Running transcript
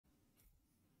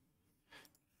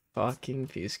Fucking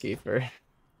Peacekeeper.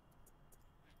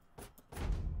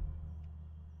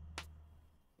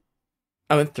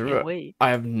 I went through Can't it. wait. I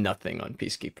have nothing on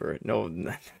Peacekeeper. No,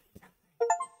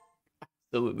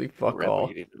 absolutely fuck Rebel all.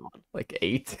 you even on. Like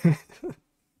 8,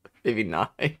 maybe 9.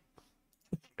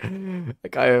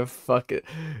 Like I have fuck it.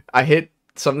 I hit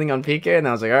something on PK and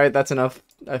I was like, all right, that's enough.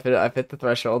 I've hit the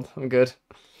threshold. I'm good.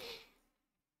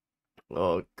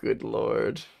 Oh, good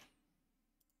lord.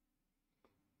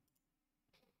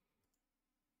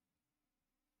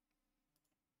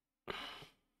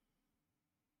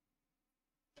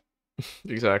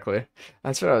 Exactly.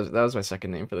 That's what I was. That was my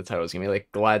second name for the title. It was gonna be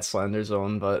like Glad Slender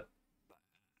Zone, but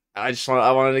I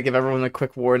wanted to give everyone a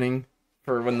quick warning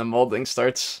for when the molding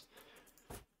starts.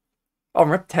 Oh, I'm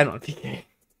rep 10 on PK.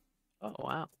 Oh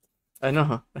wow. I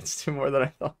know that's two more than I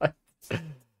thought.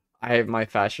 My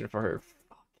fashion for her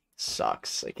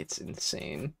sucks. Like it's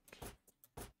insane.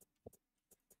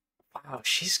 Wow,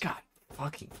 she's got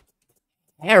fucking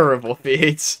terrible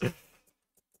feats.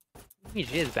 I mean,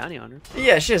 she is bounty hunter.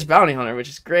 Yeah, she has bounty hunter, which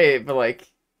is great, but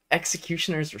like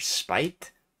executioner's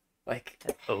respite, like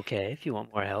Okay, if you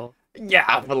want more help.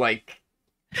 yeah, but like,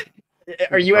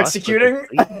 are you Crossbow executing?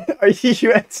 complete. Are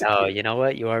you Oh, executing? you know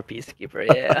what? You are Peacekeeper,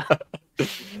 yeah.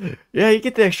 Yeah, you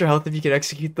get the extra health if you can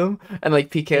execute them, and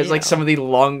like PK has like Yeah. some of the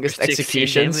longest 16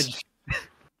 executions.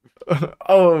 damage.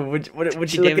 Oh, would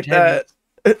 60 you look at damage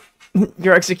that?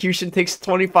 Your execution takes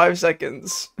 25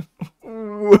 seconds.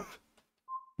 Ooh,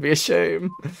 be a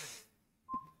shame.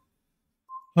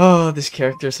 Oh, this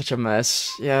character is such a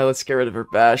mess. Yeah, let's get rid of her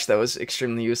bash. That was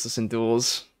extremely useless in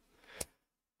duels.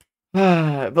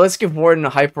 But let's give Warden a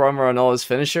hyper armor on all his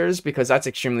finishers because that's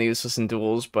extremely useless in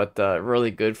duels, but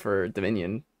really good for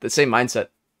Dominion. The same mindset,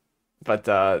 but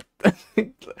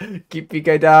keep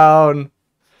PK down.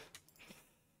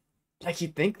 Like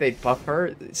you'd think they'd buff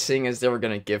her, seeing as they were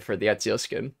gonna give her the Ezio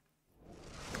skin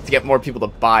to get more people to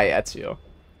buy Ezio.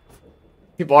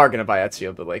 People are gonna buy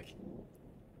Ezio, but like,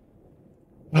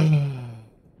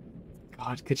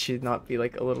 God, could she not be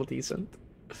like a little decent?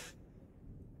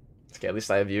 Okay, at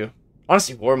least I have you.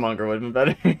 Honestly, Warmonger would have been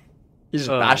better. You just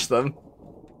bash them.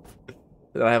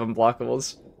 Then I have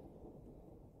unblockables.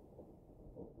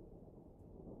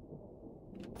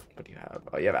 What do you have?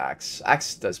 Oh, you have Axe.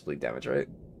 Axe does bleed damage, right?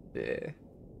 Yeah.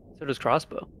 So does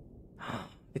crossbow.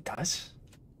 It does?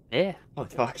 Yeah. Oh,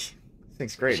 fuck. This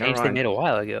thing's great, never Change they mind. made a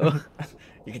while ago.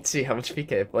 You can see how much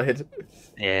PK I played.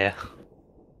 Yeah.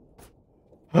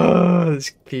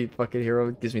 This P fucking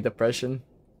hero gives me depression.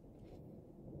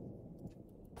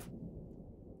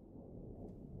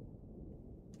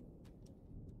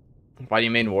 Why do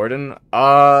you main Warden?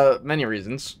 Many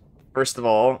reasons. First of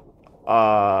all,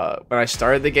 when I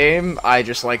started the game, I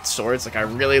just liked swords. Like, I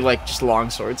really like just long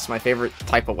swords. My favorite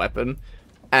type of weapon.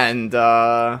 And,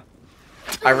 I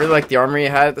really liked the armor you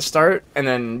had at the start. And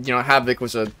then, you know, Havoc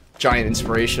was a giant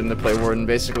inspiration to play Warden,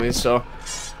 basically. So,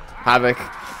 Havoc.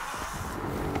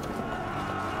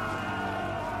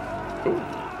 Ooh.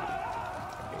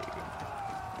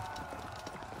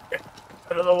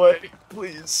 Out of the way,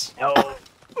 please. No.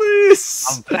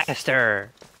 Please. I'm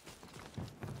faster.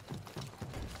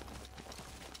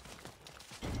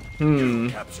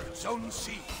 Captured Zone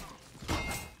C.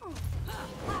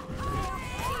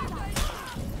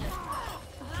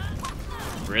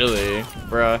 Really?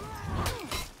 Bruh.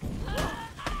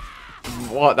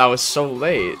 What? That was so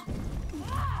late.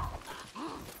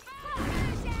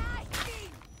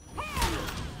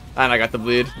 And I got the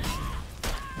bleed.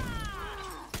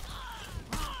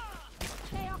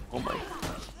 Oh my.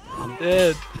 I'm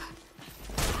dead.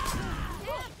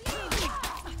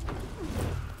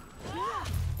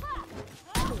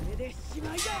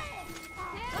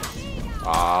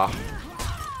 Ah.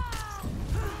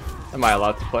 Am I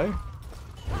allowed to play?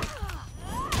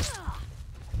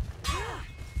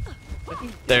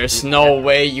 There's no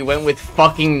way you went with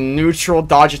fucking neutral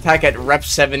dodge attack at rep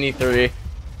 73.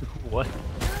 What?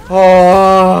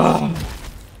 Oh.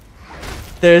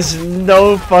 There's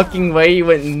no fucking way you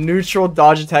went neutral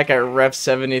dodge attack at rep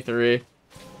 73.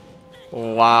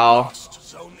 Wow.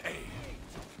 Zone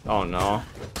A. Oh no.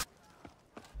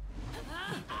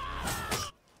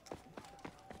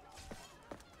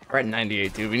 We're at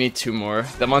 98, dude. We need 2 more.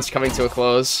 The month's coming to a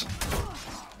close.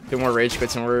 2 more rage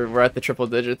quits and we're at the triple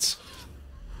digits.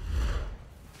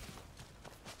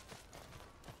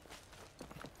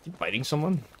 You biting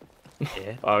someone?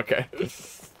 Yeah. Oh, okay.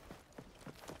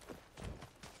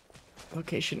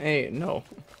 Location A, no.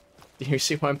 Do you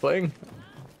see why I'm playing?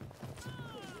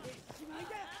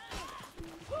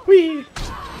 Whee!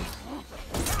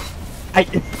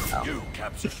 You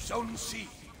captured Zone C.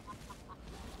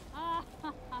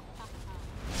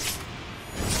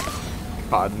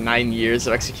 God, 9 years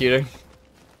of executing.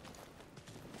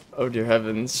 Oh dear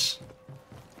heavens.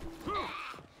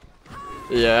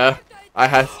 Yeah, I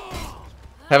have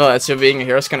Ezio being a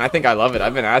hero skin. I think I love it.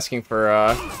 I've been asking for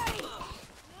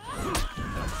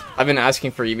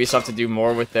Ubisoft to do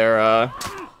more with their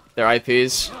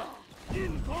IPs.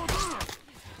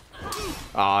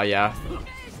 Aw, yeah.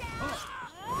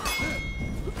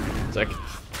 It's like,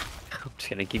 I'm just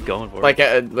gonna keep going for it.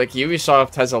 like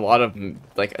Ubisoft has a lot of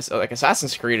like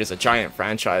Assassin's Creed is a giant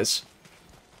franchise.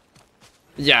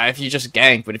 Yeah, if you just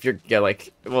gank, but if you're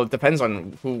well, it depends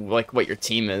on what your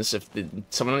team is. If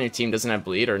someone on your team doesn't have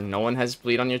bleed or no one has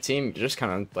bleed on your team, you're just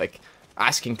kind of like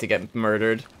asking to get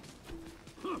murdered.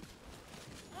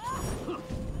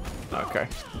 Okay.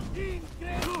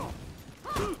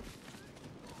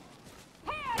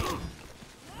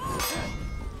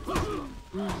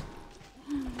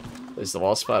 There's the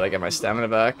wall spot. I get my stamina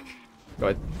back. Go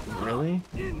ahead. Really?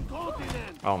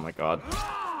 Oh my god.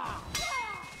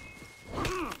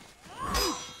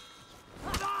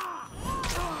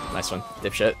 Nice one,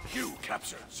 dipshit. You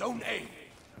captured Zone A.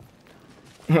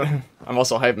 I'm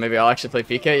also hyped. Maybe I'll actually play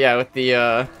PK. Yeah, with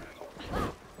the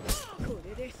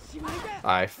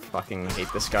I fucking hate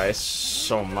this guy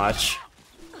so much.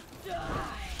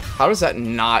 How does that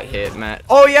not hit, man?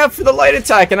 Oh yeah, for the light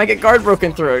attack, and I get guard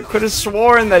broken through it. Could have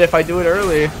sworn that if I do it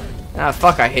early. Ah,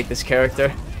 fuck, I hate this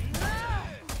character.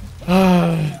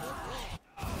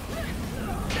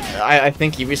 I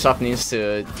think Ubisoft needs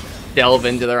to delve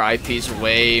into their IPs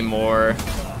way more.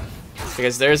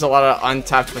 Because there's a lot of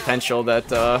untapped potential that,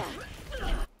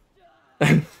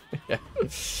 yeah.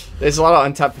 There's a lot of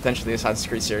untapped potential the Assassin's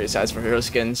Creed series has for hero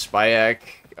skins, Bayek,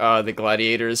 the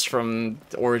gladiators from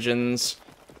Origins,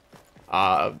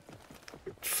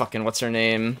 fucking what's her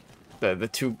name, the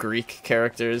two Greek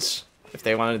characters, if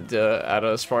they wanted to add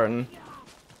a Spartan.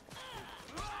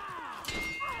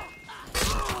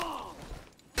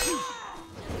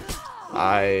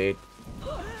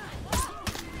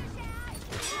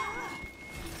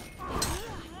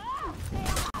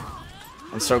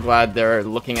 I'm so glad they're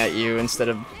looking at you instead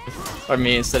of, or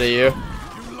me instead of you.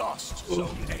 You lost Zone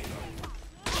A.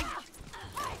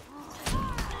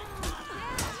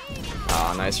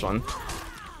 Ah, nice one.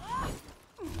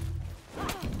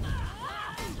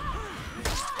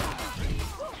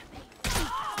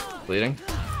 Bleeding.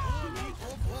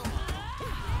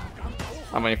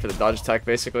 I'm waiting for the dodge attack,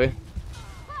 basically.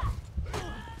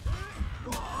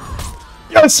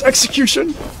 Yes,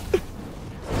 execution.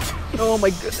 Oh my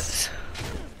goodness.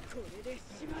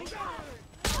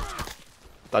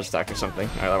 Dodge attack or something.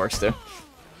 Alright, that works too.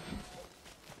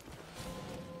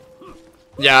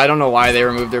 Yeah, I don't know why they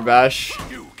removed their bash.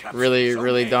 Really,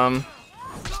 really dumb.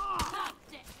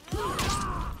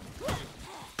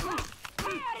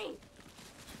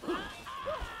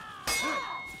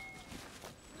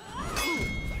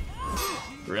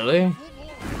 Really?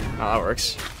 Oh, that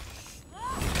works.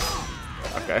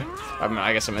 Okay.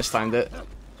 I guess I mistimed it.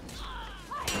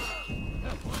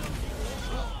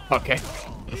 Okay.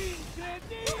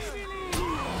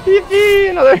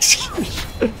 Another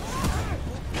execution.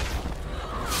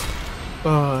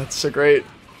 Oh, it's so great.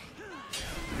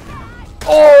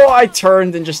 Oh, I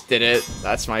turned and just did it.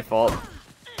 That's my fault.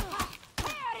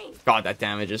 God, that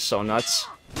damage is so nuts.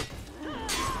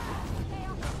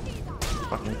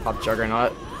 Fucking pop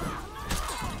Juggernaut.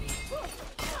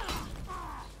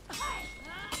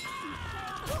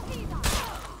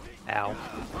 Ow.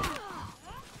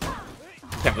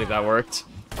 Can't believe that worked.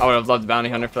 I would have loved Bounty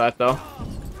Hunter for that, though.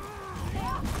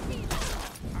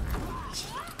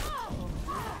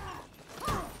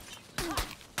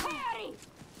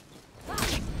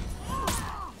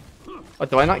 What,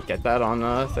 do I not get that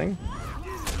on thing?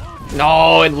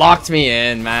 No, it locked me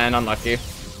in, man. Unlucky.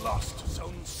 Lost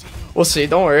Zone C. We'll see.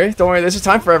 Don't worry. Don't worry. There's a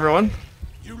time for everyone.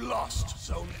 You lost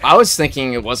Zone A. I was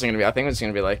thinking it wasn't gonna be. I think it was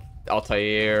gonna be like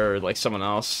Altair or like someone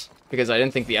else because I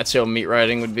didn't think the Ezio meat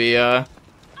riding would be. I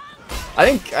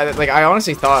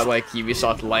honestly thought like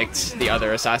Ubisoft liked the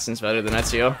other assassins better than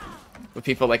Ezio, with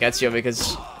people like Ezio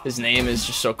because his name is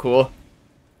just so cool.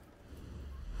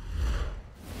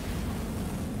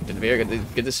 Good to be here.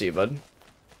 Good to see you, bud.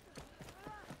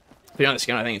 To be honest,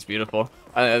 skin, I think it's beautiful.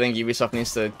 I think Ubisoft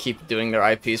needs to keep doing their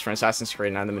IPs for Assassin's Creed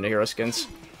and add them into hero skins.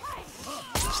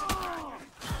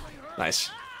 Nice.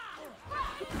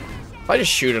 If I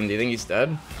just shoot him, do you think he's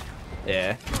dead?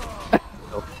 Yeah.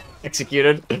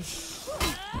 Executed.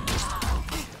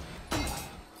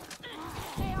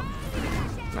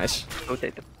 Nice.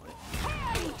 Rotate them.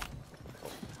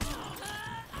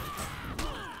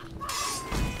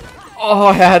 Oh,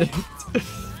 I had it.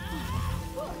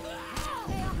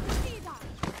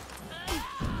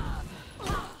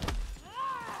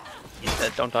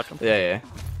 Don't touch him. Yeah,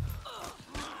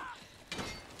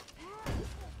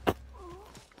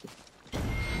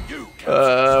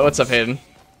 yeah. What's up, Hayden?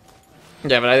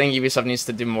 Yeah, but I think Ubisoft needs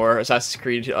to do more Assassin's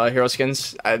Creed hero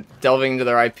skins, delving into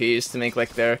their IPs to make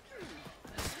like their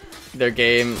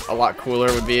game a lot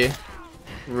cooler would be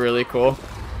really cool.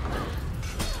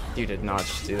 You did not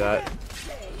just do that.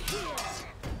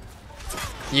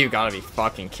 You gotta be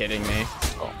fucking kidding me.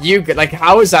 You like,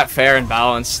 how is that fair and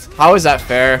balanced? How is that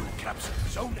fair?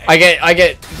 I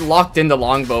get locked into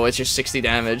longbow. It's just 60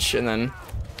 damage, and then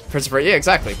Prince of Persia. Yeah,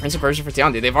 exactly. Prince of Persia for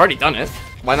Tiandi. They've already done it.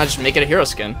 Why not just make it a hero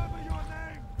skin?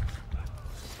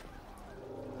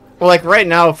 Well, like right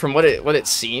now, from what it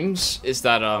seems is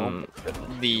that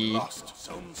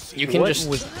you can just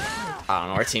I don't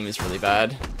know. Our team is really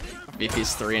bad.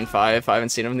 VP's 3 and 5. I haven't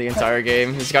seen him the entire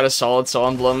game. He's got a solid soul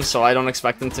emblem, so I don't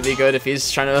expect him to be good if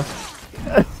he's trying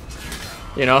to,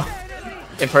 you know,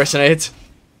 impersonate.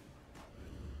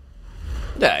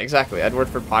 Yeah, exactly. Edward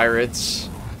for pirates.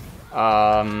 Who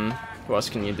else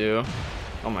can you do?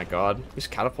 Oh my god, whose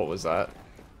catapult was that?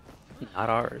 Not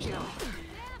ours.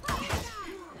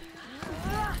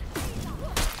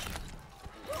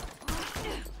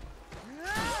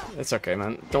 It's okay,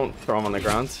 man. Don't throw him on the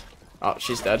ground. Oh,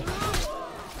 she's dead.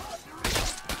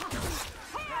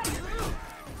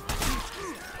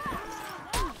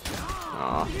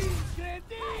 Aw.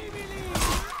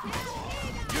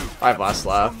 I have last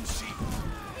laugh.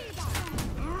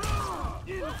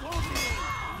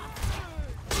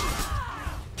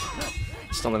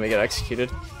 Just don't let me get executed.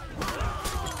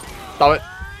 Stop it.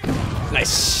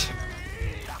 Nice.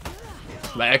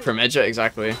 Lag from Edja,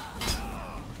 exactly.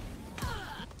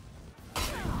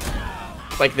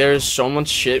 Like, there's so much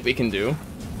shit we can do.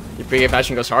 Your PK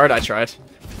fashion goes hard. I tried.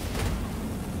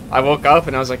 I woke up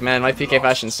and I was like, man, my PK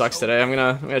fashion sucks today. I'm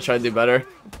gonna try to do better.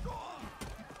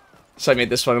 So I made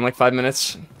this one in like 5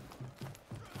 minutes.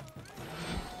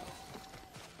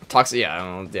 Toxic, yeah, I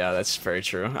don't know. Yeah, that's very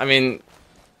true. I mean,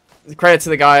 credit to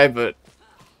the guy, but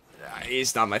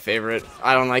he's not my favorite.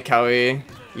 I don't like how he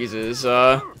uses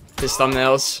his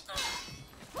thumbnails.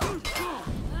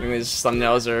 I think his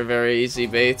thumbnails are very easy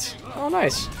bait. Oh,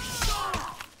 nice.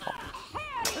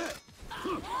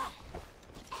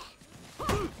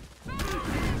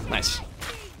 Nice.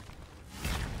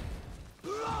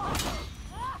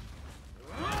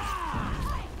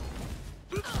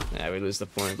 Yeah, we lose the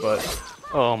point, but...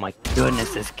 Oh my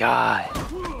goodness, this guy.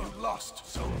 Lost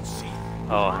Zone C.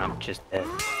 Oh, and I'm just dead.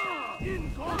 Your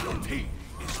team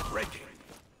is ready.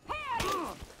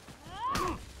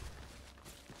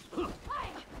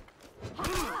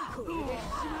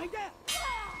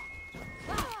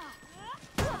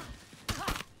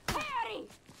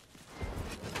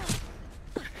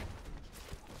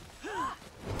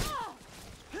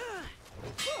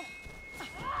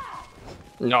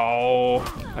 No,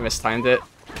 I mistimed it.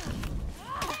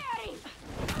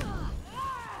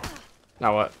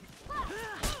 Now what?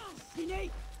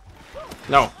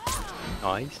 No.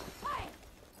 Nice.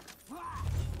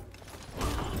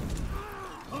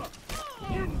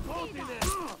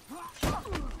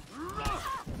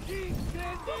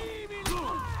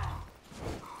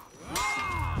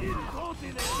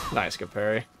 Nice, good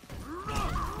parry.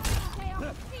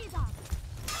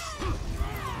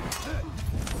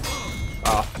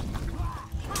 Oh.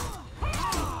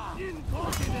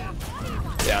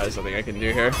 Yeah, there's nothing I can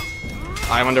do here.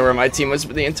 I wonder where my team was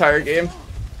for the entire game.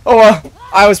 Oh well,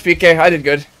 I was PK, I did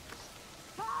good.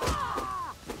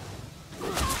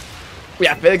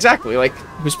 Yeah, exactly, like,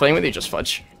 who's playing with you? Just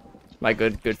Fudge. My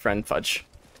good friend Fudge.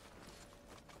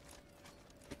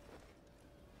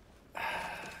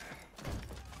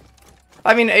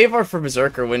 I mean, Avar for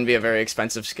Berserker wouldn't be a very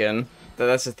expensive skin.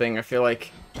 That's the thing, I feel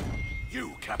like...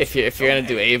 If you're gonna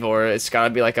do Eivor, it's gotta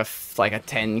be like a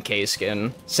 10k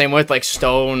skin. Same with like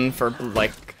Stone for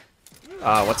like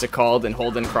what's it called, and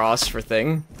Holden Cross for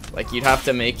Thing. Like you'd have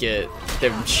to make it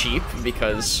them cheap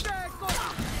because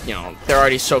you know they're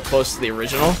already so close to the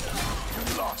original.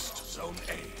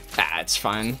 Ah, it's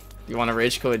fine. You want to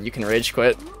rage quit? You can rage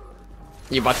quit.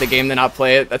 You bought the game to not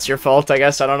play it. That's your fault, I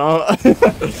guess. I don't know.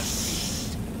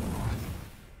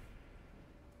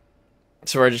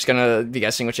 So we're just gonna be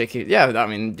guessing which AK. Yeah, I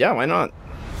mean, yeah, why not?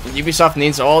 Ubisoft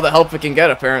needs all the help it can get,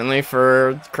 apparently,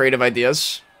 for creative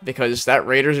ideas. Because that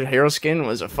Raiders hero skin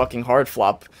was a fucking hard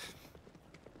flop.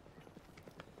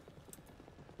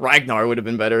 Ragnar would have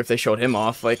been better if they showed him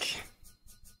off, like...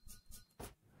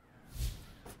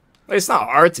 It's not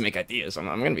hard to make ideas, I'm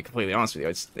gonna be completely honest with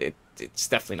you. It's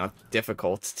definitely not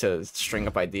difficult to string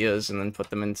up ideas and then put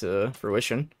them into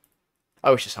fruition.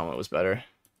 I wish his helmet was better.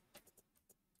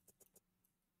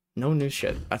 No new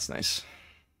shit. That's nice.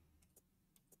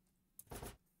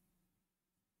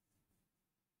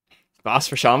 Boss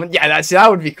for Shaman? Yeah, that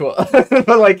would be cool.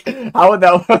 But like, how would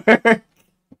that work?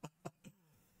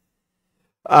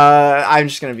 I'm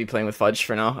just gonna be playing with Fudge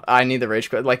for now. I need the rage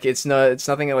quit. Like, it's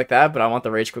nothing like that, but I want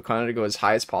the rage quit counter to go as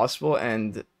high as possible,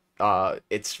 and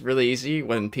it's really easy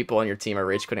when people on your team are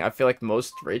rage quitting. I feel like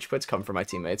most rage quits come from my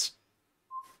teammates,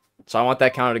 so I want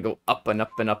that counter to go up and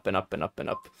up and up and up and up and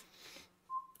up.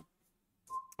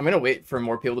 I'm gonna wait for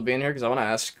more people to be in here because I want to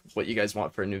ask what you guys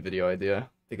want for a new video idea,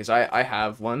 because I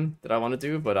have one that I want to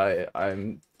do, but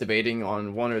I'm debating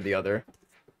on one or the other,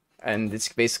 and it's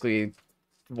basically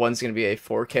one's gonna be a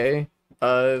 4K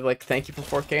like thank you for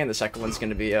 4K, and the second one's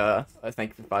gonna be a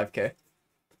thank you for 5K.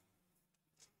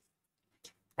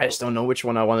 I just don't know which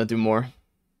one I want to do more.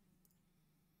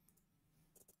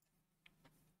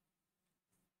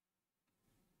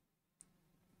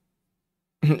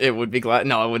 It would be Glad.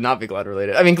 No, it would not be Glad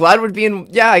related. I mean, Glad would be in.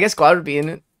 Yeah, I guess Glad would be in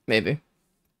it. Maybe.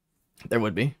 There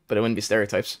would be, but it wouldn't be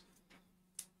stereotypes.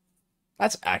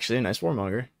 That's actually a nice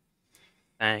warmonger.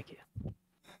 Thank you.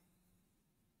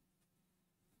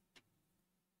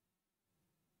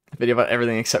 Video about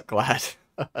everything except Glad.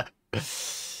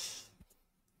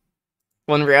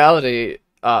 Well, in reality,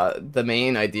 the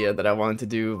main idea that I wanted to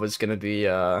do was gonna be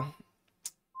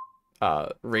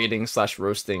raiding /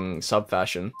 roasting sub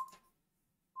fashion.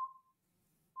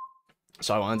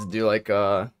 So I wanted to do like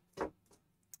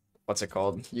what's it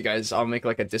called? You guys, I'll make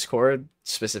like a Discord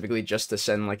specifically just to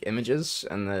send like images,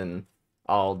 and then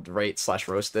I'll rate /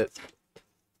 roast it.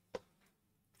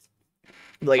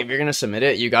 Like, if you're gonna submit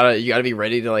it, you gotta be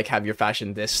ready to like have your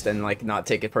fashion dissed and like not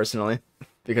take it personally,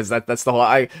 because that's the whole.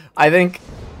 I think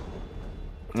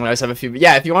I always have a few.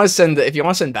 Yeah, if you want to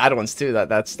send bad ones too,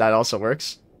 that also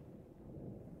works.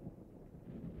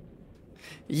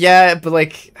 Yeah, but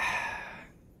like,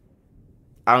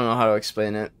 I don't know how to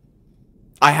explain it.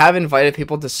 I have invited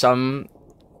people to some.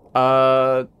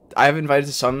 I have invited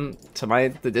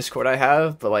the Discord I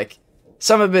have, but like,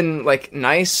 some have been like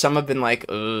nice, some have been like,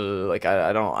 like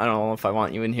I don't know if I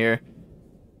want you in here.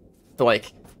 But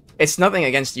like, it's nothing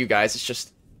against you guys. It's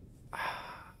just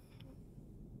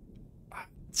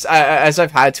as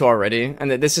I've had to already,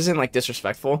 and this isn't like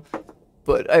disrespectful,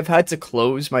 but I've had to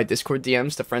close my Discord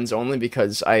DMs to friends only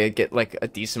because I get like a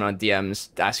decent amount of DMs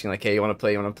asking like, hey, you want to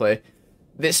play? You want to play?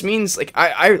 This means like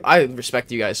I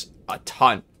respect you guys a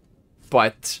ton,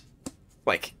 but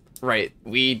like, right,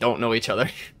 we don't know each other.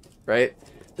 Right?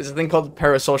 There's a thing called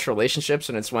parasocial relationships,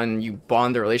 and it's when you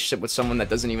bond a relationship with someone that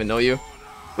doesn't even know you.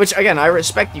 Which, again, I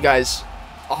respect you guys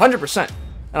 100%,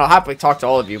 and I'll happily talk to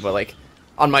all of you, but, like,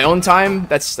 on my own time,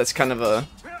 that's kind of a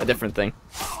different thing.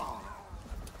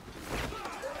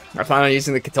 I plan on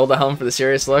using the Catilda helm for the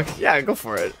serious look. Yeah, go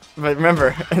for it. But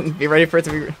remember, be ready for it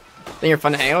to be... Think you're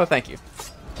fun to hang out with? Thank you.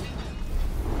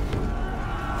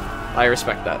 I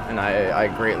respect that, and I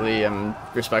greatly am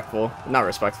respectful. Not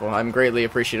respectful, I'm greatly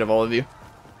appreciative of all of you.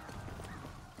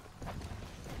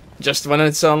 Just when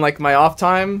it's on, like, my off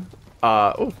time,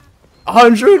 oh,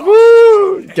 100,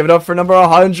 woo! Give it up for number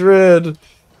 100!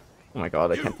 Oh my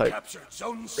god, I can't type.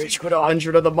 Reach quit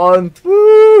 100 of the month,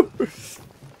 woo!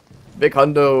 Big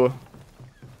hundo.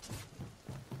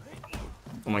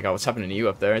 Oh my god, what's happening to you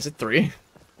up there? Is it 3?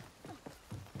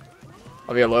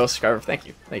 I'll be a loyal subscriber, thank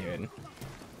you. Thank you, Aiden.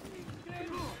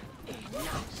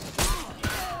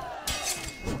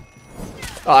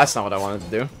 Oh, that's not what I wanted to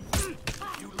do.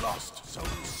 You lost, so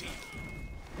see.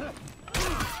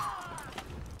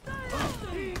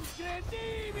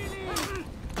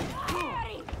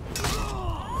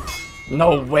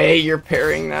 No way you're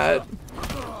parrying that.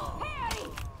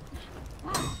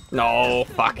 No,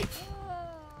 fuck.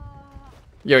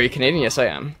 Yo, are you Canadian? Yes, I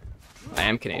am. I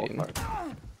am Canadian.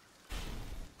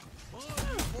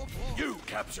 You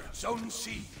captured Zone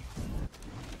C.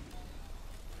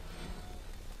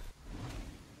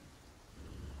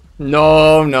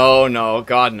 No, no, no.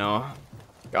 God, no.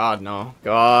 God, no.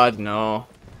 God, no.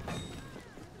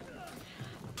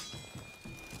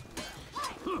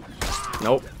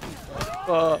 Nope.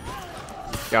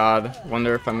 God,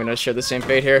 wonder if I'm gonna share the same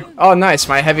fate here. Oh, nice.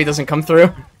 My heavy doesn't come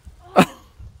through.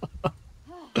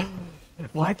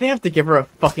 Why'd they have to give her a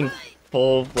fucking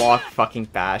full block fucking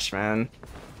bash, man?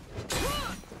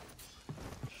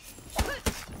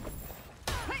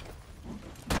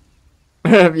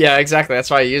 Yeah, exactly. That's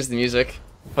why I use the music.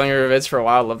 Playing your vids for a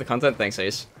while. Love the content. Thanks,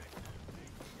 Ace.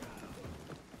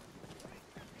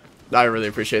 I really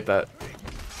appreciate that.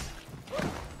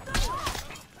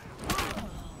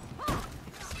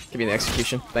 Give me the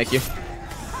execution. Thank you.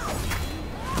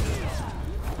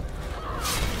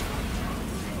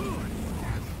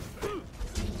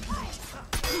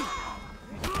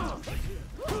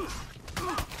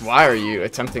 Why are you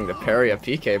attempting to parry a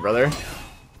PK, brother?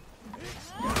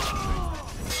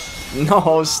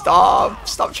 No, stop!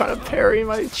 Stop trying to parry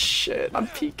my shit. I'm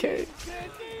PK.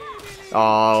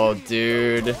 Oh,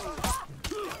 dude.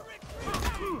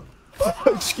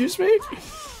 Excuse me?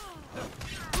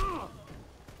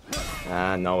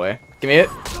 Ah, no way. Give me it.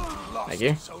 Thank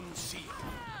you.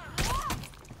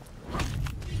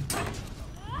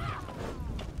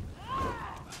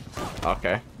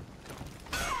 Okay.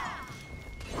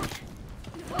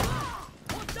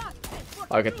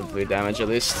 I'll get the blue damage at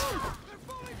least.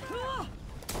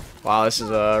 Wow, this is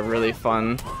really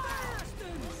fun.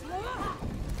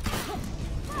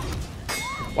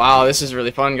 Wow, this is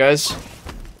really fun, guys.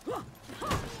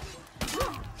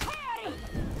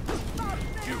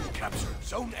 You captured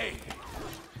Zone A.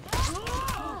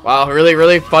 Wow,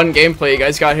 really fun gameplay you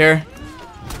guys got here.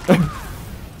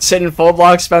 Sit in full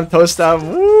block, spam toe stab.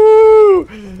 Woo!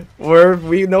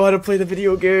 We know how to play the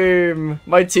video game.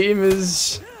 My team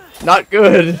is not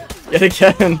good yet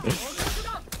again.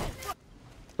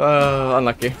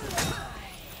 Unlucky.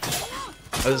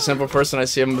 As a simple person, I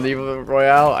see a medieval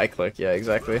royale, I click. Yeah,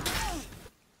 exactly.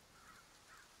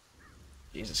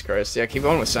 Jesus Christ. Yeah, keep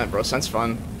going with Scent, bro. Scent's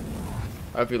fun.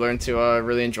 I hope you learn to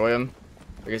really enjoy him.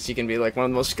 I guess he can be like one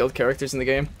of the most skilled characters in the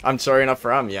game. I'm sorry enough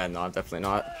for him. Yeah, no, I'm definitely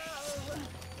not.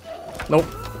 Nope.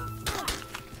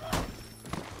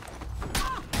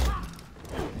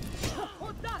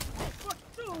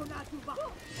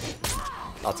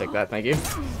 I'll take that, thank you.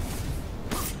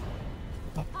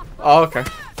 Oh, okay.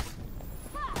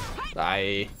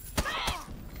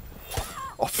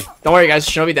 Oh, don't worry, guys.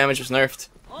 Shinobi damage was nerfed.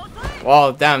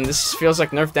 Wow, damn, this feels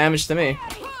like nerf damage to me.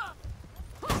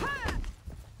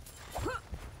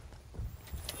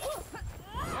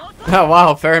 Oh,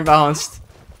 wow, fair and balanced.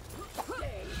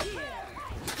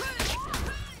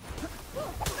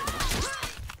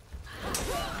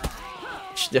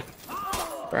 Yeah,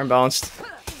 fair and balanced.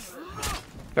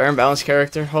 Fair and balanced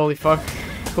character. Holy fuck.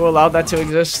 Who allowed that to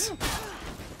exist?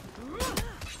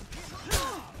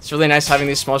 It's really nice having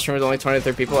these small streamers, only 20 to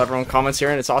 30 people. Everyone comments here,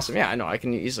 and it's awesome. Yeah, I know. I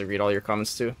can easily read all your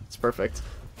comments too. It's perfect.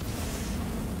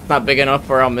 Not big enough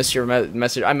where I'll miss your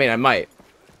message. I mean, I might.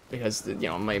 Because, you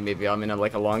know, maybe I'm in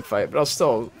like a long fight, but I'll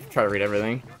still try to read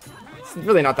everything. It's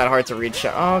really not that hard to read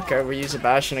chat. Oh, okay, we use a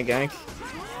bash and a gank.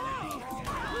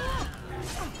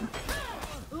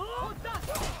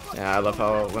 Yeah, I love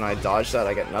how when I dodge that,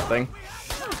 I get nothing.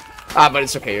 Ah, but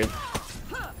it's okay.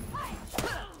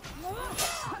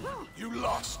 You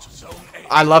lost Zone A.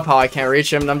 I love how I can't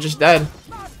reach him and I'm just dead.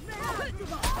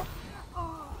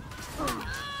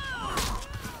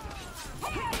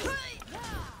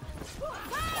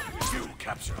 You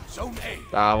captured Zone A.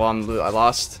 Ah, well, I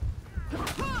lost.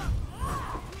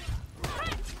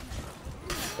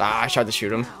 Ah, I tried to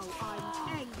shoot him.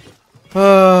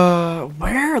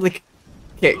 Where? Like,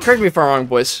 okay, correct me if I'm wrong,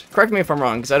 boys. Correct me if I'm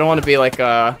wrong, because I don't want to be like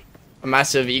a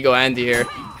massive ego Andy here.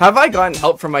 Have I gotten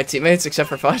help from my teammates except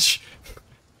for Fudge?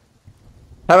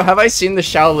 Have I seen the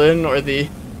Shaolin or the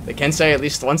Kensei at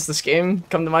least once this game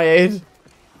come to my aid?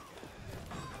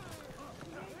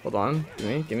 Hold on.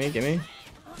 Gimme.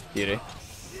 Beauty.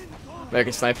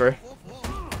 American Sniper.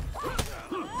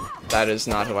 That is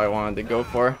not who I wanted to go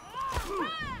for.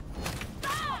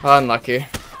 Unlucky.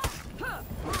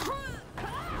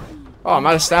 Oh, I'm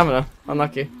out of stamina.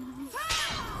 Unlucky.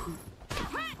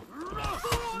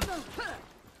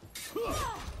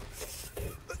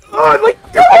 Oh my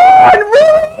god!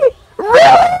 Really?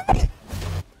 Really?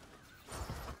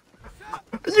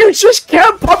 You just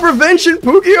can't pop revenge in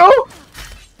Pugio?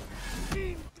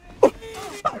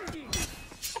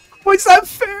 Was that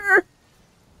fair?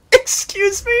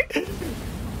 Excuse me?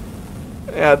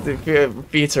 Yeah, the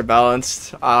beats are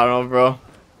balanced. I don't know, bro.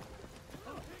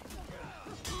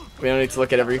 We don't need to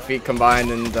look at every feat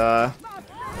combined and,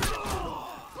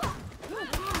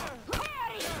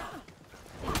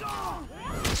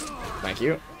 Thank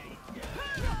you.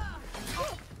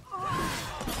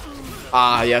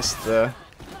 Ah, yes, the...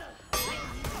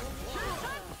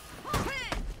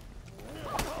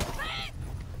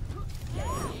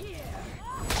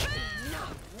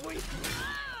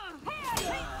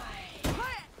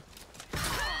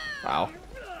 Wow.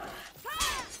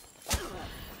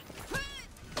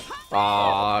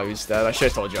 Aw, he's dead. I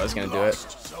should've told you I was gonna do it.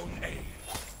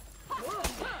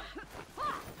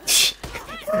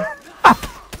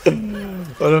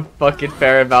 What a fucking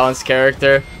fair and balanced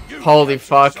character. Holy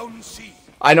fuck.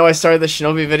 I know I started the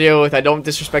Shinobi video with I don't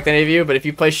disrespect any of you, but if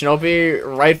you play Shinobi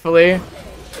rightfully,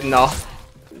 no.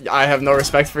 I have no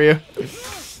respect for you.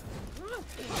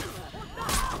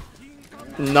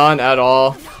 None at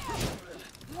all.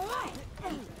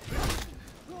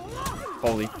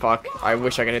 Holy fuck. I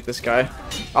wish I could hit this guy.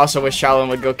 I also wish Shaolin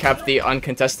would go cap the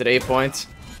uncontested A point.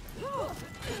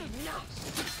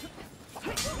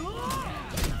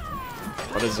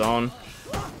 What a zone.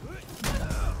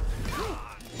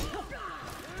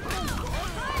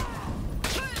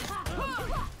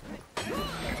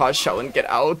 God, Shaolin, get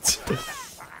out.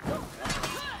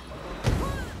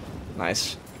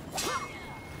 Nice.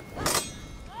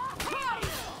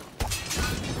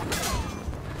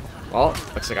 Well,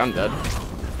 looks like I'm dead.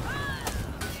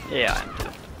 Yeah,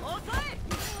 I'm dead.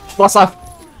 Plus off.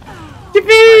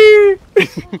 Yippee!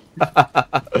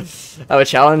 I have a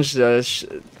challenge.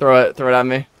 Throw it at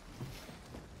me.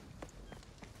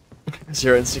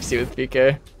 0 and 60 with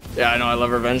PK. Yeah, I know. I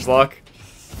love revenge lock.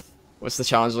 What's the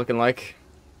challenge looking like?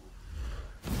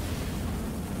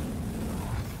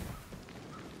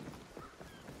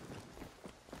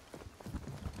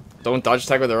 Don't dodge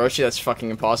attack with Orochi. That's fucking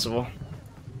impossible.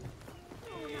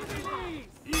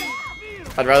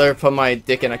 I'd rather put my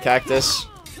dick in a cactus.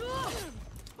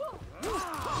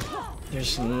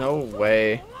 There's no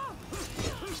way.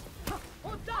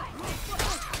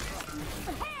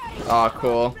 Oh,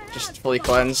 cool. Just fully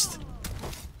cleansed.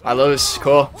 I lose.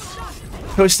 Cool.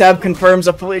 No stab confirms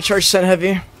a fully charged Sen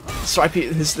Heavy. This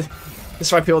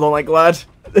is why people don't like Glad.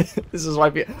 This is why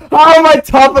people. How am I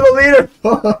top of the leader?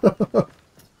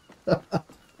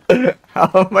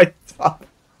 How am I top?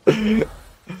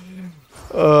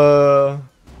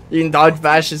 You can dodge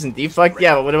bashes and deflect?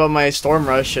 Yeah, but what about my storm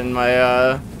rush and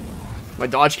my my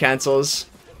dodge cancels?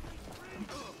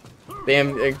 They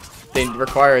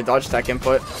require a dodge attack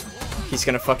input. He's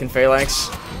gonna fucking phalanx.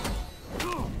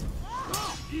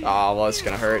 Oh, well, it's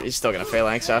gonna hurt. He's still gonna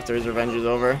phalanx after his revenge is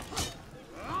over.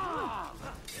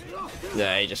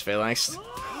 Yeah, he just phalanxed.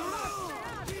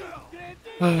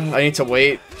 I need to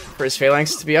wait for his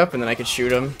phalanx to be up and then I can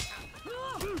shoot him.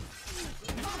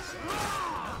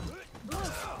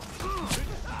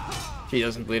 He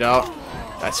doesn't bleed out.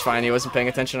 That's fine. He wasn't paying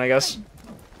attention, I guess.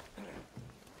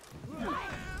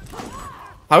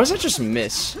 How does that just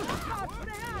miss?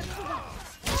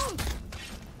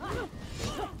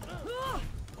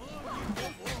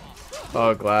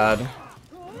 Oh, Glad.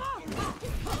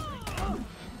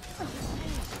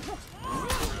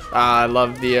 I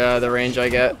love the range I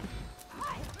get.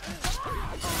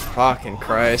 Fucking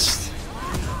Christ.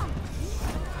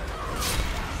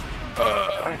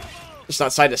 It's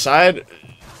not side to side.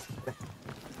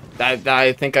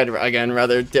 I think I'd again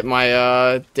rather dip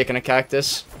my dick in a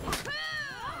cactus.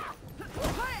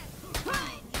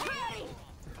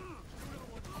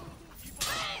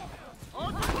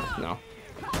 No.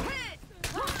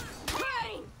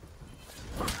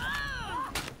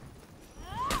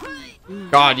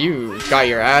 God, you got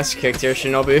your ass kicked here,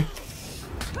 Shinobi.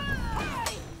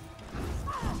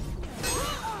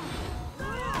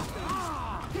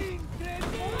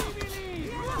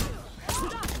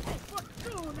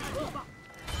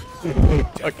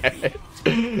 Okay.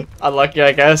 Unlucky,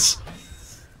 I guess.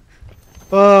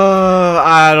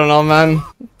 I don't know, man.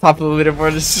 Top of the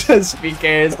leaderboard is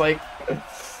PK is like...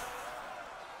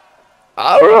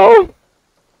 I don't know.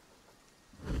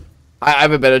 I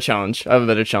have a better challenge. I have a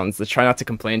better challenge. The try not to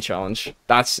complain challenge.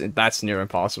 That's near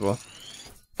impossible.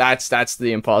 That's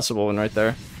the impossible one right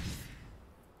there.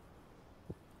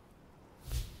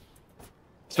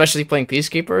 Especially playing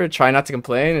Peacekeeper, try not to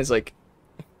complain is like...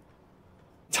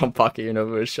 Don't pocket your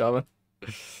Nova Shaman.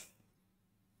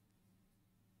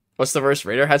 What's the worst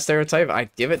Raider had stereotype?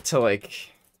 I'd give it to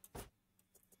like...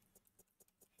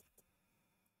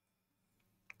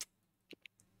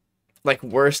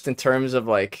 worst in terms of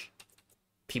like...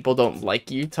 people don't like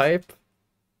you type.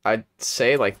 I'd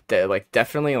say like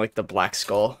definitely like the Black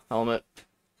Skull helmet.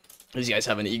 These guys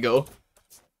have an ego.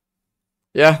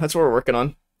 Yeah, that's what we're working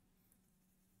on.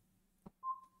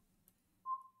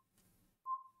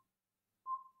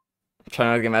 Trying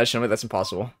not to get mad at Shinobi, that's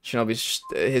impossible. Shinobi's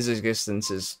his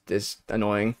existence is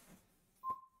annoying.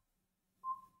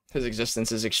 His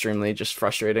existence is extremely just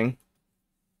frustrating.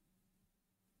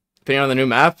 Depending on the new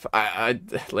map, I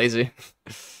lazy.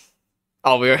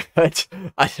 Oh, we were. I do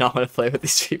not want to play with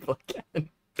these people again.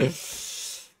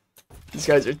 These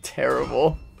guys are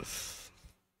terrible.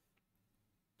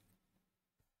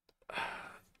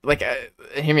 Like,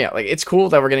 hear me out. Like, it's cool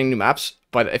that we're getting new maps,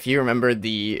 but if you remember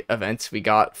the events we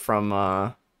got from,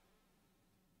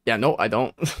 yeah, no, I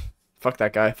don't. Fuck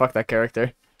that guy. Fuck that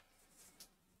character.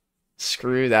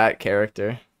 Screw that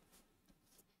character.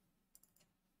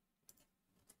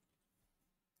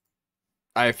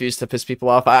 I refuse to piss people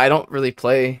off. I don't really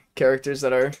play characters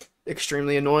that are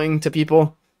extremely annoying to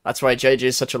people. That's why JJ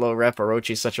is such a low rep,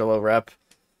 Orochi is such a low rep.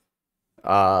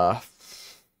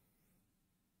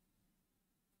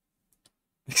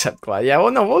 Except Glide. Yeah,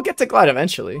 well, no, we'll get to Glide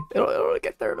eventually. It'll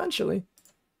get there eventually.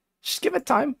 Just give it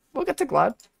time. We'll get to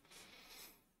Glide.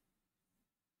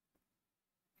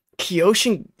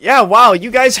 Kyoshin. Yeah, wow,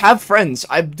 you guys have friends.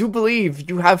 I do believe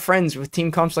you have friends with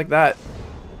team comps like that.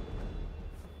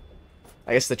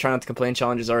 I guess the try not to complain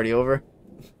challenge is already over.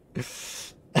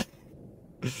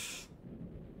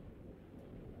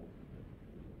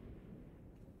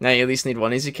 Now you at least need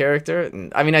one easy character?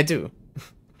 I mean, I do.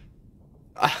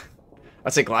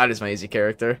 I'd say Glad is my easy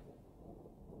character.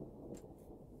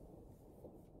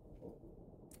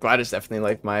 Glad is definitely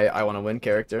like my I want to win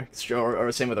character.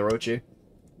 Or same with Orochi.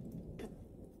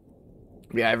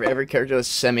 Yeah, every character that's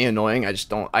semi-annoying, I just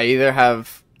don't... I either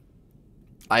have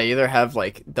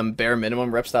like the bare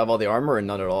minimum reps to have all the armor or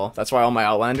none at all. That's why all my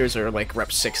Outlanders are like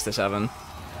rep 6 to 7.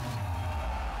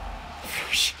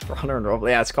 Runner and Roblox.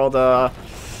 Yeah, it's called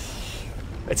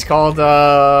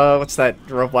what's that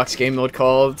Roblox game mode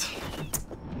called?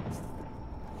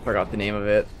 Forgot the name of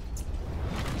it.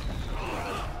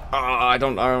 I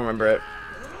don't remember it.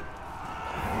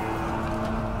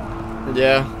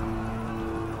 Yeah.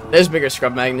 There's bigger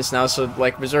Scrub Magnus now, so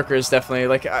like Berserker is definitely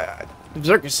like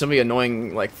Berserker is still be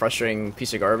annoying, like frustrating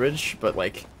piece of garbage, but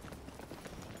like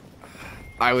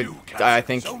I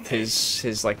think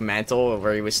his like mantle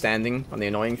where he was standing on the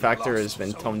annoying factor has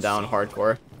been toned down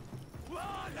hardcore.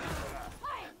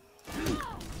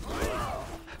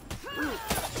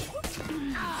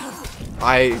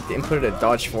 I inputted a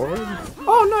dodge forward.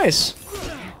 Oh, nice.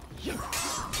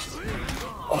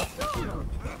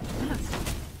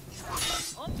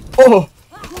 Oh.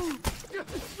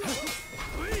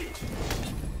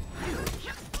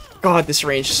 God, this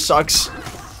range sucks.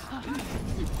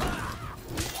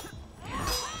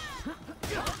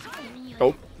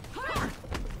 Oh.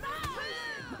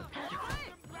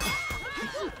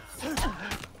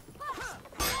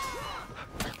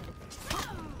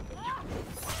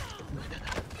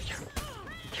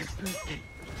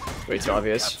 Way too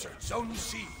obvious.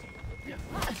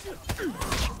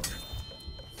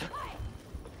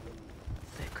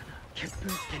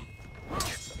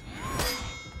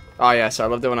 Oh yeah, so I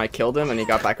loved it when I killed him and he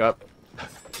got back up.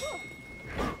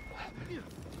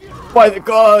 By the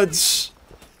gods!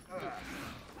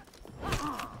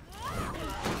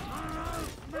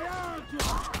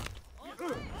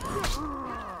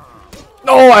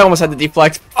 No, I almost had to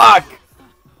deflect. Fuck!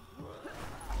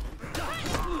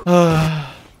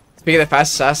 Speaking of the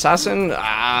fast assassin,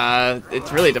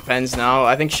 it really depends now.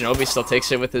 I think Shinobi still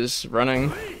takes it with his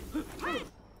running.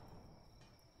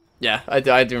 Yeah, I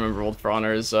do remember old For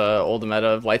Honor's old meta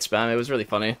of light spam. It was really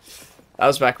funny. That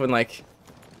was back when, like...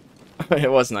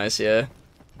 it was nice, yeah.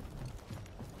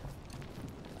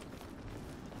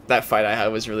 That fight I had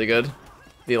was really good.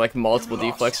 The, like, multiple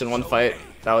deflects in one fight.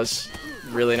 That was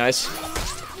really nice.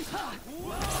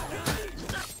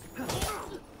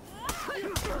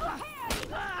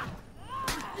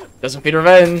 Doesn't feed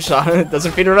revenge!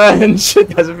 Doesn't feed revenge!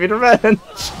 Doesn't feed revenge!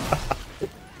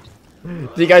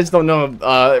 You guys don't know,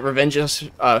 revenge is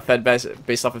fed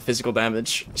based off of physical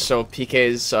damage. So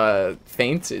PK's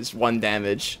feint is 1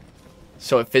 damage.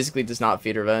 So it physically does not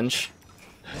feed revenge.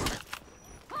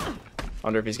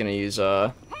 Wonder if he's gonna use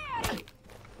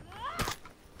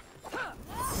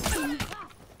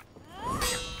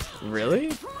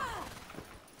Really?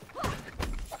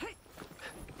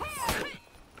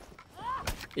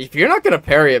 If you're not gonna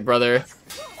parry it, brother.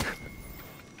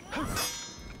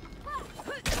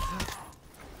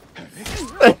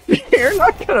 If you're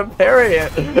not gonna parry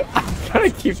it, I'm gonna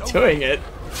keep doing it.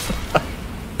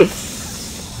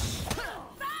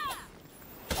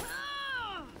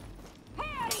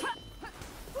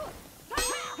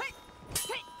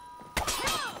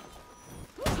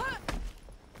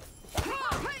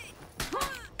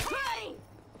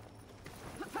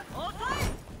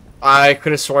 I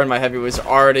could have sworn my heavy was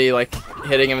already, like,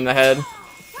 hitting him in the head.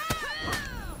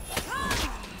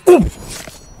 Ooh.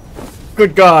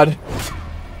 Good God.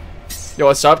 Yo,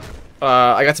 what's up?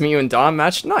 I got to meet you in Dawn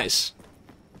match. Nice.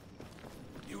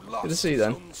 Good to see you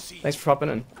then. Thanks for popping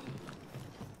in.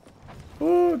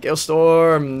 Ooh, Gale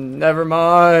Storm. Never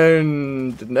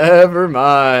mind. Never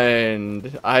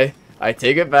mind. I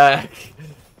take it back.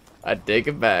 I take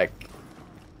it back.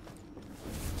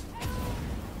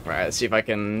 Alright, let's see if I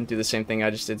can do the same thing I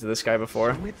just did to this guy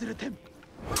before.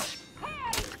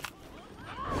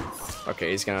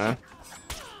 Okay, he's gonna...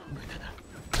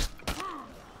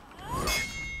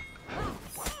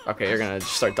 Okay, you're gonna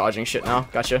just start dodging shit now.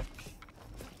 Gotcha.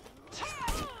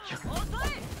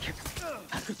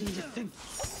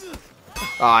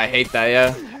 Oh, I hate that,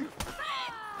 yeah.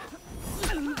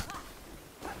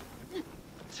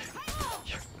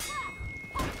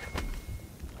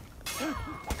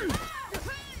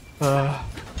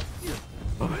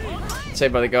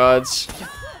 Saved by the gods.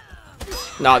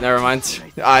 No, never mind.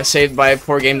 Saved by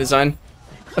poor game design.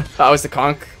 That was the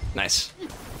conch. Nice.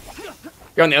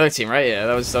 You're on the other team, right? Yeah,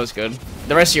 that was good.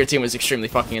 The rest of your team was extremely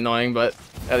fucking annoying, but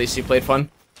at least you played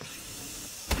fun.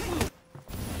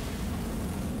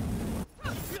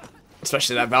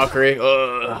 Especially that Valkyrie.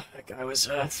 Ugh, that guy was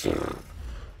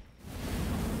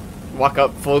walk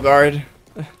up full guard.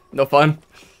 No fun.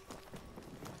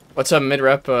 What's up, mid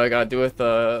rep? Gotta do with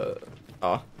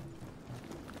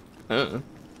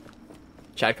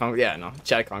Chad Conch. Yeah, no,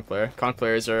 Chad Conch player. Conch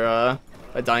players are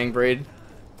a dying breed,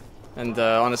 and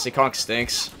honestly, Conch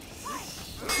stinks.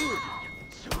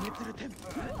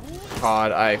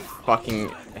 God, I fucking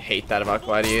hate that about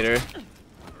Gladiator.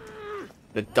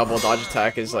 The double dodge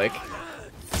attack is like,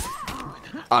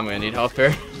 I'm gonna need help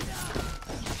here.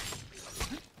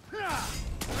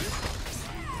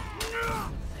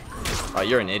 Oh,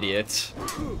 you're an idiot.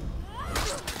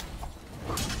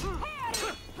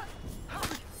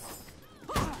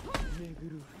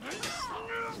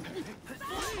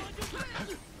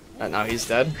 And now he's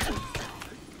dead.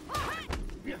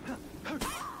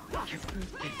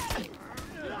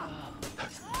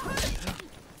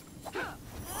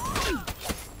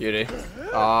 Beauty.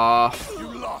 You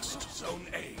lost zone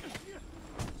A.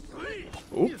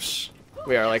 Oops.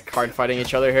 We are like hard fighting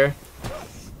each other here.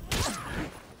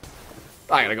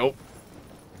 I gotta go.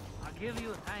 I'll give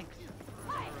you thanks.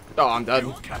 Oh, I'm dead.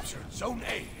 You captured zone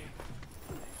A.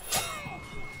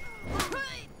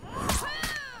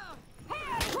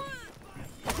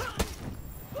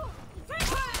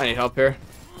 I need help here.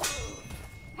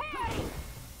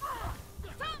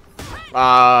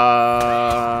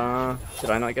 Did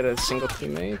I not get a single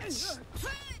teammate?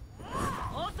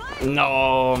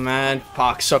 No, man.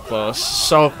 Fuck, so close.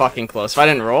 So fucking close. If I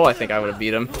didn't roll, I think I would have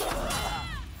beat him.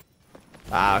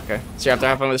 Okay. So you have to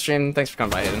have fun with the stream. Thanks for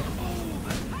coming by, Hayden.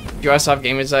 Do you guys have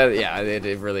gamers that? Yeah,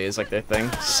 it really is like their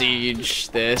thing. Siege,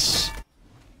 this.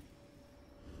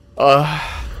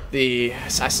 The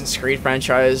Assassin's Creed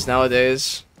franchise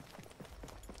nowadays.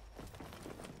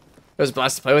 It was a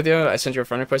blast to play with you. I sent you a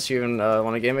friend request. You even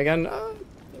want a game again?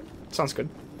 Sounds good.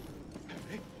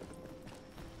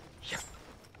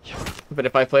 But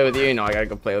if I play with you, you know I gotta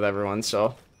go play with everyone,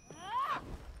 so.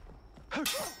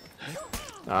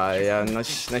 Yeah,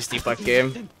 nice deep left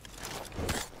game.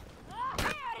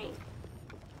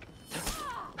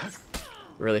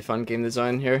 Really fun game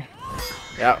design here.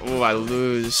 Yeah, ooh, I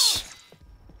lose.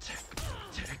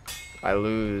 I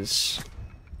lose.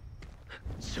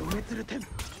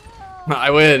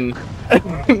 I win.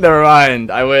 Never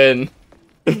mind, I win.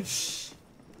 At least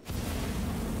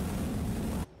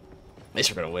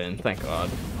we're gonna win, thank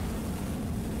God.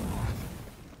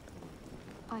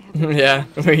 Yeah,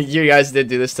 you guys did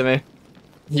do this to me.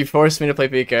 You forced me to play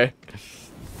PK.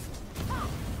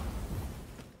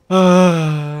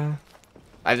 I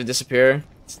have to disappear.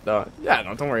 Yeah,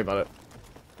 no, don't worry about it.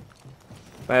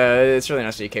 It's really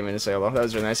nice that you came in to say hello. That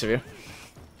was really nice of you.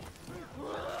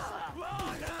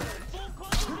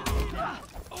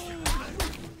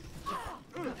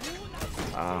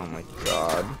 Oh my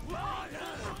God.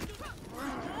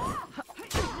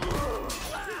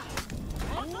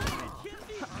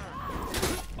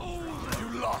 You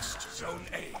lost zone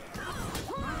A.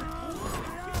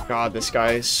 God, this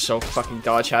guy is so fucking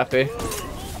dodge happy.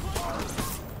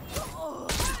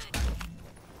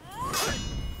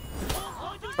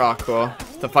 Oh, cool.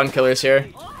 The fun killer's here.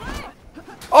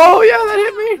 Oh, yeah, that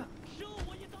hit me!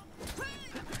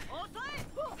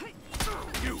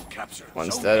 You captured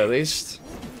One's zone dead A. at least.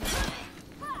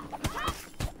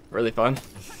 Really fun.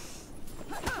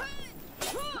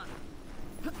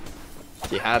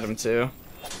 He had him too.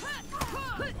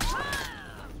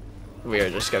 We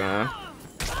are just gonna...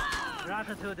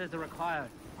 Gratitude is required.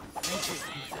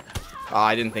 Oh,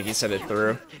 I didn't think he sent it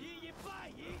through.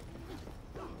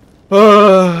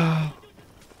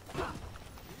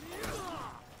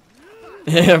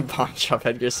 Yeah, bomb chop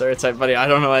headgear stereotype, buddy. I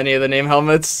don't know any of the name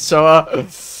helmets, so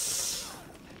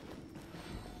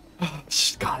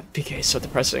God, PK is so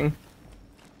depressing.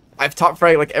 I've top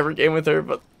frag like every game with her,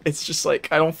 but it's just like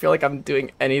I don't feel like I'm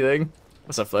doing anything.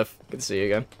 What's up, Fliff? Good to see you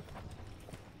again.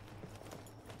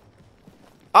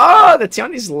 Ah, the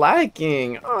Tiani's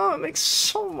lagging. Oh, it makes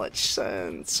so much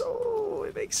sense. Oh,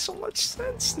 it makes so much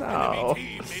sense now. Enemy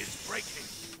team is breaking.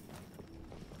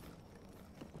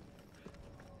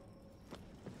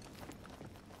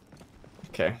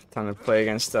 Okay, time to play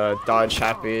against Dodge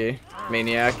Happy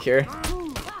Maniac here.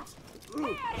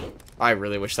 I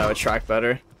really wish that would track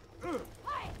better.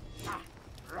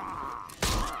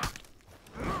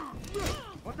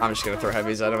 I'm just gonna throw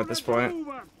heavies at him at this point.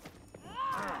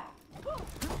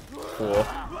 cool.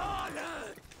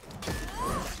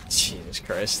 Jesus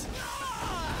Christ.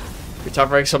 You're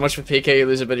top rank so much with PK, you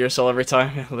lose a bit of your soul every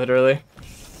time. Literally.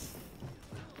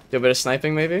 Do a bit of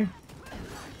sniping, maybe?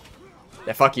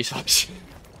 Yeah, fuck you, Sox.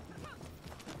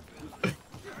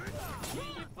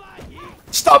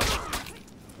 Stop!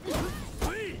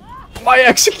 My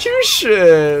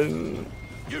execution!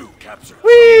 You capture.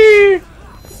 Whee!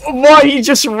 Why he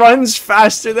just runs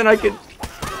faster than I could.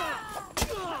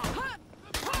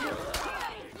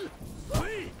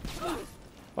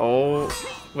 Oh,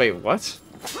 wait, what?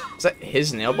 Is that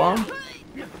his nail bomb?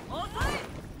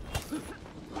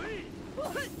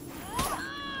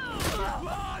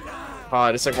 Oh,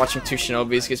 it's like watching two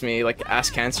Shinobis gives me like ass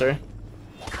cancer.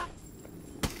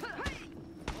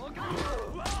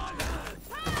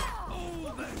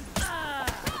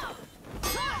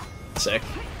 Sick.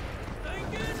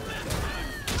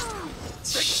 It's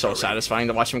so satisfying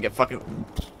to watch him get fucking.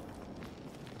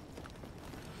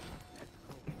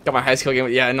 Got my high skill game.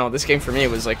 Yeah, no, this game for me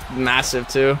was like massive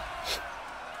too.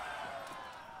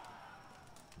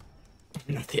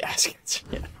 Not the ass cancer.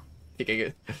 Yeah. PK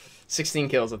good. 16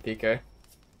 kills with PK.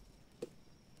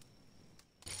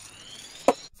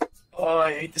 Oh,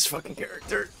 I hate this fucking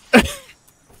character.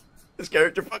 This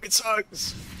character fucking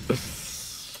sucks.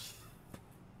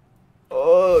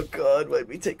 Oh god, why'd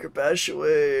we take her bash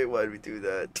away? Why'd we do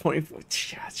that? 24.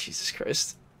 Yeah, Jesus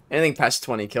Christ. Anything past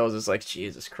 20 kills is like,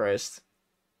 Jesus Christ.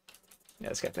 Yeah,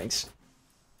 this guy thinks.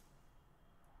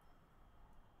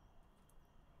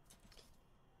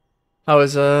 How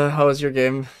was your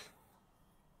game?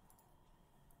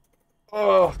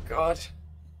 Oh god.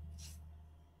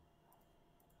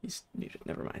 He's muted,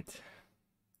 never mind.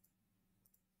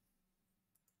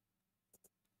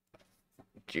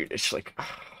 Dude, it's like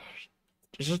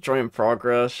is this join in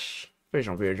progress? Please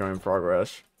don't be a join in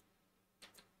progress.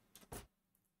 I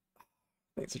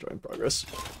think it's a join in progress.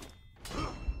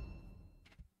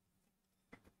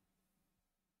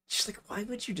 Just like, why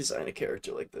would you design a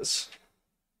character like this?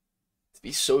 To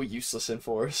be so useless in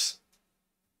Force.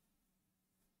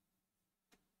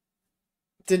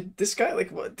 Did this guy,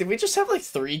 like, what? Did we just have, like,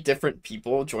 3 different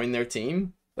people join their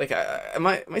team? Like, am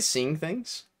I seeing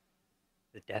things?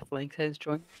 The Death Link has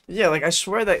joined. Yeah, like, I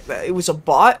swear that it was a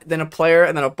bot, then a player,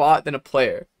 and then a bot, then a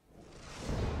player.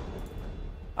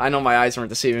 I know my eyes weren't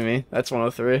deceiving me. That's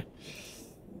 103.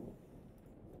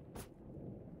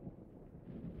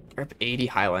 Rep 80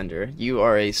 Highlander. You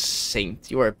are a saint.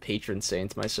 You are a patron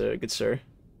saint, my sir, good sir.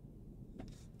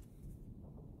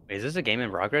 Wait, is this a game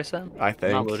in progress then? I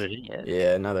think. I'm not loaded in yet.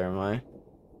 Yeah, neither am I.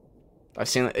 I've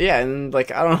seen, yeah, and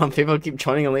like, I don't know, people keep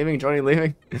joining and leaving, joining and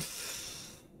leaving.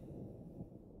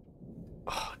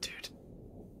 Oh, dude.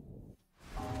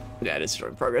 Yeah, it is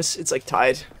in progress. It's like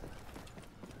tied.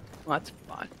 Well, that's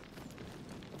fine.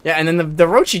 Yeah, and then the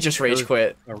Rochi just rage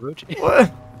quit. A Rochi?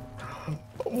 What?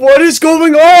 What is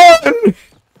going on?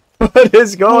 What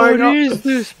is going on? What is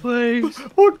this place?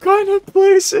 What kind of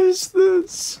place is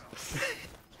this?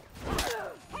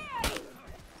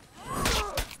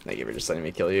 Thank you for just letting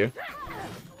me kill you.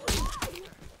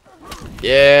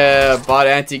 Yeah, bot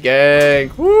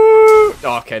anti-gang. Woo!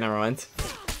 Oh, okay, never mind.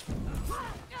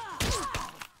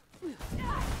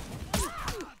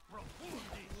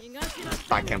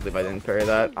 I can't believe I didn't parry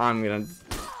that. I'm gonna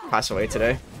pass away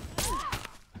today.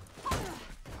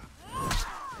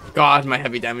 God, my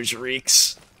heavy damage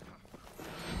reeks.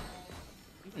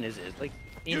 Even is it like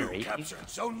 15 You or 18? captured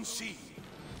Zone C.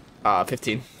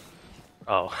 15.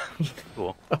 Oh,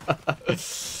 cool. I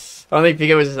don't think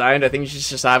PK was designed. I think it's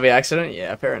just a happy accident.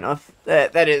 Yeah, fair enough.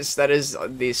 That is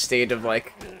the state of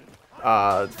like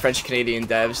French Canadian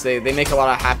devs. They make a lot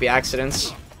of happy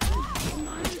accidents.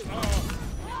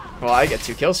 Well, I get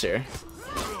 2 kills here.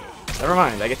 Never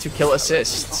mind, I get 2 kill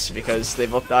assists because they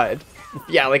both died.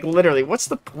 Yeah, like literally, what's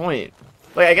the point?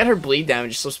 Like, I get her bleed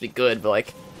damage is supposed to be good, but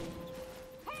like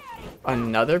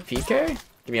another PK?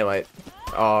 Give me a light.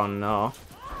 Oh no.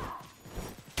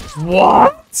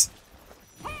 What?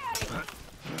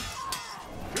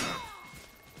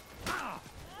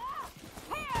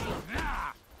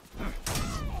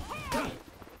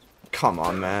 Come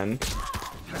on, man.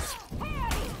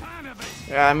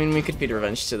 Yeah, I mean, we could feed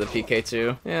revenge to the PK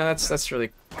too. Yeah, that's really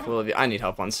cool of you. I need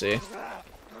help on C.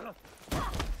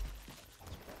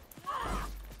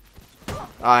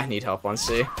 I need help on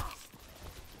C.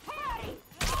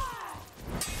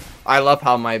 I love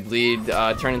how my bleed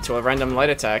turned into a random light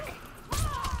attack.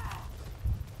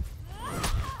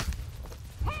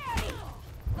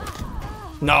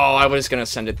 No, I was gonna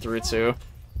send it through too.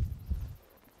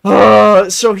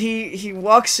 So he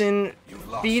walks in,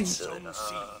 feeds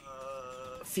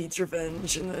feeds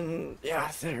revenge, and then yeah,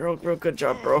 real good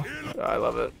job, bro. I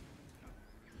love it.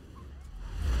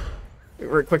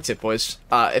 Quick tip, boys.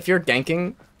 If you're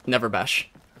ganking, never bash.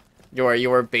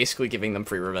 You are basically giving them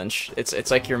free revenge.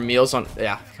 It's like your meals on.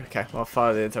 Yeah. Okay. Well,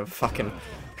 it's a fucking.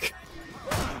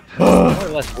 More or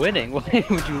less winning. Why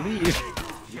would you leave?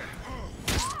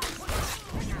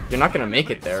 You're not gonna make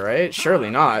it there, right? Surely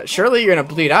not. Surely you're gonna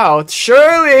bleed out.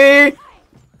 Surely!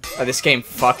 Oh, this game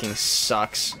fucking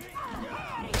sucks.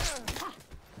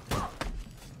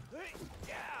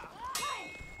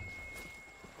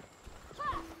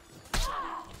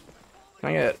 Can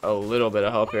I get a little bit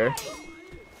of help here?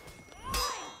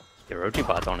 The Orochi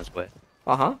bot's on his way.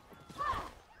 Uh-huh.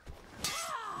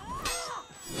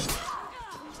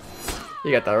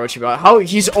 You got that Orochi bot. How?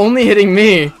 He's only hitting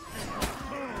me!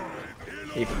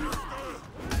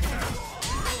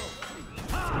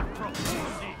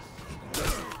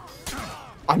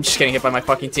 I'm just getting hit by my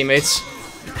fucking teammates.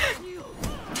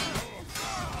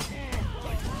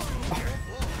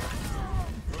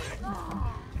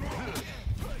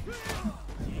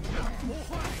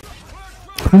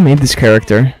 Who made this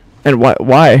character? And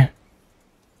why?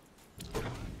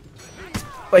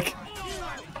 Like,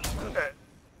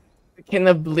 can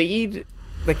the bleed,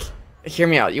 like, hear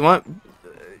me out. You want...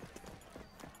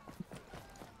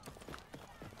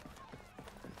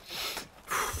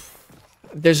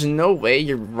 There's no way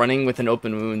you're running with an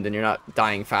open wound and you're not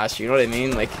dying faster, you know what I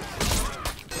mean? Like...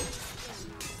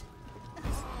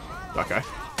 Okay.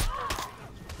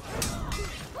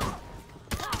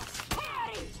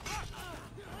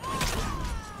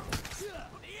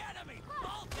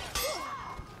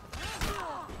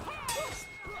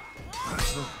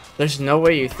 There's no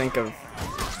way you think of...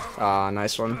 Ah,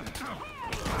 nice one.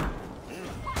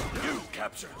 You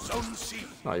captured Zone C.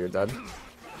 Oh, you're dead.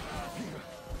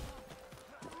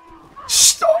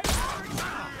 Stop!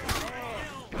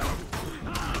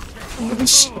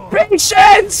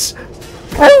 Patience!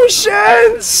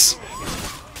 Patience!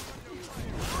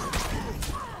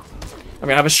 I'm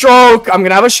gonna have a stroke! I'm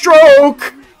gonna have a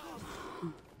stroke!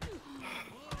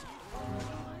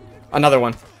 Another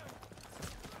one.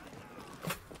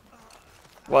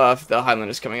 Well, if the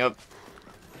Highlander's coming up.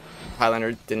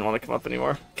 Highlander didn't want to come up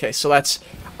anymore. Okay, so that's...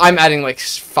 I'm adding like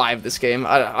 5 this game.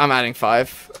 I'm adding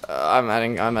 5. I'm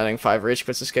adding 5 rage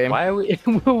quits this game. Why are we?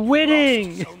 We're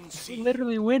winning. We're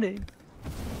literally winning.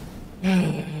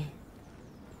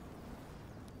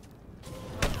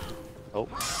 Oh.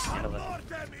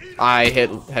 I hit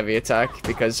heavy attack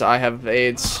because I have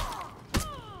AIDS.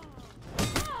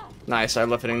 Nice, I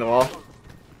love hitting the wall.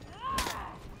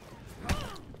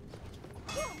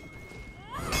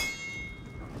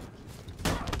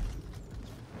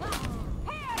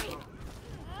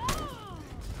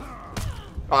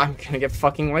 Oh, I'm gonna get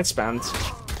fucking white spammed.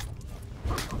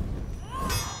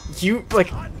 You,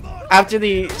 like, after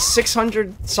the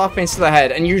 600 soft paints to the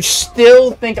head, and you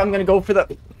still think I'm gonna go for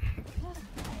the...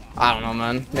 I don't know,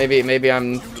 man. Maybe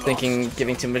I'm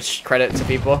giving too much credit to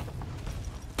people.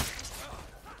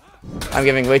 I'm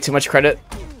giving way too much credit.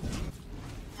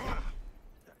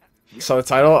 So the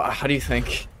title, how do you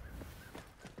think?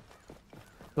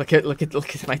 Look at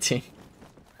my team.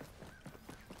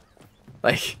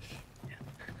 Like...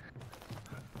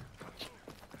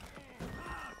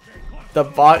 The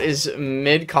bot is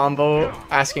mid-combo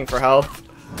asking for help.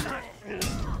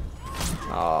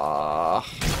 Aww.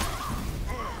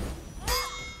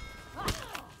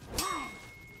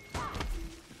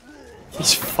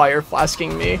 He's fire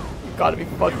flasking me. You gotta be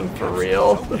fucking for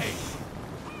real.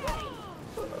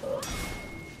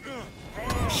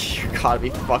 You gotta be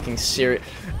fucking serious.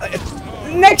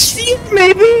 Next year,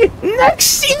 maybe!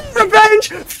 Next year, revenge!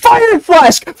 Fire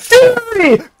flask!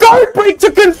 Fury! Guard break to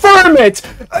confirm it!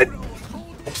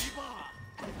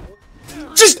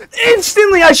 Just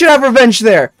instantly I should have revenge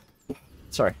there!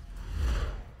 Sorry.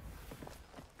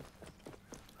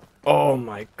 Oh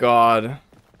my god.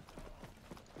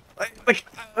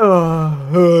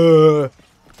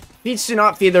 Beats do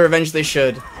not feed the revenge they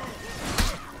should.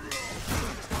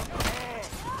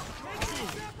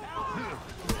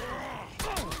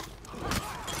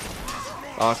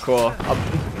 Oh, cool.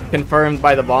 Confirmed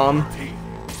by the bomb.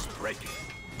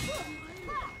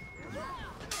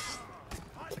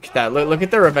 Look at that. Look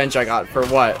at the revenge I got for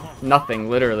what? Nothing,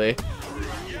 literally.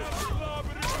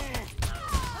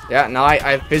 Yeah, now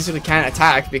I physically can't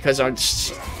attack because I'm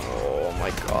just... Oh my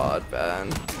god,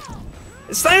 man.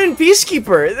 It's not even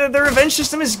Peacekeeper. The revenge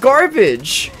system is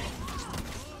garbage.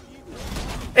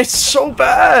 It's so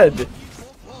bad.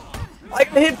 I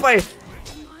got hit by...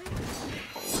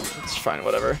 It's fine,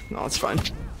 whatever. No, it's fine.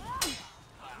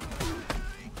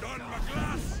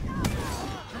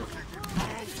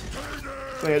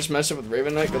 Like I just messed up with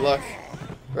Raven Knight. Good luck.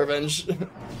 Revenge. Defeat.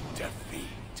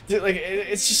 Dude, like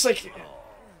it's just like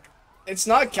it's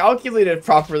not calculated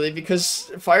properly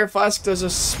because Fire Flask does a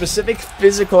specific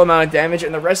physical amount of damage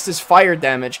and the rest is fire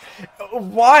damage.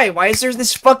 Why? Why is there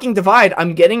this fucking divide?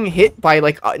 I'm getting hit by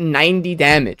like 90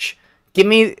 damage. Give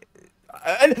me,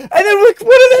 and then like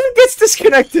one of them gets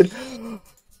disconnected.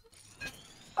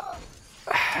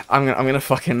 I'm gonna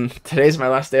fucking. Today's my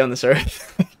last day on this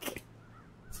earth.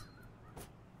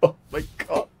 Oh my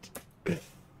god.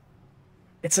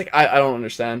 It's like I don't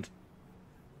understand.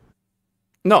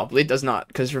 No, Bleed does not,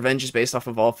 because Revenge is based off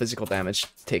of all physical damage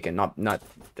taken, not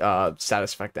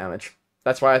status effect damage.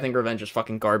 That's why I think Revenge is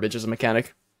fucking garbage as a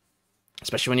mechanic.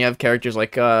 Especially when you have characters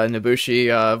like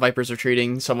Nobushi, Viper's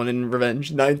retreating someone in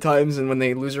Revenge 9 times, and when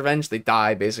they lose Revenge, they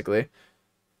die, basically.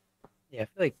 Yeah, I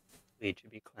feel like Bleed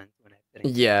should be cleansed when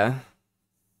hitting. Yeah.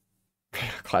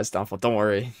 Clad's Downfall, don't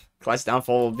worry. Clad's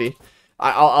Downfall will be...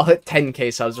 I'll hit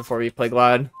 10k subs before we play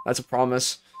Glad. That's a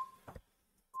promise.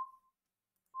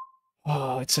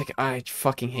 Oh, it's like, I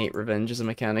fucking hate Revenge as a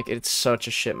mechanic. It's such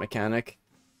a shit mechanic.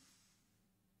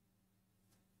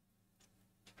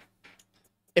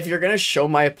 If you're gonna show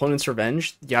my opponent's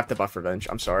Revenge, you have to buff Revenge.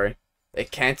 I'm sorry.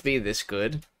 It can't be this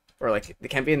good. Or, like, it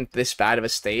can't be in this bad of a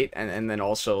state, and then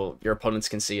also your opponents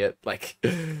can see it. Like,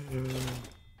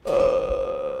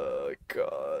 oh,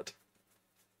 God.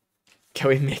 Can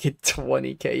we make it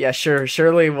 20k? Yeah, sure.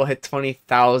 Surely we'll hit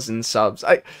 20,000 subs.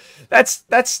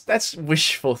 That's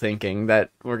wishful thinking that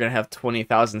we're gonna have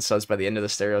 20,000 subs by the end of the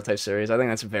Stereotype series. I think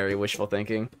that's very wishful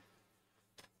thinking.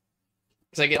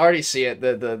 Because I can already see it.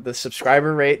 The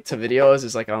subscriber rate to videos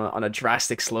is like on a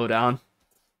drastic slowdown.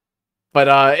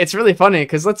 But it's really funny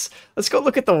because let's go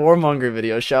look at the Warmonger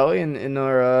video, shall we? In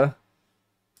our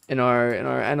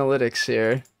analytics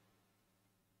here.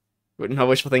 No,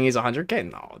 wishful thinking is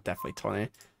 100k? No, definitely 20.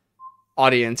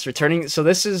 Audience returning. So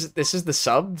this is the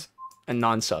subbed and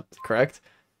non-subbed, correct?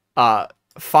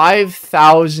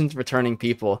 5,000 returning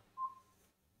people.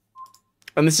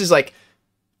 And this is like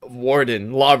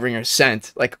Warden, Lawbringer,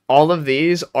 Scent. Like all of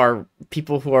these are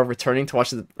people who are returning to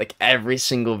watch like every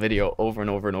single video over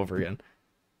and over and over again.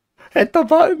 Hit the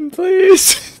button,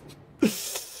 please.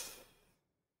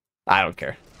 I don't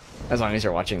care. As long as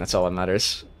you're watching, that's all that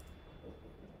matters.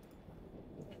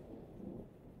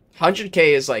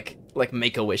 100k is like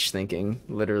Make-A-Wish thinking,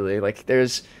 literally. Like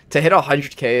there's to hit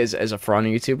 100k as a For Honor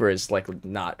YouTuber is like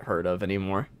not heard of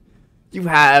anymore. You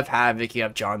have Havoc, you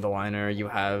have John DeLiner, you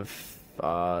have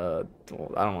well,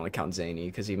 I don't want to count Zany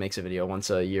because he makes a video once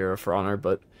a year for Honor,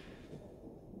 but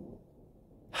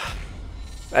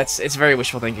it's very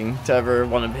wishful thinking to ever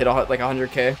want to hit like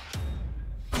 100k.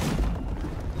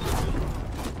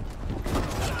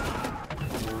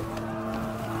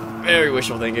 Very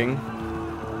wishful thinking.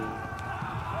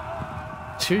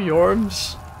 2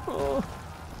 Yorms? Oh.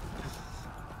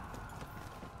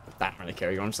 I don't really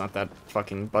care, Yorm's not that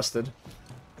fucking busted.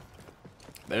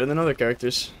 Better than other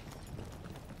characters.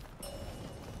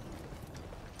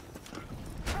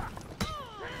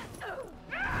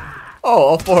 Oh,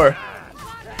 all 4.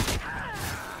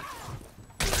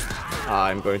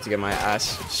 I'm going to get my ass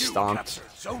stomped.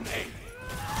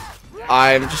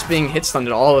 I'm just being hit stunned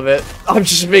in all of it. I'm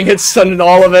just being hit stunned in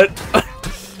all of it.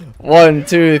 1,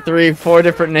 2, 3, 4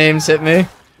 different names hit me.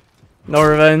 No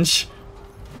revenge.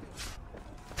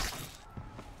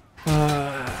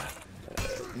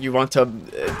 You want to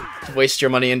waste your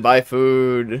money and buy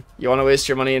food. You want to waste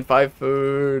your money and buy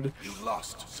food. You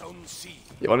lost Zone C.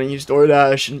 You want to use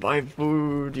DoorDash and buy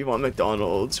food. You want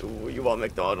McDonald's. Ooh, you want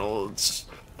McDonald's.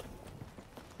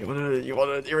 You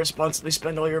wanna irresponsibly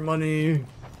spend all your money.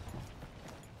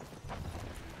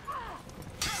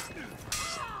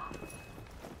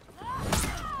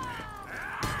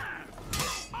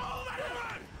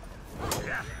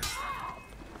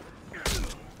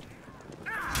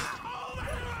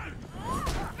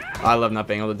 I love not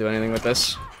being able to do anything with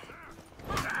this.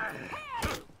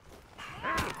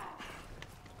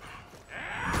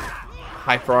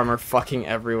 Hyper armor fucking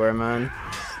everywhere, man.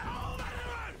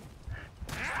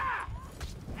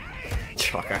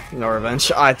 Okay, no revenge.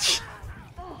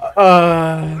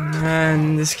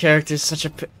 Man, this character is such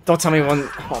a. Don't tell me one.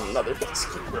 Oh, another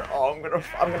peacekeeper. Oh,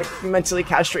 I'm gonna mentally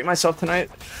castrate myself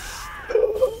tonight.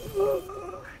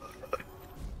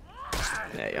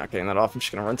 Yeah, you're not getting that off. I'm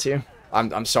just gonna run to you.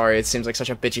 I'm sorry. It seems like such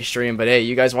a bitchy stream, but hey,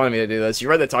 you guys wanted me to do this. You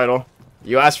read the title.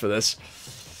 You asked for this.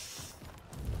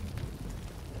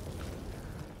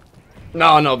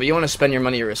 No, but you want to spend your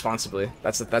money irresponsibly.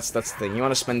 That's the thing. You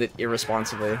want to spend it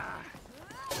irresponsibly.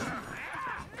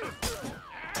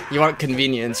 You want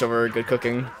convenience over good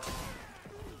cooking.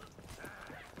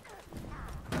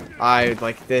 I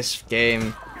like this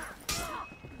game.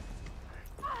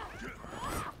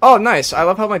 Oh, nice. I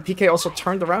love how my PK also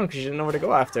turned around because you didn't know where to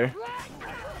go after.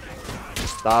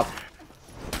 Stop.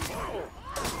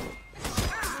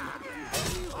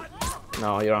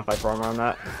 No, you don't have 5 armor on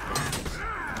that.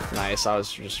 Nice, that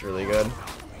was just really good.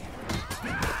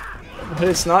 But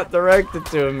it's not directed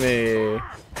to me.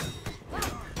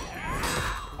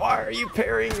 Why are you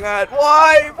parrying that?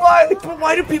 Why? Why?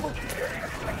 Why do people...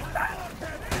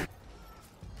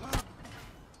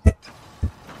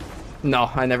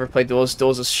 No, I never played Duels.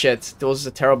 Duels is shit. Duels is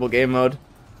a terrible game mode.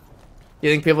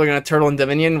 You think people are gonna turtle in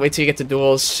Dominion? Wait till you get to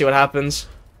Duels, see what happens.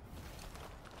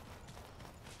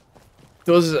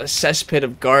 Duels is a cesspit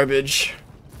of garbage.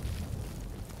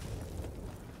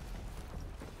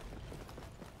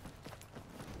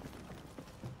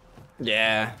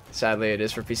 Yeah, sadly it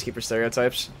is for Peacekeeper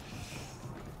stereotypes.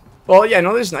 Well, yeah, I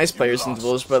know there's nice players in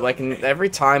Duels, but like every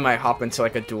time I hop into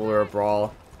like a duel or a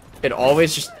brawl, it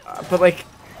always just... but like...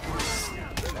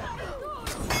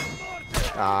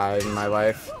 in my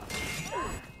life.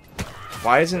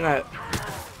 Why isn't that...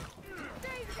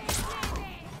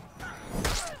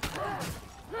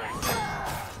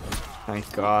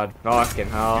 Thank God. Fucking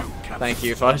hell. Thank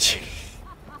you, Fudge.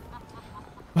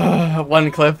 One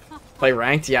clip. Play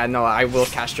ranked? Yeah, no, I will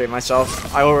castrate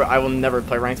myself. I will never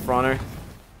play ranked for honor.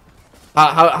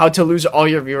 How to lose all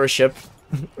your viewership.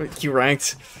 Q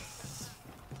ranked.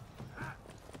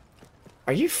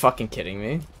 Are you fucking kidding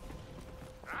me?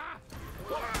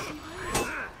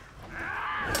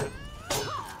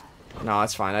 No,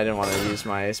 that's fine. I didn't want to use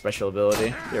my special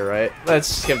ability. You're right.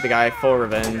 Let's give the guy full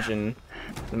revenge in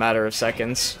a matter of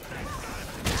seconds.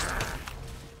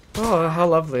 Oh, how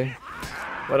lovely.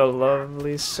 What a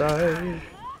lovely sight.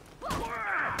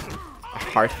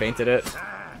 Heart fainted it.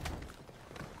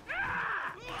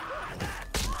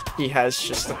 He has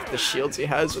just the shields he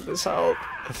has with his health.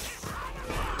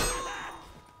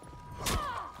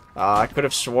 I could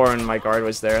have sworn my guard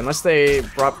was there. Unless they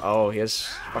brought... Oh, he has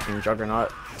fucking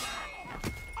Juggernaut.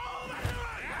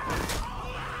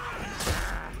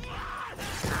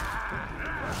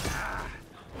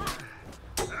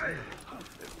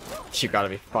 You gotta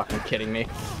be fucking kidding me.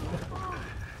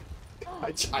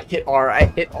 I hit R. I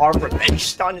hit R. Revenge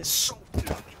stun is so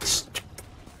fucking stupid.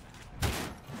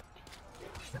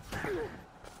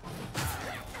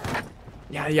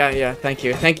 Yeah. Thank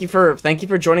you. Thank you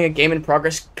for joining a game in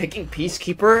progress, picking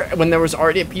Peacekeeper when there was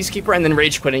already a Peacekeeper, and then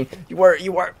rage quitting. You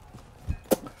are.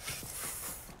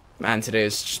 Man, today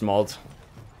is just mauled.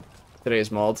 Today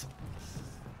is mauled.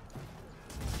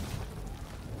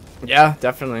 Yeah,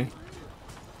 definitely.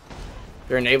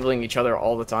 They're enabling each other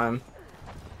all the time.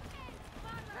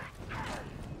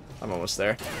 I'm almost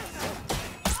there.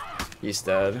 He's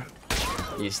dead.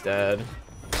 He's dead.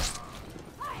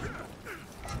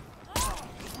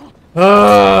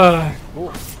 Yeah.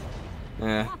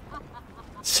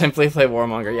 Simply play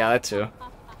Warmonger. Yeah, that too.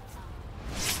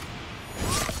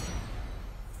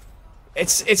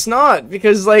 It's not,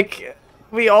 because like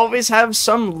we always have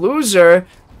some loser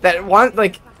that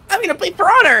like, I'm gonna play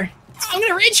for honor. I'm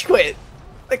gonna rage quit.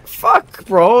 Like, fuck,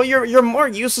 bro. You're more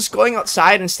useless going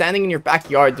outside and standing in your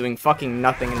backyard doing fucking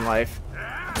nothing in life.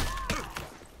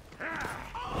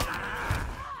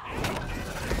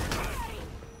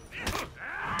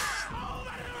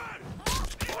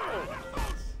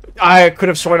 I could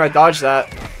have sworn I dodged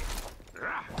that.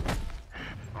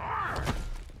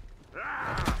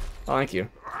 Oh, thank you.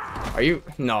 Are you?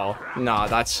 No,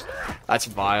 that's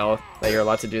vile that you're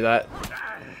allowed to do that.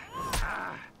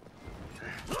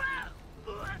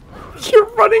 You're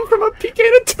running from a PK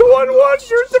to 2-on-1.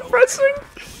 You're depressing.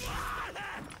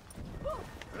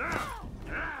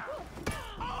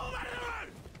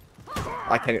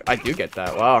 I do get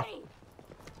that. Wow.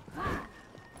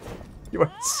 You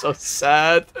are so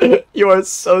sad. You are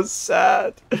so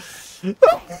sad.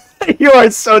 You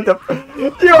are so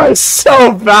you are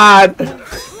so bad.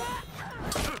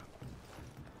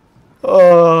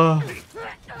 Oh,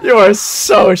 you are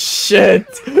so shit.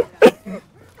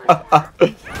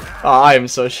 Oh, I am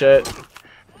so shit.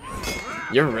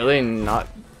 You're really not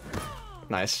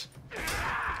nice.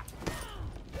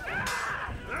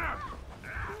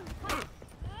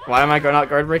 Why am I not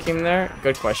guard breaking there?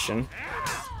 Good question.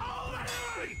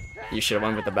 You should have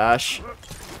went with the bash.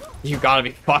 You gotta be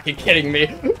fucking kidding me.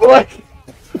 What?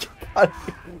 You gotta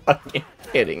be fucking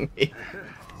kidding me.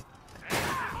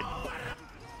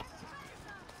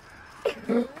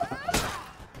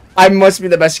 I must be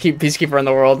the best peacekeeper in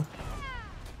the world.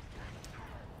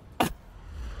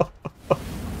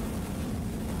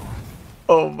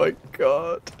 Oh my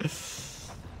god.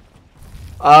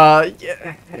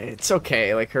 Yeah, it's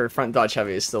okay. Like, her front dodge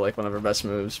heavy is still, like, one of her best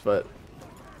moves, but...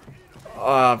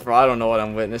 bro, I don't know what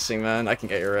I'm witnessing, man. I can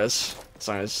get your res. As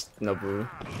long as Nobu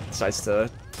decides to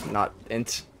not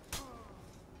int.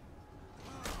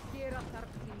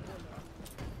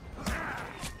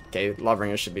 Okay,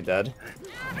 Lawbringer should be dead.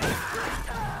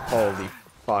 Holy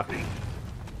fuck.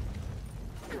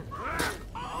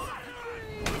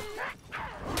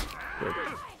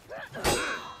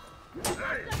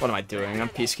 What am I doing? I'm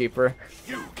Peacekeeper.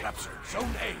 You captured Zone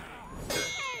A.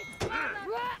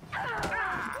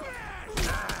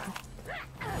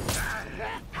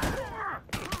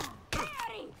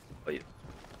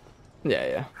 Yeah,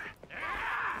 yeah.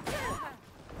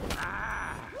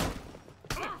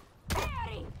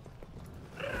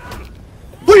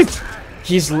 Wait!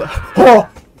 He's oh!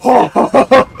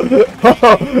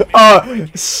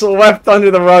 Swept under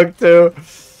the rug too.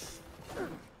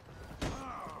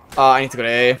 I need to go to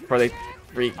A before they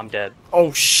re. I'm dead.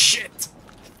 Oh shit!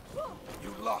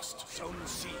 You lost Zone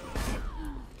C.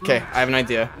 Okay, I have an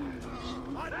idea.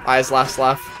 Eyes last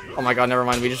laugh. Oh my god, never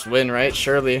mind. We just win, right?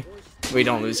 Surely we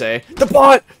don't lose A. The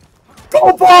bot!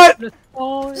 Go bot!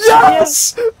 Oh,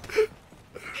 Yes!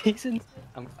 He's in.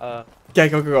 Okay,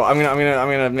 go, go, go. I'm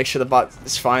gonna make sure the bot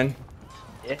is fine.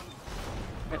 Yeah.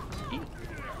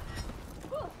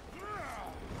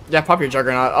 Yeah, pop your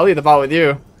Juggernaut. I'll leave the bot with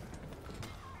you.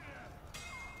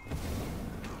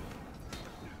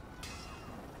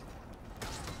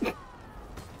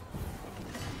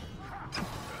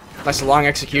 Nice long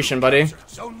execution, buddy.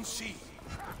 Zone C.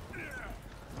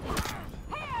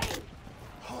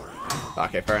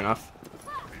 Okay, fair enough.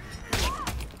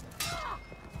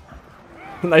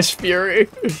 Nice fury.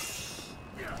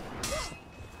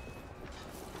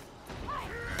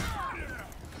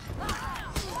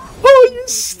 Oh, you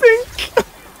stink.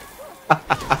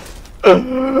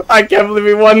 I can't believe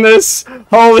we won this.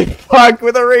 Holy fuck,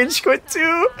 with a rage quit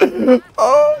too.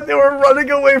 Oh, they were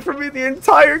running away from me the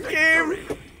entire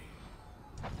game.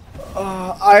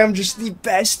 I am just the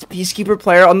best Peacekeeper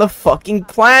player on the fucking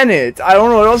planet. I don't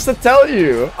know what else to tell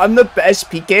you. I'm the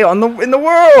best PK in the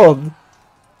world.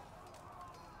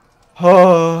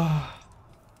 Oh,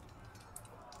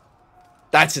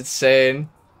 that's insane.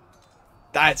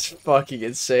 That's fucking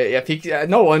insane. Yeah, PK,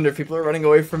 no wonder people are running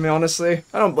away from me, honestly.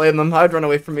 I don't blame them. I'd run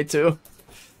away from me too.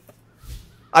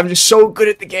 I'm just so good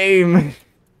at the game.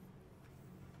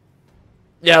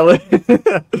 Yeah,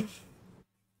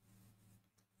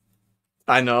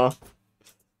 I know.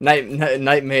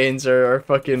 Night mains are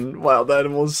fucking wild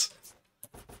animals.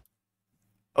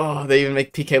 Oh, they even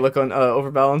make PK look on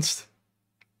overbalanced.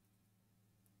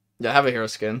 Yeah, have a hero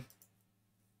skin.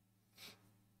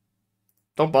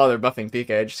 Don't bother buffing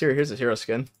PK. Just here's his hero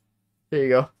skin. There you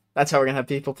go. That's how we're gonna have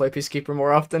people play Peacekeeper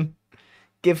more often.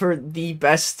 Give her the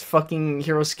best fucking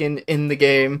hero skin in the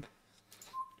game.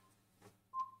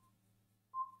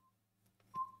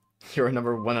 You're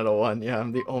number 1 out of 1. Yeah,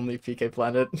 I'm the only PK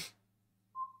planet.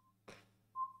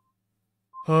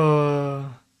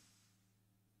 Oh.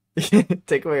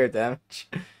 Take away your damage.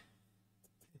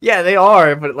 Yeah, they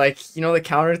are, but like, you know, the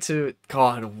counter to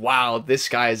God, wow, this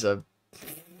guy's a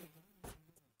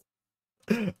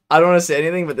I don't want to say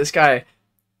anything, but this guy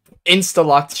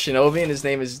insta-locked Shinobi and his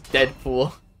name is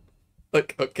Deadpool.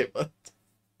 Look, okay, but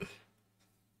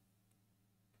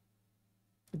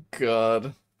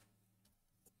God.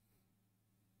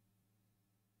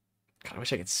 God, I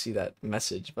wish I could see that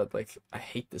message, but like, I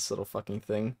hate this little fucking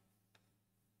thing.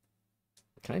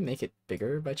 Can I make it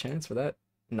bigger by chance for that?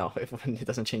 No, it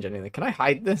doesn't change anything. Can I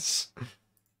hide this? I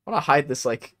want to hide this,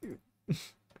 like...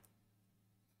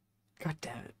 God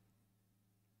damn it.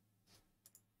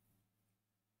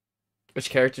 Which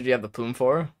character do you have the plume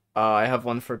for? I have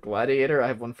one for Gladiator, I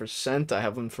have one for Scent, I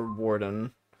have one for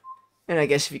Warden. And I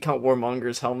guess if you count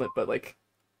Warmonger's helmet, but like...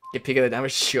 Get peek at the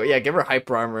damage shield. Yeah, give her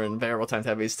hyper armor and variable times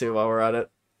heavies too while we're at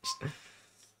it.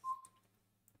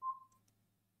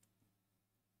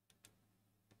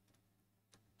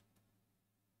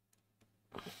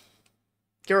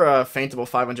 Give her a faintable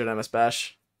 500 MS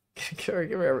bash. give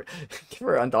her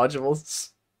undodgeables.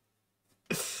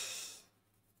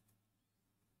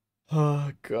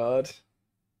 Oh god.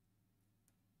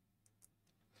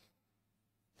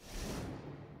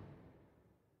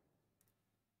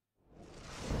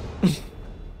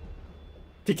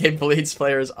 PK bleeds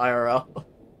players IRL.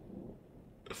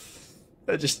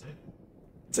 It's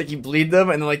like you bleed them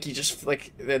and then like you just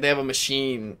like they have a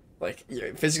machine. Like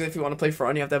physically, if you want to play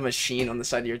front, you have to have a machine on the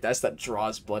side of your desk that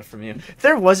draws blood from you.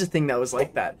 There was a thing that was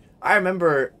like that. I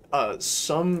remember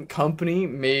some company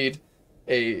made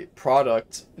a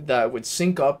product that would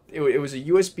sync up. It was a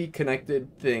USB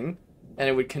connected thing, and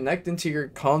it would connect into your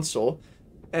console,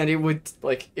 and it would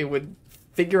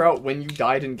figure out when you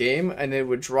died in game, and it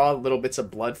would draw little bits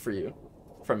of blood from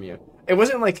you. It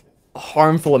wasn't like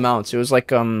harmful amounts. It was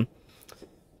like you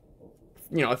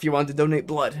know, if you wanted to donate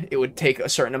blood, it would take a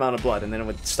certain amount of blood, and then it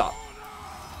would stop.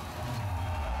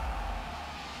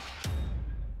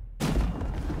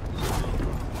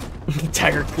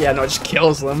 Tiger, yeah, no, it just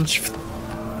kills them.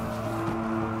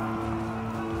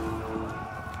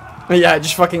 Yeah, it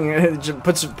just fucking just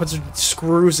puts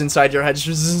screws inside your head.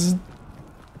 Just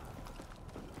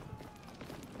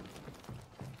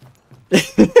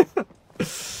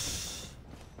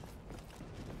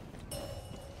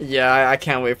yeah, I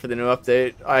can't wait for the new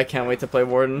update. I can't wait to play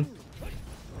Warden.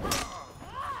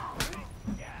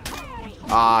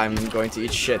 I'm going to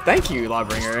eat shit. Thank you,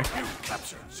 Lawbringer. You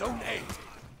captured Zone A.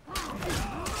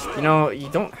 You know, you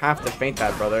don't have to faint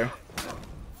that, brother.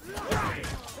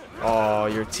 Oh,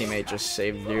 your teammate just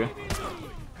saved you.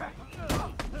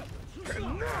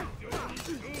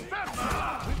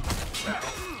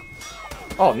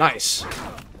 Oh, nice.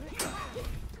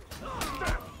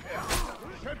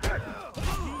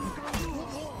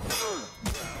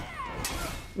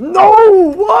 No!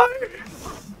 What?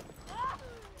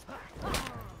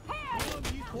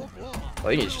 I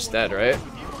think he's just dead, right?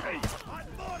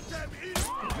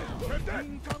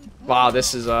 Wow,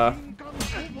 this is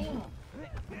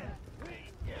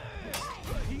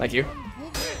Thank you.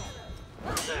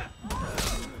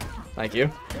 Thank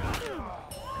you.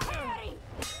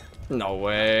 No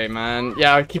way, man.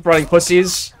 Yeah, keep running,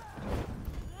 pussies.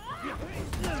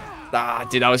 Ah,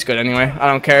 dude, that was good anyway. I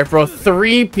don't care, bro.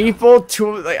 3 people,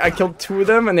 I killed 2 of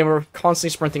them, and they were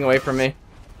constantly sprinting away from me.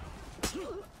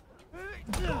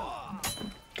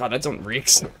 God, that zone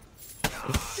reeks.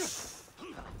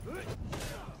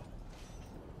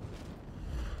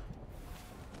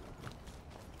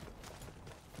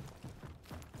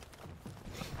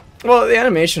 Well, the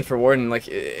animation for Warden, like,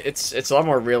 it's a lot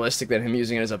more realistic than him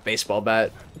using it as a baseball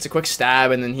bat. It's a quick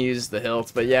stab and then he used the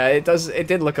hilt, but yeah, it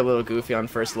did look a little goofy on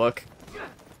first look.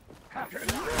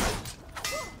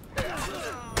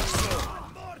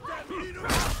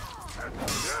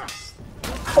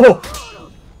 Oh!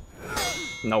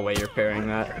 No way you're parrying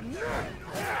that.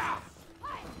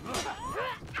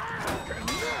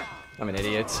 I'm an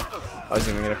idiot. I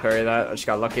wasn't even gonna parry that. I just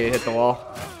got lucky, hit the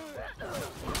wall.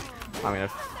 I'm gonna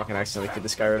fucking accidentally give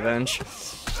this guy revenge.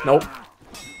 Nope.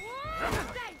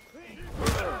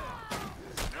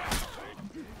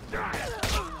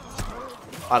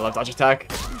 I love dodge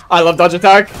attack. I love dodge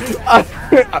attack.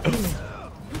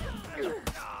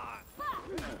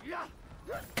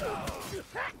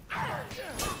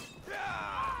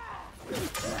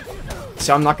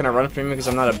 So I'm not gonna run from him because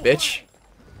I'm not a bitch.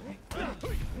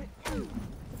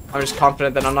 I'm just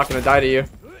confident that I'm not gonna die to you.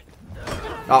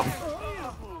 Oh.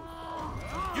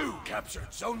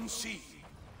 Captured Zone C.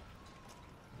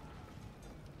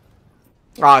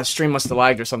 Ah, stream must have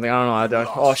lagged or something. I don't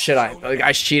know. Oh shit! The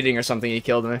guy's cheating or something. He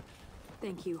killed me.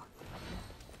 Thank you.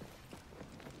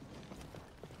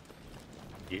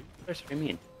 Dude, they're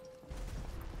streaming.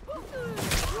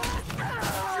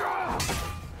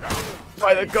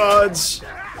 By the gods!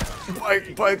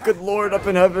 By good Lord up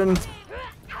in heaven!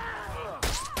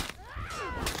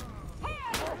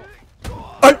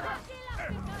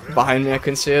 Behind me, I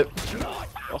couldn't see it.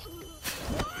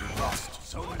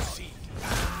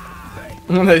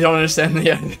 They don't understand the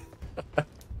end.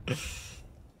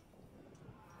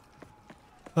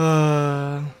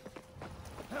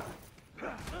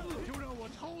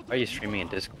 Are you streaming in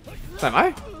Discord? Am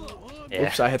I? Yeah.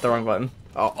 Oops, I hit the wrong button.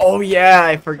 Oh yeah,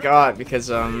 I forgot because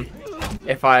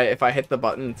if I hit the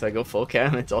button to go full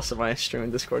cam, it's also my stream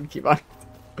in Discord keybind.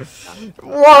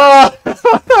 What?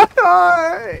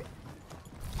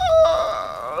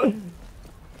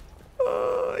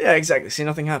 Yeah, exactly. See,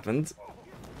 nothing happened.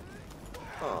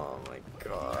 Oh my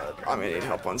god. I'm gonna need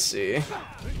help on C.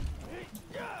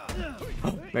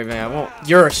 Maybe I won't.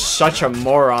 You're such a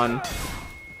moron.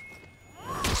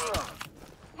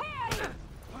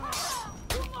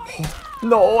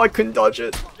 No, I couldn't dodge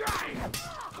it.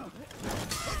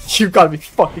 You gotta be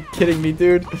fucking kidding me,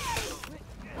 dude.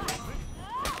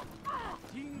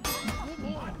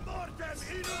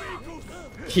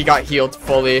 He got healed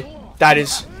fully. That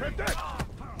is...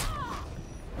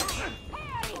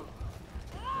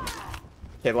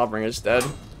 Okay, Lawbringer's dead.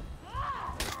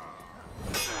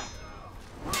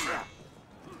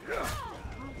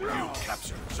 You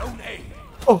captured Zone A.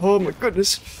 Oh my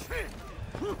goodness.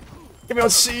 Get me on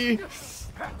C.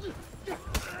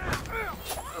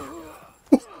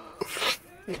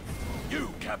 You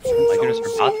captured Oh my Zone goodness, we're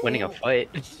C. not winning a fight.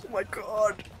 Oh my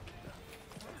god.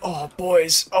 Oh,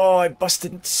 boys. Oh, I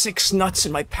busted 6 nuts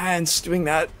in my pants doing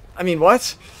that. I mean,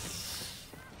 what?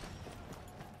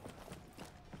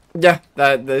 Yeah,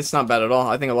 that's not bad at all.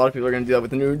 I think a lot of people are gonna do that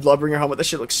with the new Lawbringer helmet. That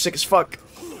shit looks sick as fuck.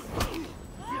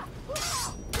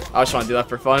 I just want to do that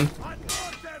for fun.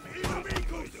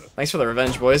 Thanks for the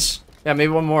revenge, boys. Yeah,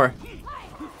 maybe one more.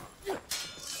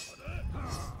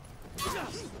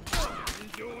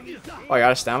 Oh, I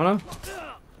got a stamina?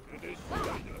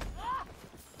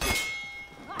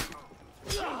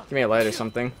 Give me a light or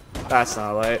something. That's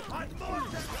not a light.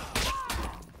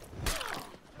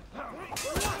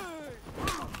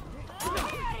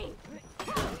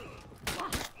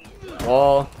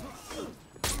 Wall.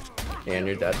 And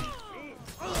you're dead.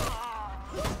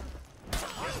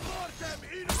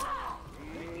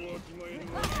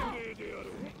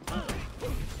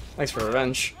 Thanks for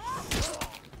revenge.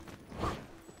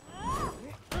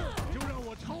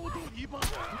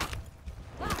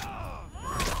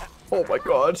 Oh my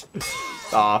god.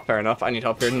 Ah, fair enough. I need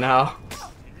help here now.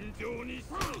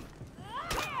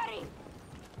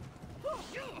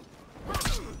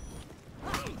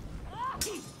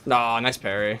 Nah, nice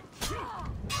parry.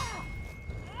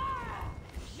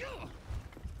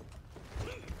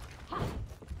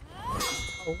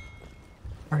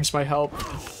 Where's my help?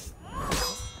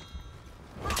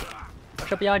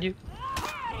 Watch out behind you.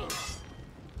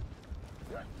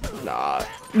 Nah.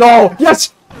 No!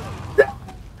 Yes!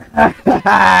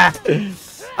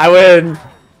 I win!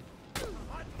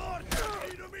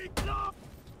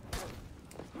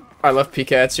 I love PK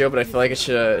Ezio, but I feel like it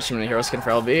should have been a hero skin for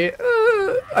LB.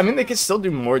 I mean, they could still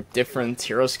do more different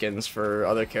hero skins for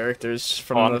other characters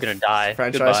from I'm the gonna die.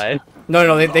 franchise. Goodbye.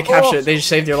 No, they captured it. They just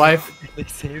saved your life. They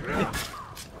saved me.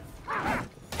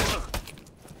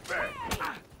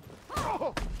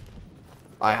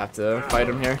 I have to fight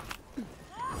him here.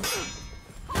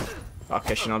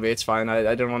 Okay, Shinobi, it's fine. I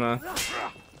didn't want to...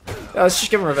 Yeah, let's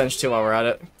just give him revenge too while we're at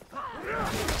it.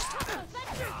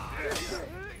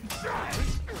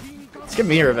 Let's give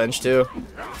me revenge too.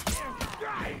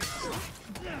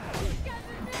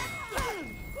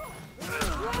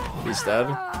 He's dead.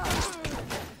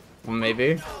 Well,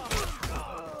 maybe.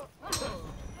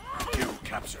 You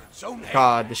captured Zone A.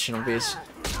 God, the Shinobi's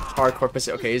hardcore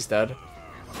pussy. Okay, he's dead.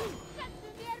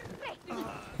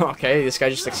 Okay, this guy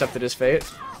just accepted his fate.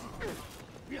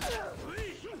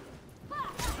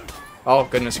 Oh,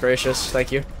 goodness gracious.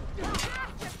 Thank you.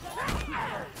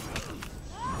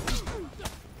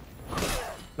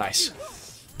 Nice.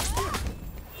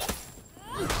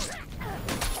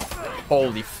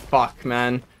 Holy fuck,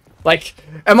 man. Like,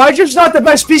 am I just not the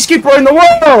best peacekeeper in the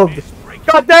world?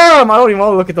 God damn! I don't even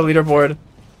want to look at the leaderboard.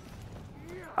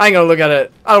 I ain't gonna look at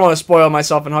it. I don't want to spoil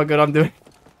myself and how good I'm doing.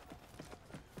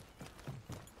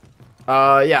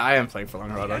 Yeah, I am playing for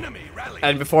Langrada.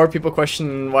 And before people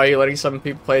question why you're letting some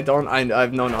people play Don't,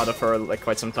 I've known Ada for like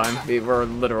quite some time. We were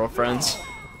literal friends.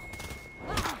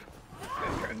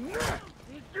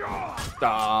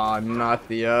 Ah, not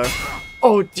the,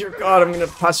 Oh, dear God, I'm gonna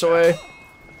pass away.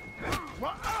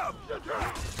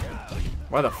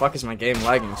 Why the fuck is my game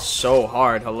lagging so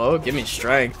hard? Hello? Give me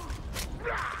strength.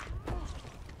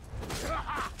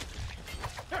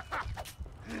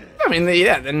 I mean,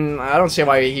 yeah, then I don't see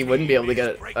why he wouldn't be able to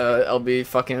get LB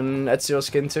fucking Ezio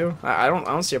skin too. I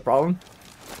don't see a problem.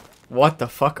 What the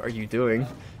fuck are you doing?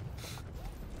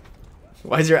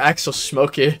 Why is your axe so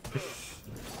smoky?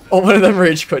 Oh, one of them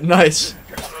rage quit. Nice.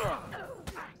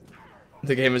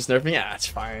 The game is nerfing? Yeah, it's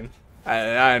fine.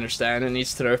 I understand. It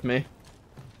needs to nerf me.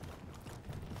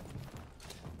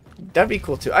 That'd be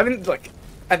cool too. I mean, like,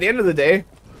 at the end of the day,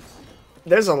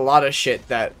 there's a lot of shit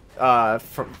that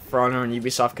For Honor and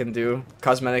Ubisoft can do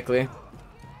cosmetically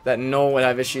that no one would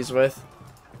have issues with.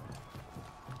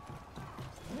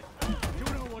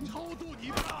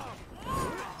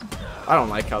 I don't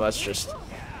like how that's just...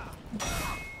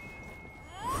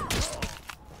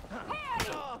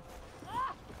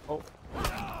 Oh.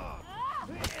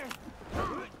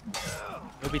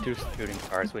 We'll be two shooting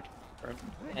stars, which are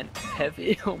and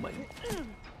heavy. Oh my.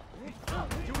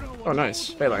 Oh, nice.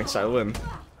 Phalanx, I win.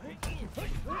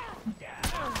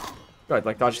 Good,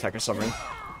 like dodge attack or something.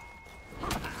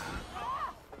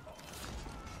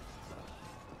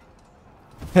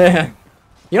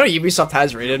 You know, Ubisoft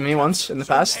has raided me once in the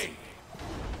past.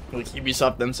 Like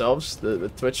Ubisoft themselves, the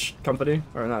Twitch company,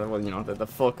 or not, well, you know, the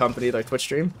full company, their Twitch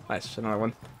stream. Nice, another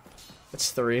one.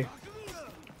 That's 3.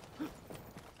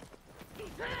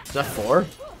 Is that 4?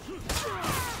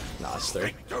 No, it's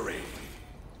 3.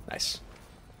 Nice.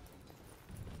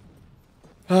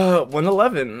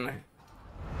 111.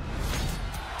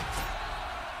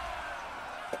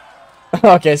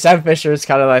 Okay, Sam Fisher is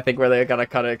kind of, I think, where they gotta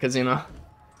cut it, because, you know,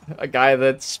 a guy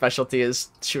that's specialty is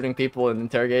shooting people in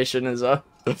interrogation is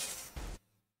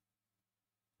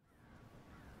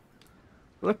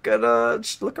look at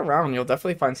just look around. You'll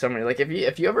definitely find somebody. Like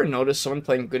if you ever notice someone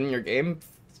playing good in your game,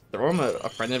 throw them a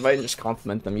friend invite and just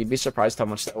compliment them. You'd be surprised how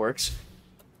much that works.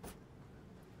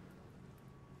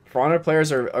 For Honor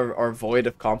players are void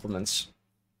of compliments.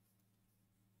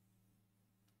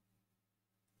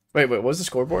 Wait, what was the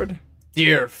scoreboard?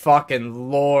 Dear fucking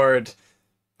lord.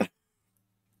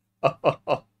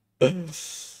 I'm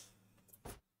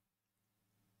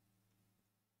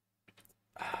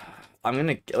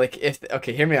gonna like if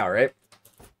okay, hear me out, right?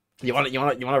 You want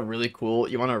a really cool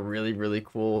really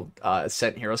cool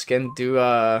Ascent hero skin? Do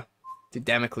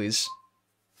Damocles.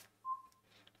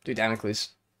 Do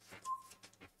Damocles.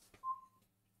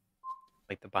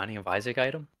 Like the Binding of Isaac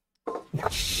item?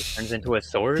 It turns into a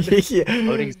sword? Yeah.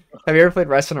 Have you ever played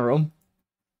Rise in a Rome?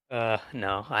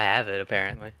 No, I have it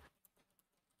apparently.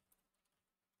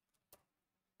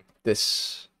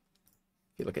 This,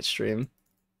 if you look at stream,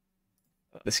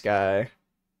 this guy,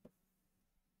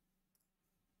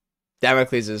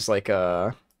 Damocles is like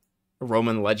a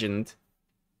Roman legend.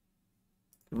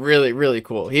 Really, really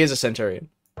cool. He is a centurion,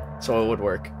 so it would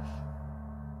work.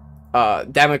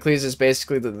 Damocles is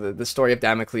basically the story of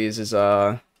Damocles is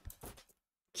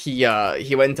he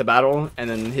went into battle and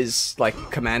then his like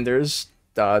commanders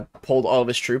pulled all of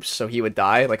his troops so he would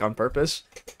die like on purpose.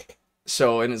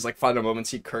 So in his like final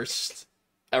moments he cursed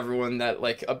everyone that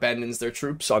like abandons their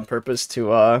troops on purpose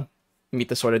to meet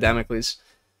the sword of Damocles.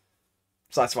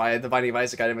 So that's why the Binding of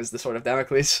Isaac item is the sword of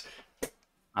Damocles.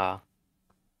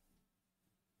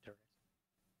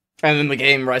 And in the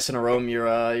game Rise in a Rome, you're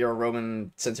a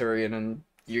Roman centurion and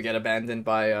you get abandoned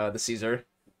by the Caesar.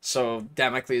 So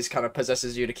Damocles kind of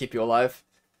possesses you to keep you alive.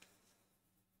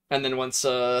 And then once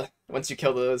you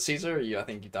kill the Caesar, I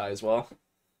think you die as well.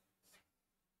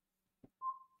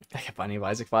 I get Binding of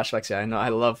Isaac flashbacks. Yeah, I know. I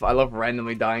love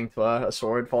randomly dying to a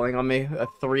sword falling on me. A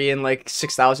 3 in like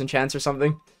 6,000 chance or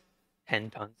something.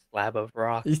 10-ton slab of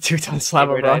rock. 2-ton slab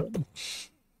of rock.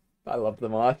 I love the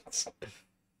mods.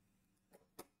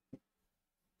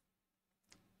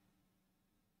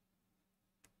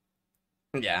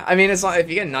 Yeah, I mean, it's not if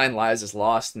you get 9 lives, it's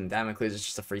lost, and Damocles is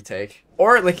just a free take.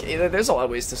 Or like, there's a lot of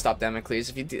ways to stop Damocles.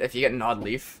 If you get Nod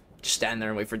Leaf, just stand there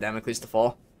and wait for Damocles to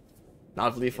fall.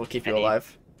 Nod Leaf will keep you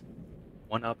alive.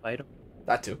 1-up item.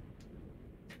 That too.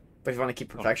 But if you want to keep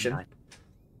perfection.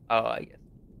 Oh,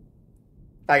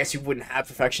 I guess you wouldn't have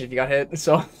perfection if you got hit.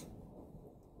 So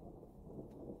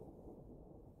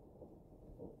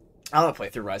I want to play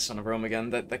through Rise Son of Rome again.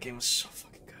 That game was so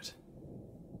fucking good.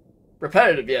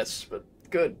 Repetitive, yes, but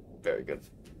good, very good.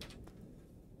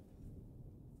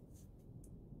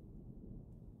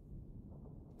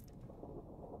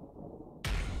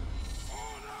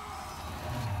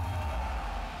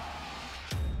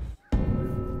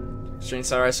 Stream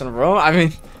Star Rise Son of Rome. I mean,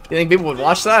 you think people would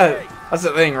watch that? That's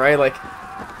the thing, right? Like,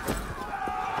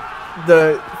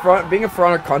 being a For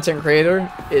Honor content creator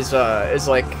is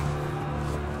like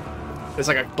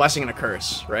a blessing and a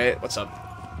curse, right? What's up,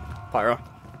 Pyro?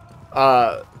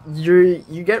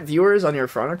 You get viewers on your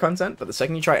For Honor content, but the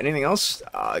second you try anything else,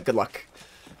 good luck.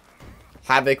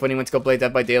 Havoc, when he went to go play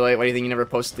Dead by Daylight, why do you think he never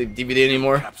posted the DVD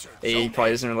anymore? A, he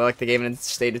probably doesn't really like the game and the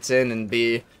state it's in, and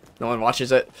B, no one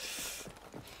watches it.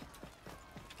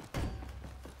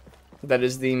 That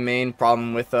is the main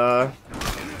problem with, I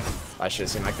should have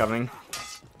seen that coming.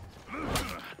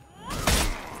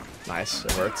 Nice,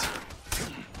 it worked.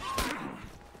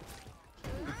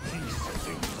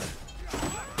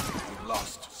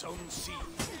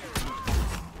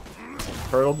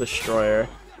 Turtle Destroyer.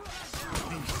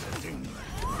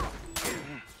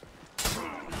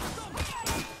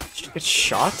 Did you get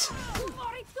shot?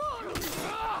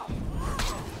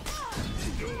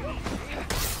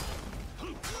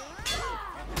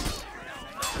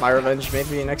 My revenge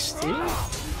maybe next team?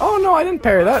 Oh no, I didn't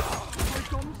parry that.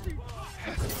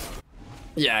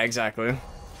 Yeah, exactly.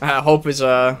 Hope is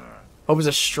a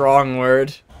strong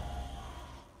word.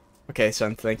 Okay,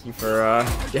 son, thank you for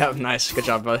yeah, nice. Good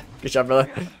job, brother. Good job,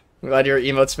 brother. I'm glad you're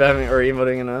emote spamming or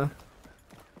emoting in a.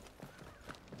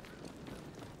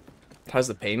 How's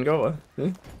the pain go?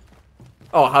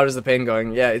 Oh, how does the pain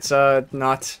going? Yeah, it's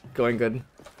not going good.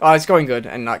 Oh, it's going good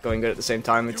and not going good at the same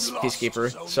time. It's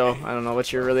Peacekeeper, so I don't know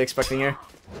what you're really expecting here.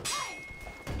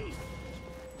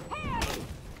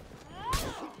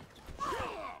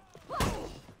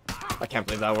 I can't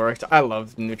believe that worked. I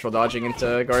love neutral dodging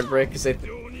into guard break because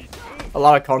a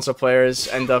lot of console players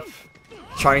end up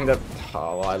trying to.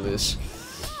 Oh, well, I lose.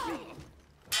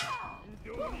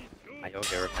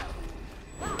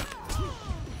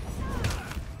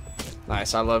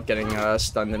 Nice, I love getting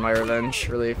stunned in my revenge.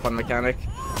 Really fun mechanic.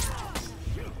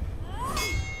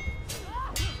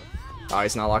 Oh,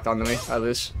 he's not locked onto me. I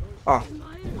lose. Oh.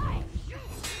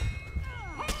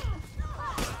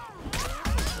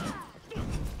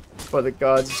 For the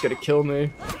gods, he's gonna kill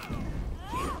me.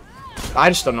 I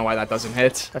just don't know why that doesn't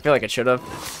hit. I feel like it should have.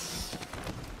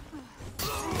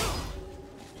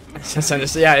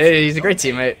 Yeah, he's a great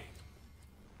teammate.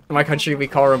 In my country, we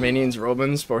call Romanians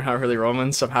Romans, but we're not really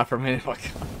Romans. I'm half Romanian. Oh,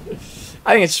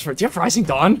 I think it's just for. Do you have Rising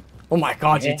Dawn? Oh my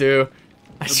god, you do.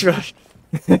 I swear.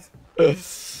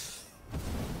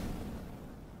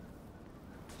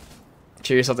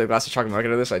 Cheer yourself to a glass of chocolate milk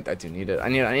out of this. I do need it. I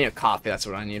need a coffee. That's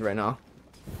what I need right now.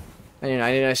 I need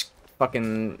a nice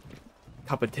fucking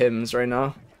cup of Tim's right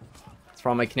now. It's for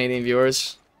all my Canadian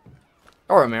viewers.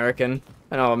 Or American.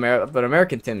 I know, but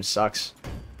American Tim's sucks.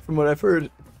 From what I've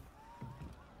heard.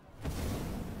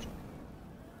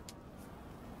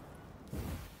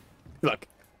 Look.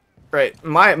 Right,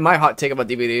 my hot take about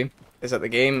DBD is that the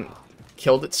game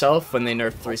killed itself when they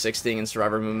nerfed 360 and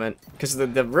survivor movement. Because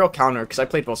the real counter, because I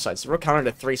played both sides, the real counter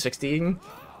to 360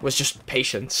 was just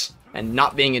patience and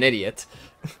not being an idiot.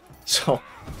 So,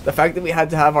 the fact that we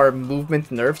had to have our movement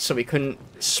nerfed so we couldn't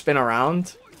spin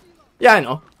around, yeah, I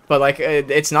know. But, like,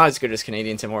 it's not as good as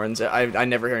Canadian Tim Hortons. I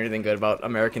never hear anything good about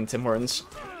American Tim Hortons.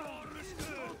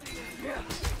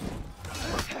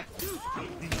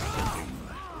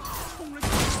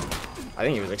 I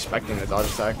think he was expecting the dodge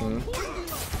attack. And...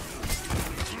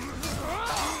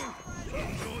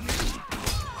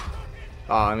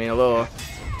 oh, I mean, a little...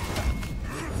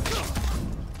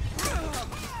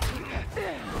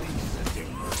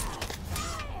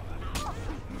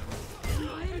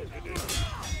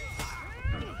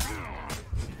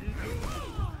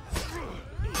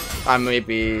 I may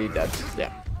be dead.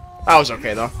 Yeah, that was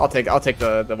okay though. I'll take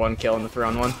the one kill in the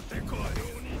 3-on-1.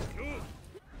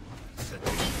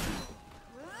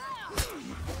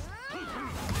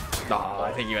 Oh,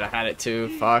 I think you would have had it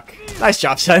too. Fuck. Nice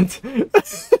job, Sent.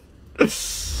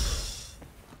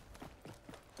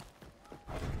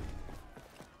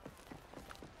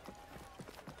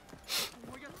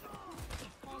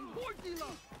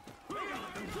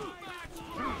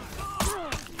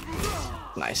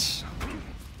 Nice.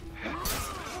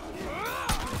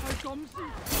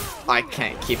 I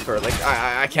can't keep her, like,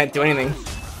 I can't do anything.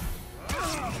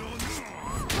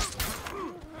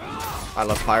 I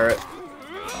love Pirate.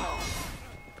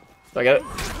 Do I get it?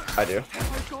 I do.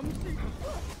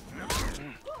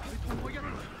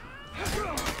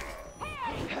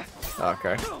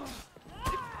 Okay.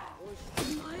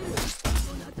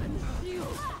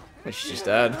 She's just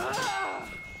dead.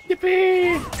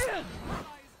 Yippee!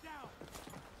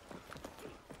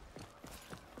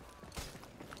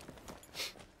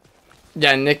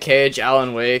 Yeah, Nick Cage,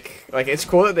 Alan Wake. Like, it's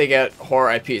cool that they get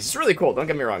horror IPs. It's really cool. Don't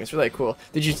get me wrong. It's really cool.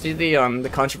 Did you see the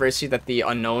controversy that the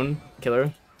Unknown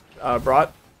killer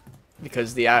brought?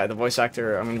 Because the voice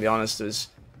actor, I'm gonna be honest, is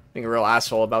being a real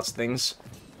asshole about things.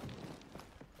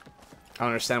 I don't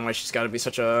understand why she's got to be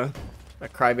such a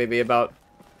crybaby about.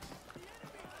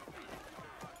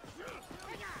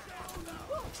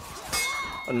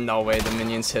 Oh, no way, the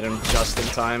minions hit him just in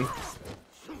time.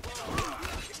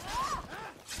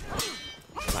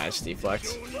 Nice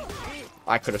deflect.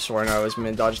 I could have sworn I was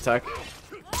mid dodge attack.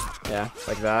 Yeah,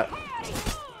 like that.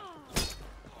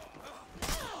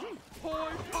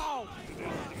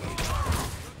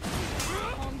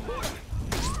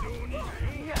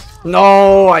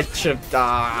 No, I should have.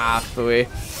 Ah, phooey.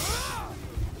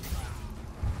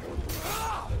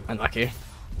 Unlucky.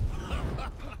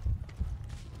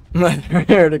 I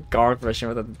heard a gong rushing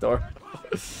within the door.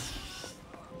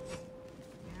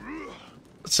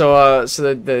 So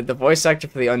the voice actor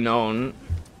for the Unknown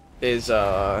is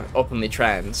openly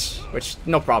trans, which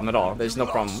no problem at all. There's no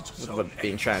problem with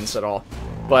being trans at all.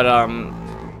 But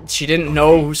she didn't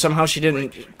know, somehow she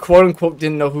didn't, quote unquote,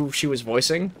 didn't know who she was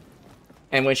voicing.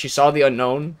 And when she saw the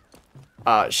Unknown,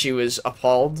 she was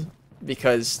appalled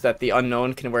because that the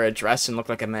Unknown can wear a dress and look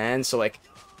like a man. So like,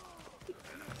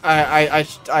 I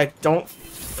don't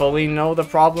fully know the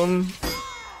problem,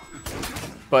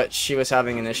 but she was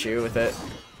having an issue with it.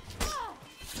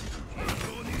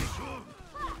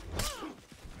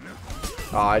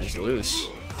 Oh, I just lose.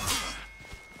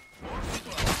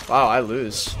 Wow, I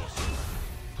lose.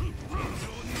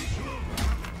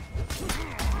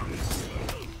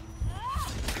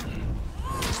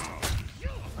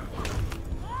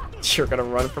 You're gonna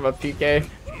run from a PK.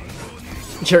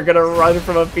 You're gonna run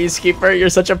from a Peacekeeper. You're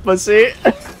such a pussy.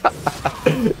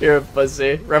 You're a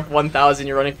pussy. Rep 1000,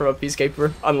 you're running from a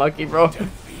Peacekeeper. Unlucky, bro.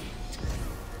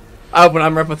 When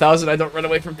I'm rep 1000, I don't run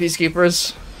away from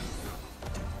Peacekeepers.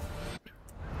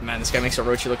 man, this guy makes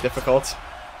Orochi look difficult.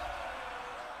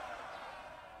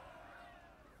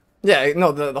 Yeah,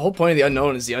 no, the whole point of the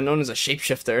unknown is a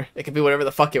shapeshifter. It can be whatever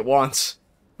the fuck it wants.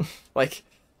 Like...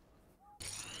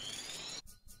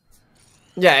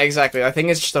 Yeah, exactly. I think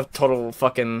it's just a total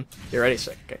fucking... You're already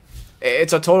sick, okay.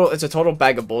 It's a total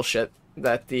bag of bullshit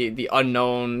that the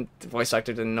unknown voice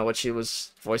actor didn't know what she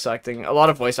was voice acting. A lot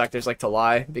of voice actors like to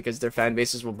lie because their fan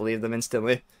bases will believe them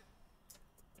instantly.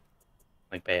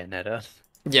 Like Bayonetta.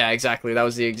 Yeah, exactly. That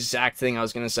was the exact thing I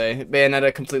was gonna say.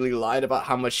 Bayonetta completely lied about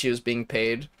how much she was being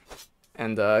paid.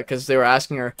 And, because they were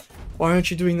asking her, why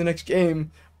aren't you doing the next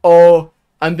game? Oh,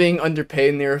 I'm being underpaid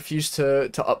and they refused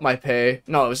to up my pay.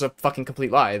 No, it was a fucking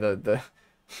complete lie. The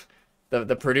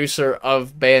producer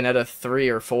of Bayonetta 3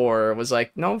 or 4 was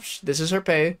like, no, this is her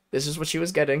pay. This is what she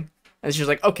was getting. And she was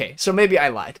like, okay, so maybe I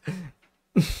lied.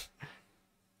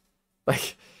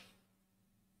 Like...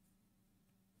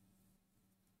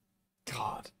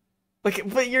 God. Like,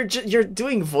 but you're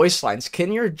doing voice lines.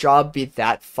 Can your job be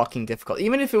that fucking difficult?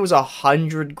 Even if it was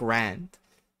 100 grand.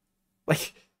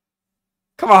 Like,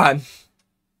 come on.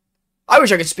 I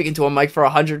wish I could speak into a mic for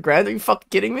 100 grand. Are you fucking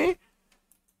kidding me?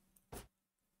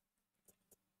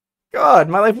 God,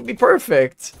 my life would be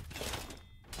perfect.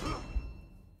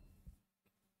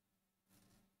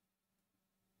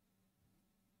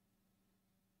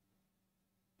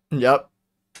 Yep.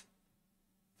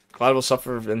 Glad we'll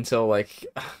suffer until, like,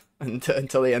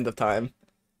 until the end of time.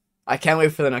 I can't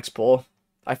wait for the next poll.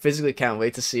 I physically can't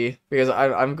wait to see, because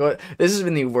I'm going... This has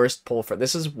been the worst poll for...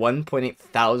 This is 1.8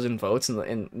 thousand votes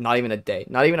in not even a day.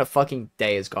 Not even a fucking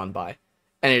day has gone by.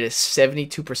 And it is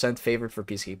 72% favored for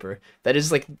Peacekeeper. That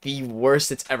is, like, the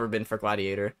worst it's ever been for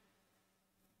Gladiator.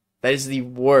 That is the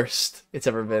worst it's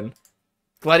ever been.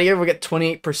 Gladiator would get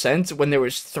 28% when there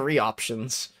was 3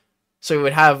 options. So we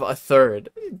would have a third.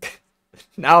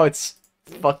 Now it's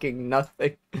fucking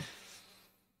nothing.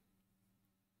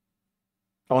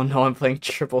 Oh no, I'm playing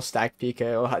triple stack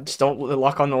PK. Just don't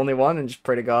lock on the only one and just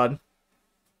pray to God.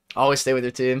 Always stay with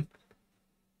your team.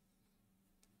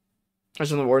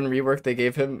 As in the Warden rework, they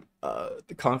gave him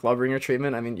the Conch Lawbringer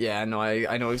treatment. I mean, yeah, no,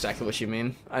 I know exactly what you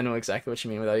mean. I know exactly what you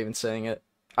mean without even saying it.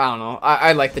 I don't know.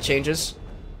 I like the changes.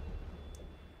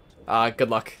 Good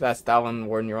luck. That's that one,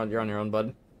 Warden. You're on your own,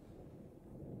 bud.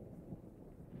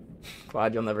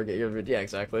 Glad you'll never get your... Yeah,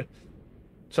 exactly.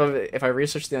 So if I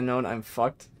research the unknown, I'm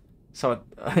fucked. So,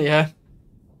 yeah.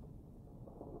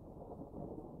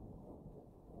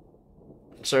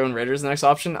 So when Raider's the next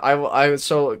option,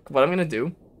 so what I'm gonna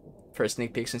do for a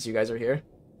sneak peek since you guys are here.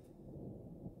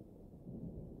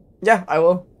 Yeah, I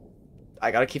will.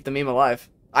 I gotta keep the meme alive.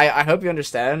 I hope you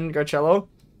understand, Garcello.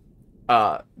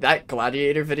 That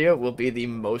Gladiator video will be the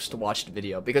most watched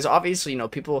video because obviously, you know,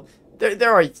 people...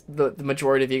 There are the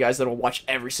majority of you guys that will watch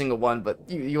every single one, but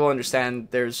you will understand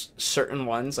there's certain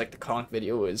ones, like the Conch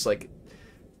video is, like,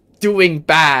 doing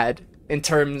bad in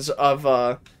terms of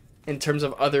other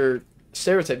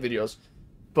stereotype videos.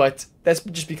 But that's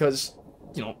just because,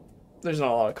 you know, there's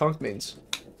not a lot of Conch mains.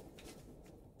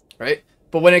 Right?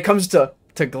 But when it comes to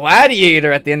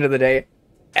Gladiator at the end of the day,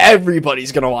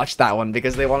 everybody's gonna watch that one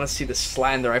because they want to see the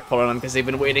slander I put on them because they've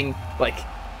been waiting, like...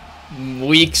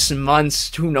 weeks,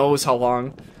 months, who knows how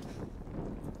long.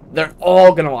 They're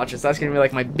all gonna watch this. That's gonna be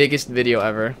like my biggest video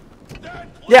ever.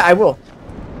 Yeah, I will.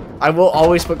 I will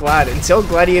always put Glad. Until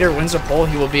Gladiator wins a poll,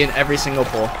 he will be in every single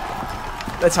poll.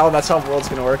 That's how World's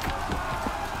gonna work.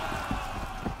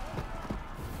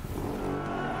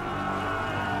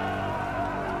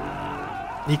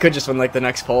 He could just win like the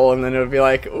next poll and then it would be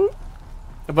like, ooh.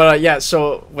 But yeah,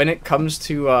 so when it comes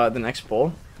to the next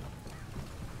poll,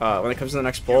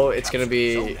 it's gonna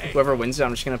be whoever wins it.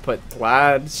 I'm just gonna put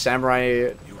Glad,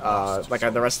 Samurai, like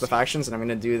the rest of the factions, and I'm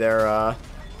gonna do their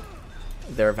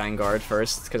Vanguard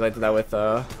first because I did that with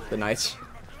the Knights.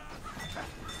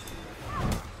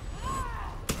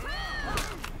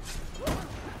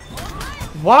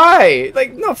 Why?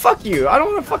 Like, no, fuck you. I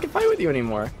don't want to fucking fight with you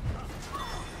anymore.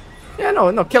 Yeah,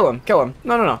 no, kill him.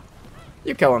 No.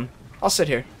 You kill him. I'll sit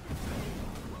here.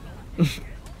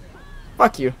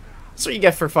 Fuck you. That's what you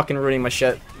get for fucking ruining my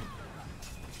shit.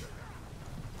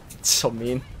 It's so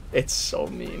mean. It's so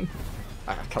mean.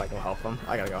 I gotta go help him.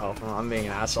 I'm being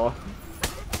an asshole.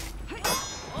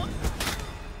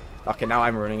 Okay, now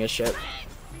I'm ruining his shit.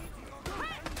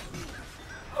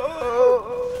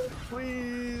 Oh,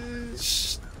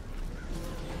 please.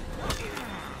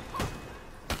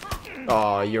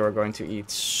 Oh, you are going to eat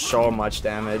so much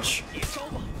damage.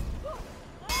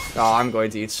 Oh, I'm going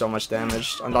to eat so much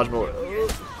damage. Undodgeable.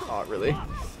 Oh, really?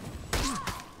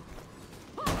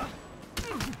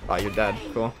 Oh, you're dead.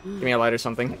 Cool. Give me a light or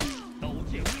something.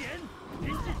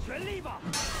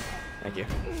 Thank you.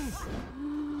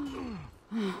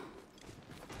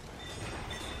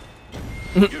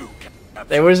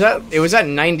 It was at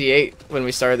 98 when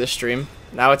we started this stream.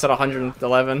 Now it's at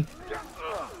 111.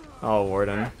 Oh,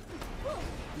 Warden.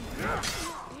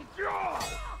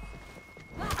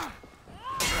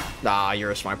 Ah,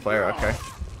 you're a smart player. Okay.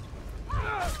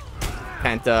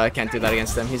 Can't do that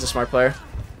against him. He's a smart player.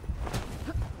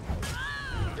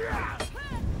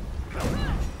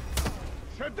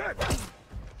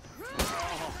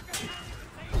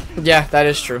 Yeah, that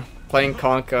is true. Playing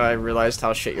Conk, I realized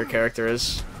how shit your character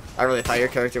is. I really thought your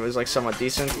character was like somewhat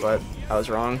decent, but I was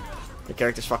wrong. Your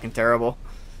character's fucking terrible.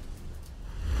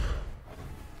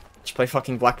 Just play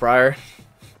fucking Blackbriar.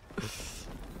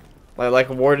 Like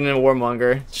Warden and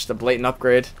Warmonger. Just a blatant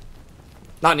upgrade.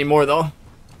 Not anymore though.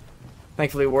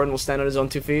 Thankfully Warden will stand on his own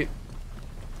 2 feet.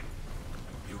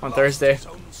 On Thursday.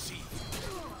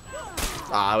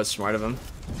 Ah, I was smart of him.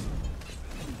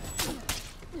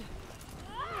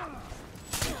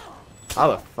 How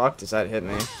the fuck does that hit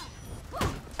me?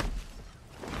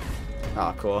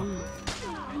 Ah, cool.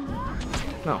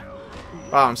 No.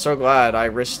 Wow, I'm so glad I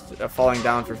risked falling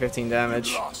down for 15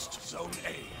 damage.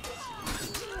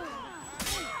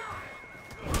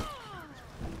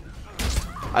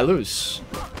 I lose.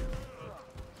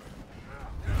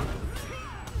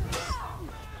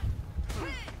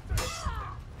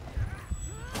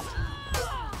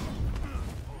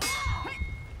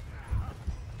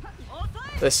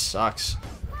 This sucks.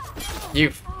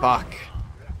 You fuck.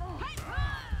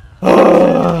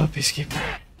 Oh, Peacekeeper.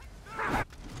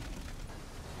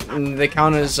 They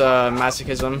count as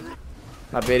masochism,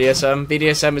 not BDSM.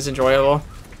 BDSM is enjoyable.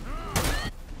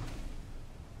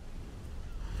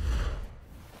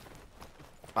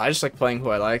 I just like playing who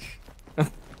I like.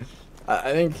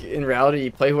 I think in reality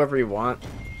you play whoever you want,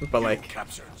 but like,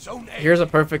 here's a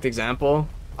perfect example.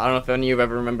 I don't know if any of you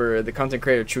ever remember the content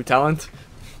creator True Talent.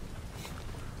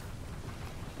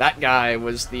 That guy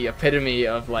was the epitome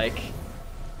of like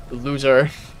loser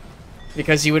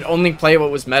because he would only play what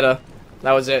was meta.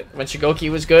 That was it. When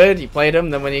Shigoki was good, he played him.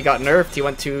 Then when he got nerfed, he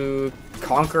went to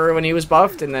Conqueror when he was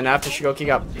buffed, and then after Shigoki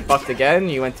got buffed again,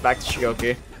 he went back to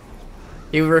Shigoki.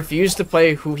 He refused to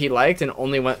play who he liked and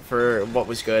only went for what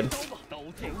was good.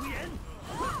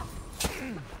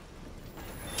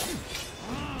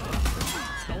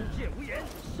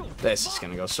 This is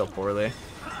gonna go so poorly.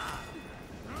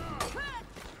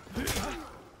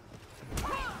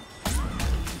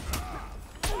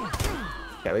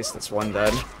 Okay, at least that's one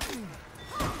dead.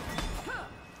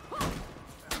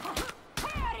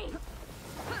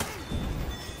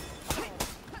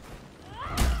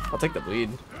 I'll take the bleed.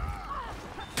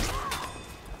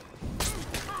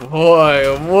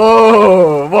 Boy,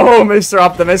 whoa, whoa, Mr.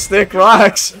 Optimistic,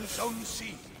 relax.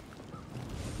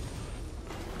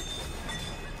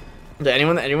 Yeah,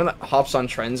 anyone that hops on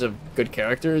trends of good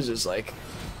characters is like,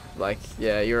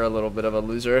 yeah, you're a little bit of a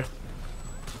loser.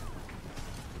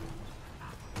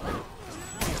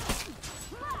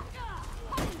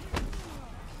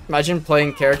 Imagine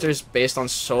playing characters based on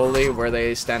solely where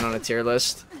they stand on a tier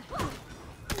list.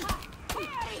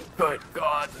 Good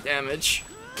God, damage.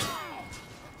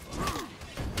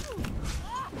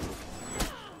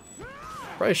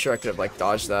 Probably sure I could have like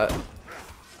dodged that.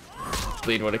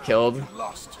 Bleed would have killed.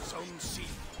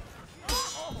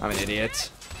 I'm an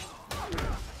idiot.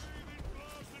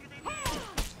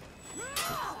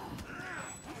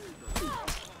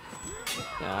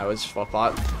 Yeah, I was well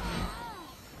fought.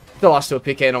 Still lost to a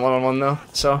PK in a one-on-one though,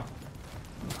 so.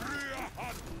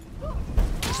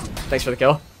 Thanks for the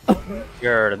kill.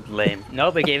 You're lame.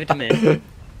 No, they gave it to me.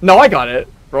 No, I got it.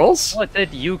 Rolls? Oh, it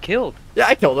said you killed. Yeah,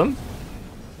 I killed him.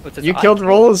 You I killed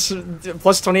Rolls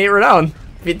plus 28 renown.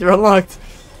 Feet through unlocked.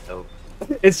 Oh.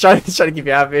 It's trying to keep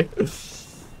you happy.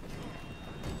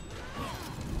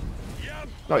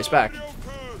 Oh, he's back.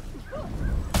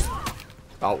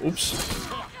 Oh, oops.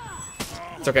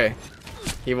 It's okay.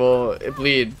 He will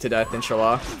bleed to death,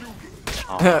 inshallah.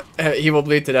 Oh. He will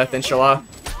bleed to death, inshallah.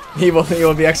 He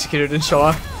will be executed,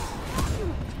 inshallah.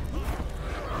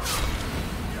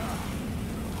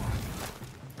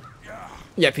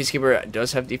 Yeah, Peacekeeper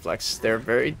does have deflex. They're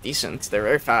very decent. They're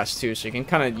very fast too, so you can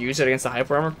kind of use it against the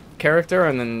hyper armor character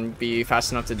and then be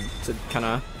fast enough to kind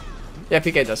of. Yeah,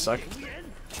 PK does suck.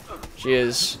 She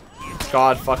is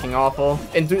god fucking awful.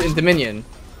 In Dominion.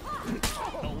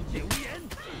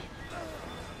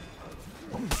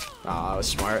 Ah, I was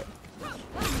smart.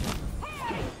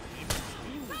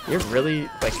 You're really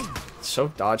like so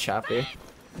dodge happy.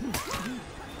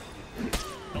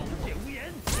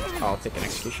 I'll take an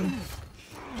execution.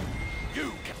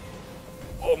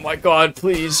 Oh my god,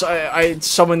 please. I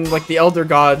summon, like, the Elder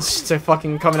Gods to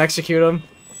fucking come and execute him.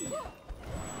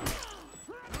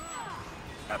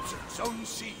 Capture Zone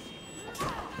C.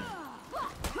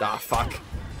 Ah, fuck.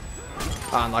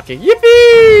 Ah, unlucky.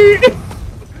 Yippee!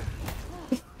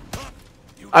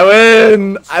 I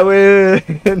win! I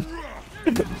win!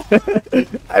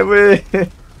 I win!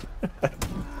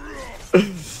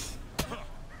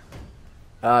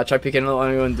 Try peeking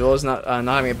on duels, not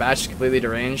having a batch, completely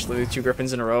deranged, literally 2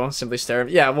 griffins in a row, simply stare.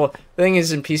 Yeah, well, the thing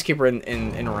is, in Peacekeeper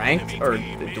in ranked, or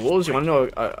duels, you want to know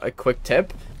a quick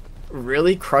tip?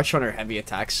 Really crush on her heavy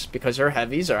attacks, because her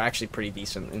heavies are actually pretty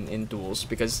decent in duels,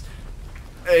 because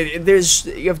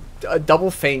you have a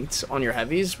double feint on your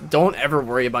heavies. Don't ever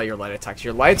worry about your light attacks.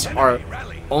 Your lights are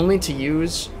only to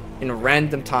use in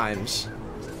random times.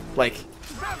 Like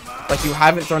you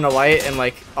haven't thrown a light in,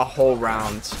 like, a whole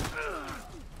round.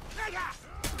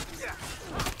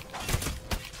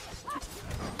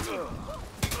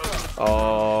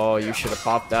 Oh, you should have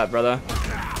popped that, brother.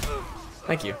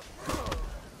 Thank you.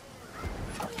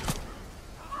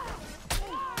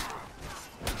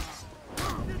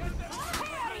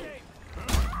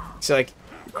 So, like,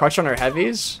 crush on our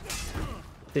heavies.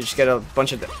 They just get a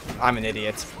bunch of... I'm an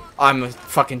idiot. I'm a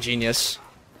fucking genius.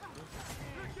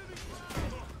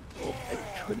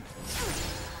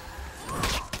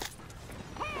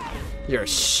 You're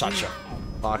such a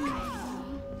fuck.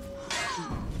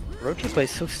 Roche plays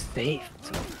so safe.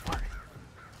 So far.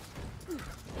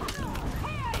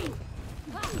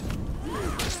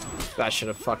 That should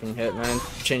have fucking hit, man.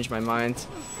 Changed my mind.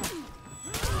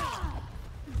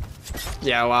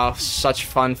 Yeah, wow. Such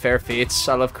fun, fair feats.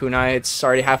 I love kunai. It's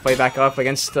already halfway back up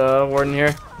against Warden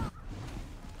here.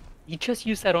 You just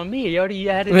used that on me. You already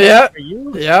had it Yeah. for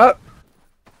you. Yeah.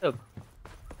 So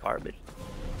garbage.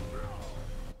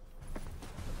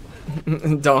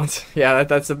 Don't. Yeah,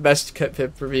 that's the best tip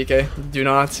for PK. Do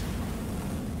not.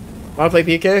 Wanna play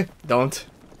PK? Don't.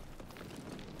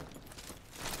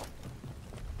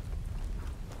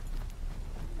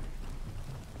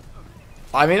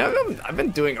 I mean, I've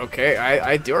been doing okay.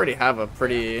 I do already have a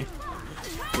pretty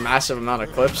massive amount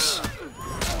of clips.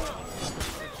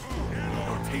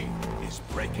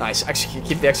 Nice. Execute.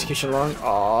 Keep the execution long.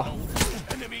 Aw.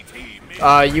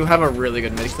 You have a really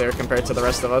good mid clear compared to the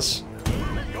rest of us.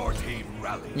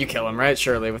 You kill him, right?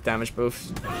 Surely, with damage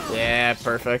boost. Yeah,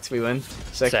 perfect. We win.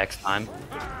 Sick. Sex time.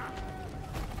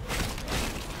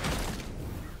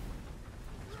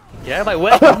 Get out of my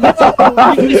way!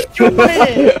 No! You destroyed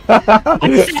it!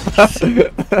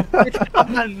 It's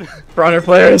gone! For honor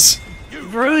players. You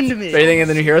ruined me! Anything in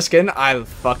the new hero skin? I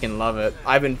fucking love it.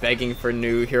 I've been begging for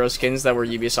new hero skins that were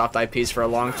Ubisoft IPs for a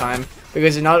long time,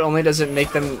 because it not only does it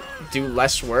make them do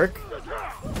less work.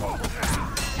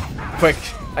 Quick,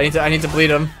 I need to bleed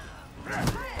him.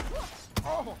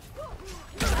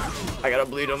 I gotta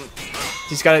bleed him.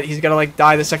 He's gotta like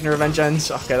die the second revenge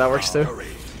ends. Okay, that works too.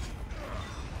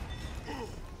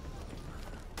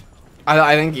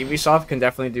 I think Ubisoft can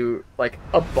definitely do like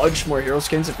a bunch more hero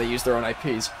skins if they use their own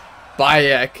IPs.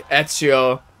 Bayek,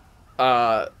 Ezio,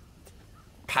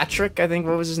 Patrick, I think,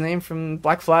 what was his name from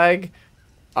Black Flag?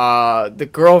 The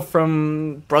girl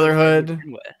from Brotherhood.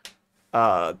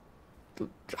 I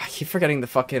keep forgetting the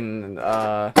fucking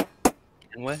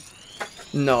What?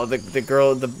 No, the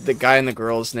girl, the guy and the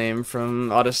girl's name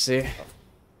from Odyssey.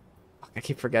 I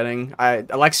keep forgetting.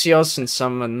 Alexios and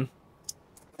someone.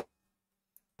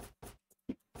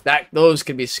 Those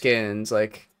could be skins,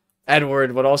 like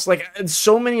Edward, what else? Like,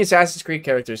 so many Assassin's Creed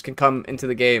characters can come into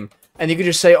the game, and you could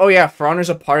just say, oh yeah, For Honor's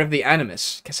a part of the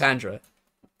Animus, Cassandra.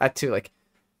 That too, like.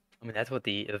 I mean, that's what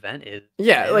the event is.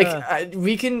 Yeah, like,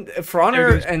 we can, For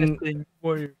Honor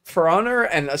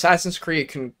and Assassin's Creed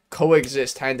can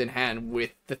coexist hand in hand with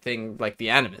the thing, like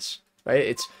the Animus, right?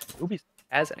 It's Ubisoft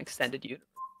has an extended universe.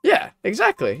 Yeah,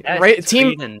 exactly. Yeah, Right,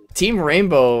 Team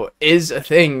Rainbow is a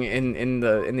thing in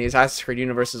the Assassin's Creed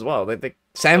universe as well. Like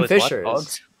Sam Fisher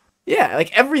is, yeah,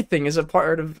 like everything is a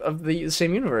part of the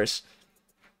same universe,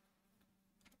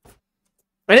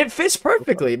 and it fits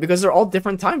perfectly because they're all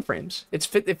different time frames. It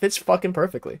fits fucking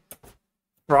perfectly.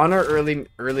 For Honor early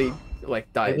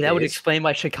like died. That would explain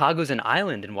why Chicago's an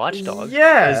island in Watch Dogs.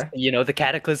 Yeah, you know, the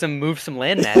Cataclysm moved some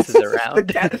land masses around.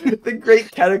 the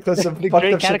great Cataclysm the fucked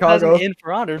great up Cataclysm Chicago. in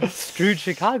For Honor screwed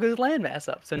Chicago's landmass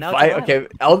up. So now Okay,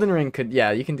 Elden Ring could,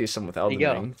 yeah, you can do some with Elden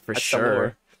Ring for That's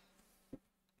sure.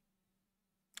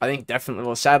 I think definitely.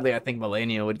 Well, sadly, I think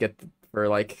Melania would get for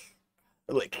like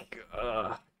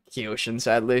Kyoshin.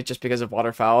 Sadly, just because of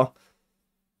waterfowl.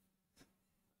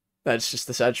 That's just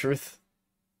the sad truth.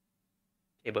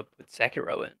 Yeah, but put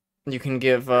Sekiro in. You can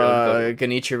give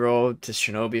Genichiro to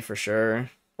Shinobi for sure,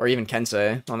 Or even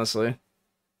Kensei, honestly.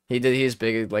 He's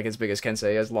big, like as big as Kensei.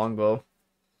 He has longbow.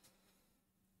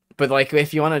 But like,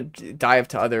 if you want to dive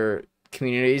to other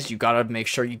communities, you gotta make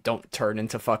sure you don't turn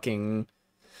into fucking.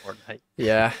 Fortnite.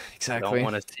 Yeah, exactly. I don't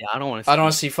want to see. I don't want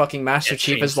to see fucking Master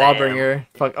Chief as Sam. Lawbringer.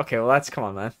 Fuck. Okay, well that's come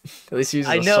on, man. At least he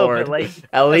uses I a know, sword. but like,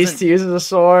 At least he uses a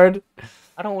sword.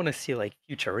 I don't want to see like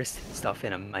futuristic stuff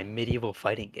in my medieval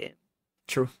fighting game.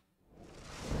 True.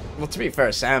 Well, to be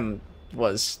fair, Sam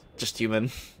was just human.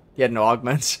 He had no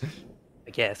augments. I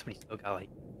guess, but he still got like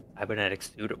cybernetic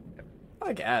suit or whatever.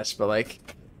 I guess, but like,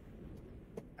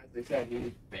 as they said,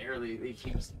 he barely.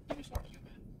 He was more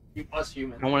human. He was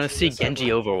human. I want to see Genji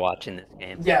Overwatch in this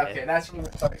game. Yeah, okay, that's when we're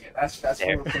talking it. That's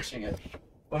when we're pushing it.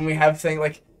 When we have things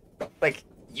like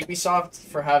Ubisoft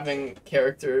for having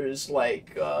characters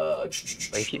like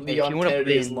if you Leon wanna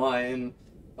Kennedy's play line,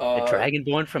 the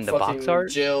Dragonborn from the box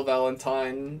art. Jill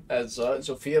Valentine as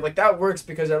Sophia, like that works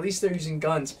because at least they're using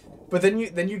guns. But then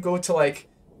you go to like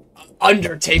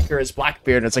Undertaker as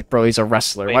Blackbeard, and it's like, bro, he's a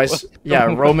wrestler. Wait, Why is, yeah,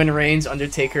 Roman Reigns,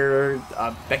 Undertaker,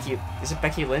 Becky, is it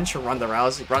Becky Lynch or Ronda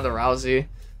Rousey? Ronda Rousey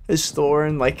is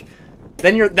Thorn. Like,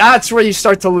 then that's where you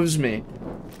start to lose me.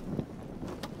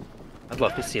 I'd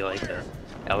love to see like the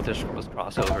Elder Scrolls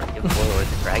crossover and give Warlord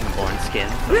the Dragonborn skin.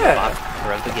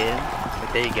 Yeah. Of the game.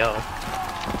 Like, there you go.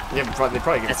 Yeah, they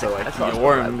probably give it to like That's what I was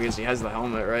Yorm talking because he has the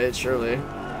helmet, right? Surely.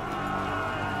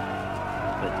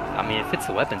 But I mean, it fits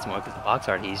the weapons more because the box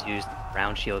art he's used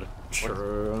round shield.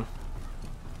 True.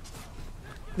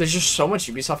 There's just so much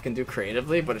Ubisoft can do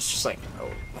creatively, but it's just like, oh,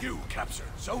 You captured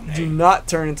Zone do A. not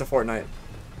turn into Fortnite.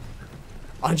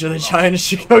 Andre the Giant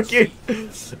Shikoki,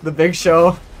 the Big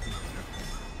Show.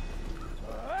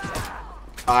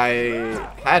 I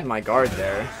had my guard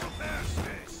there.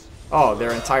 Oh,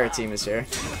 their entire team is here.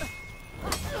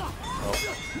 Oh.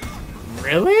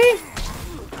 Really?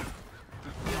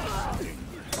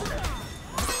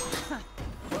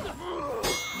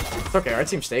 It's okay, our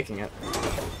team's taking it.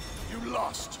 You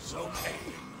lost Zone A.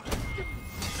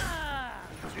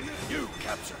 You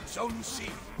captured Zone C.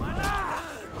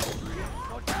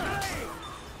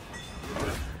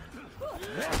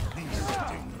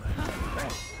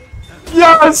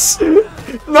 Yes!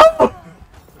 No!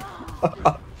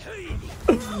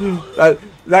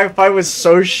 that fight was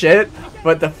so shit,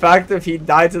 but the fact that he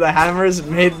died to the hammers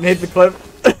made the clip.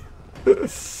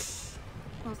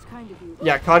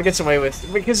 Yeah, COD gets away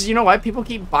with, because you know why? People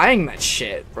keep buying that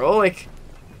shit, bro. Like,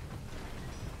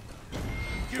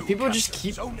 people just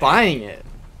keep buying it.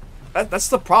 That's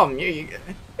the problem.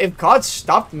 If COD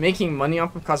stopped making money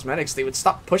off of cosmetics, they would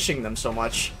stop pushing them so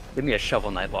much. Give me a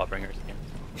Shovel Knight Lawbringers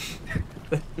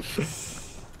game.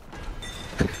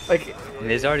 Like, I mean,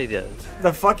 there's already the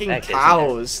fucking Heck, isn't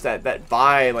cows that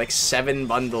buy like 7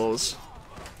 bundles.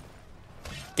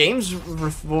 Games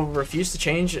will refuse to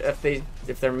change if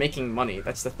they're making money.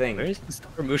 That's the thing. Where is this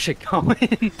Mushik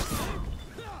going?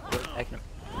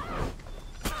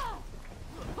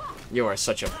 You are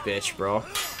such a bitch, bro.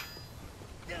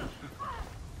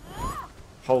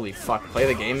 Holy fuck! Play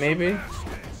the game, maybe.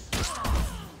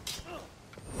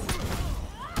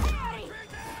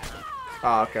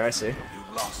 Oh, okay, I see. You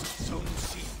lost Zone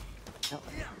C.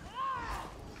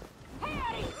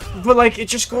 But like, it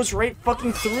just goes right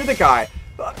fucking through the guy.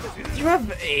 You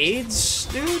have AIDS,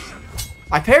 dude?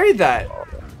 I parried that.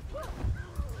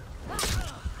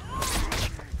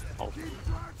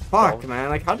 Fuck, man.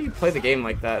 Like, how do you play the game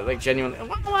like that? Like, genuinely.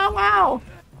 Wow, wow, wow.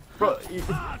 Bro,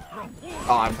 oh,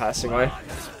 I'm passing away.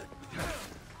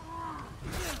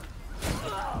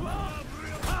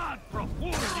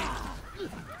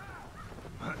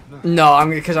 No,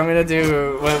 because I'm gonna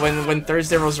do when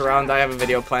Thursday rolls around. I have a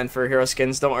video plan for hero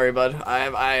skins. Don't worry, bud.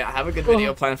 I have a good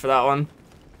video plan for that one.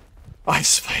 Oh, Ice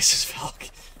Spice's Falcon.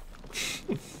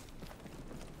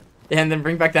 Yeah, and then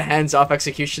bring back the hands-off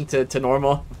execution to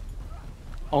normal.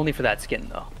 Only for that skin,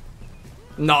 though.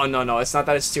 No. It's not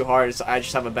that it's too hard. I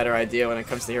just have a better idea when it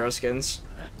comes to hero skins.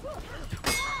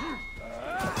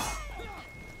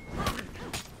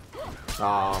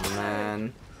 Oh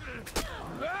man.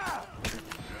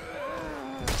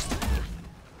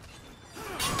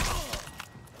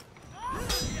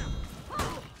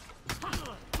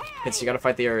 Hits, you gotta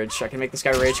fight the urge. I can make this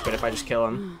guy rage quit if I just kill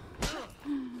him.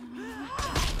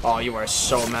 Oh, you are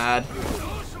so mad.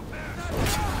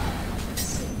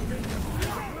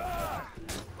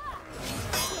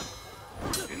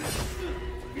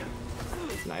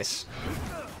 Nice.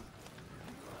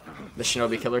 The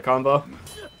Shinobi killer combo.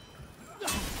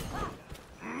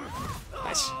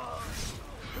 Nice.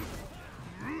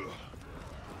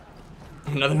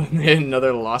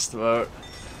 Another lost vote.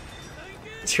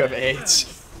 You have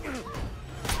AIDS.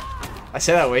 I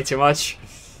say that way too much.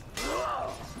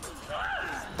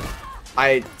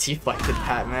 I deflected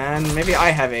that, man. Maybe I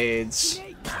have AIDS.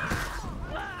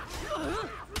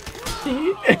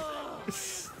 You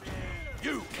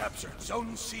captured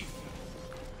Zone C.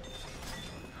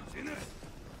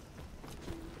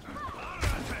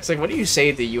 It's like, what do you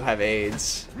say that you have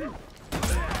AIDS?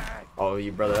 Oh,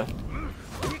 you brother.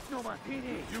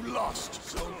 You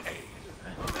lost Zone A.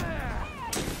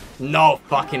 No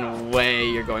fucking way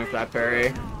you're going for that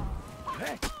parry.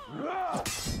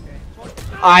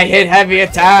 I hit heavy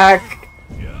attack.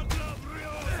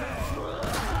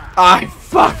 I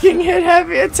fucking hit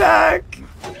heavy attack.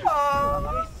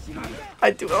 I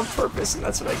do it on purpose and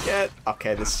that's what I get.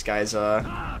 Okay, this guy's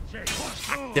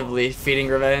actively feeding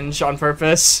revenge on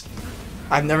purpose.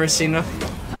 I've never seen a...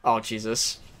 Oh,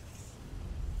 Jesus.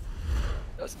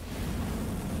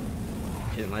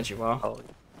 He didn't let you well. Oh,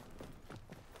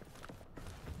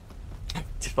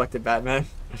 Deflected Batman.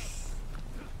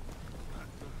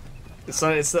 It's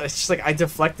just like I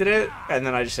deflected it and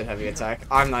then I just hit heavy attack.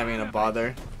 I'm not even gonna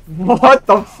bother. What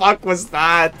the fuck was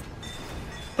that?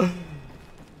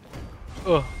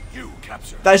 oh. You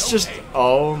captured That's Zone just... A.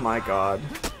 Oh my god.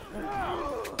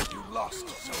 You lost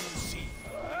Zone C.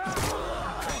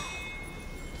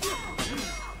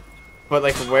 But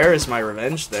like, where is my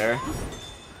revenge there?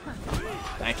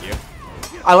 Thank you.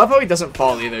 I love how he doesn't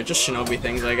fall either. Just shinobi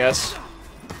things, I guess.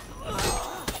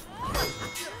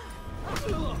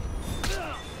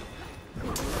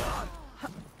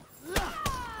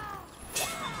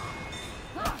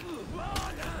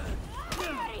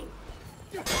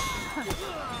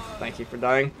 Thank you for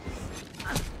dying.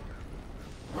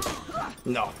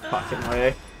 No fucking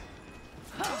way.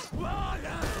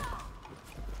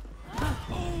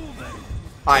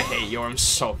 I hate Yorm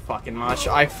so fucking much.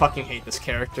 I fucking hate this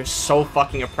character. So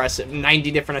fucking oppressive. 90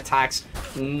 different attacks.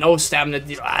 No stamina.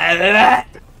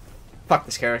 Fuck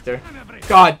this character.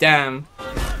 God damn.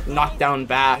 Knockdown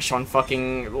bash on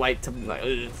fucking light to...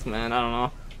 Ugh, man, I don't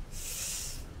know.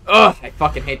 Ugh, I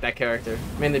fucking hate that character.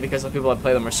 Mainly because the people that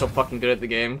play them are so fucking good at the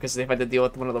game. Because they've had to deal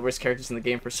with one of the worst characters in the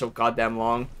game for so goddamn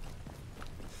long.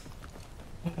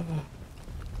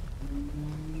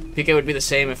 PK would be the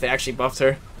same if they actually buffed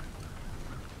her.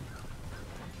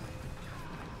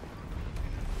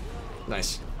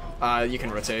 Nice. You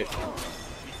can rotate.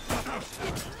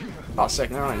 Oh, sick.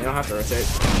 Never mind. You don't have to rotate.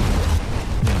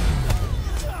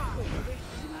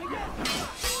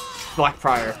 Black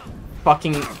Prior.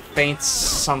 Fucking faints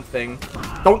something.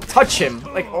 Don't touch him!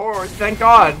 Like, oh, thank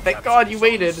God. Thank God you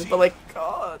waited. But, like,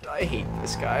 God, I hate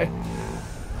this guy.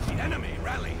 The enemy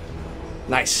rally.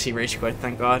 Nice. He rage quit.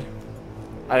 Thank God.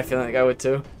 I had a feeling that guy would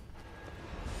too.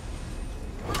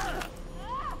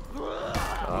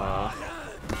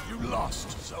 You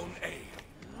lost Zone A.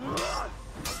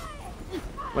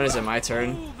 When is it my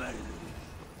turn?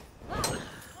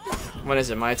 When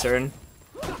is it my turn?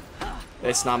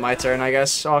 It's not my turn, I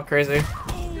guess. Oh, crazy.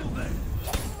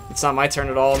 It's not my turn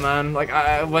at all, man. Like,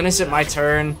 when is it my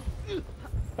turn?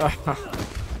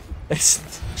 It's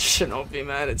Shinobi,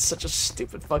 man. It's such a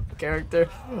stupid fucking character.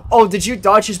 Oh, did you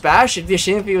dodge his bash? It'd be a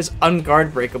shame if he was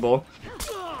unguard breakable.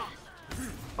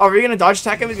 Oh, were you gonna dodge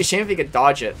attack him? It'd be a shame if he could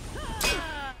dodge it.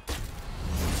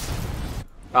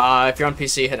 If you're on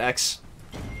PC, hit X.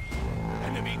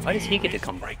 Enemy Why does he team get to is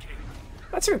come back? breaking.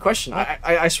 That's a good question.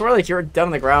 I swear, like, you're down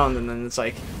on the ground, and then it's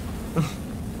like...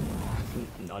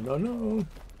 No.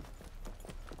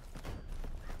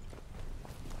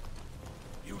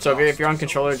 You So if you're on lost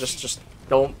controller, Zone C. just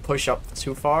don't push up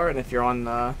too far, and if you're on,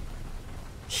 yeah,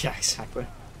 exactly.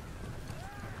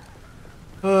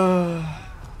 The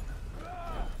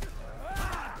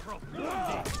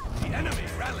enemy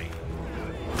rally.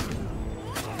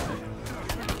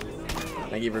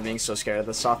 Thank you for being so scared of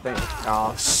the soft thing.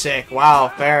 Oh, sick. Wow,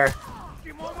 fair.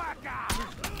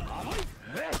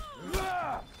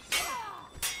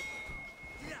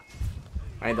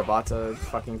 I need the bot to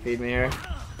fucking feed me here.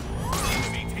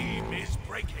 Enemy team is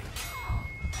breaking.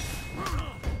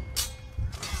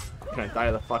 I'm gonna die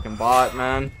to the fucking bot,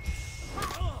 man.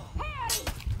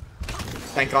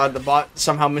 Thank God the bot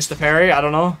somehow missed the parry. I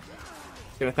don't know.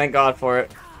 Gonna thank God for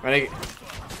it. I'm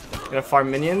gonna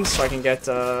farm minions so I can get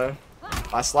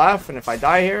last laugh, and if I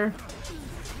die here,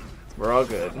 we're all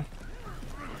good.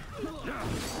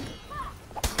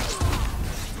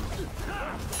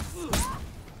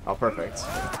 Oh, perfect.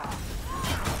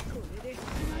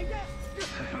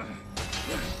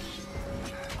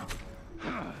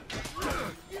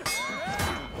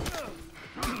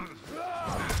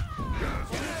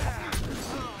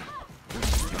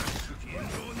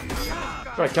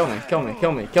 Try to kill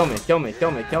me.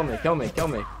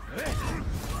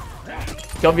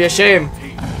 Don't be a shame.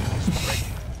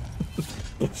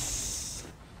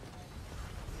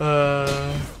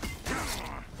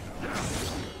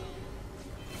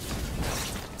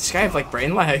 This guy have like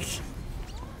brain lag.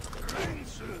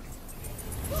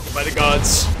 By the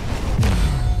gods.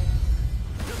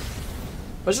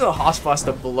 Imagine the hospice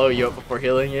to blow you up before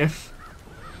healing you.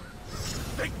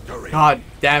 Victory. God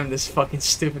damn this fucking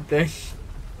stupid thing.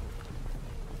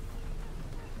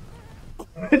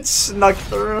 It snuck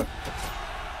through.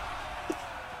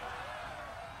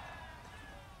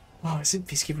 Oh, is it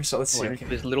Peacekeeper? So let's see. Went Okay.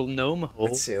 into this little gnome hole.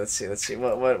 Let's see.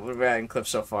 What we're at in clips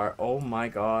so far? Oh my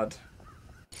god.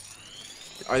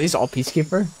 Are these all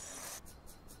Peacekeeper?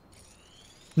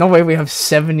 No way, we have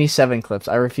 77 clips.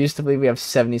 I refuse to believe we have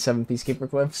 77 Peacekeeper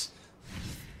clips.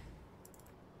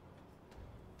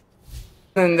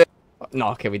 And then, no,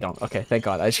 okay, we don't. Okay, thank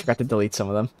God. I just forgot to delete some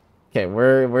of them. Okay,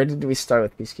 where did we start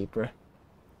with Peacekeeper?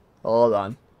 Hold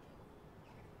on.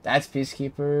 That's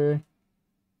Peacekeeper.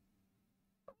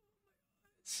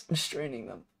 I'm straining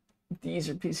them. These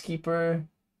are Peacekeeper.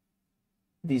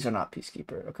 These are not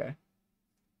Peacekeeper. Okay.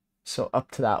 So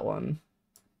up to that one.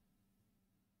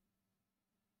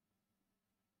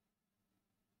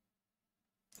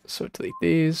 So delete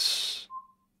these.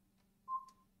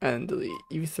 And delete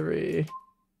you three.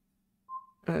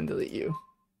 And delete you.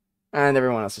 And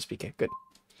everyone else is PK. Good.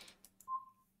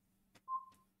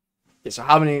 Okay, so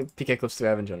how many PK clips do we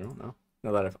have in general now?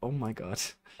 No, that I've... Oh my god.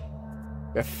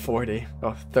 We have 40.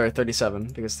 Oh, 37,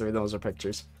 because 3 of those are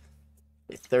pictures.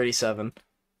 37.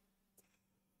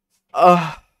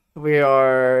 We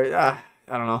are... I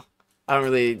don't know. I don't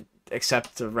really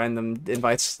accept random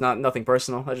invites. Nothing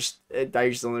personal. I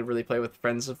usually only really play with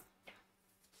friends of...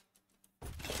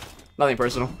 Nothing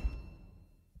personal.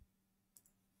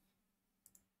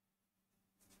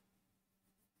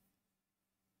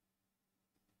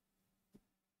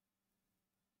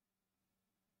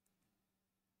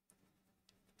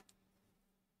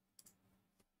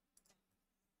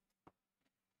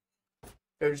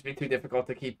 It would just be too difficult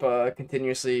to keep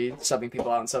continuously subbing people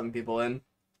out and subbing people in.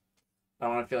 I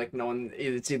don't want to feel like no one...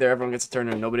 It's either everyone gets a turn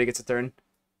or nobody gets a turn.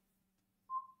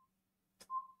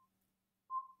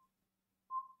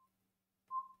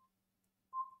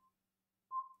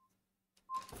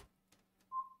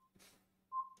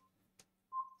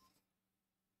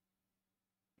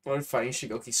 What would fighting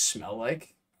Shigoki smell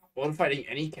like? What would fighting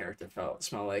any character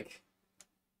smell like?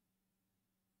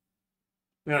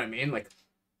 You know what I mean? Like,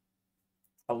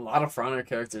 a lot of For Honor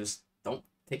characters don't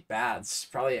take baths.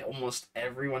 Probably almost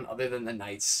everyone other than the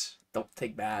Knights don't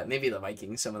take baths. Maybe the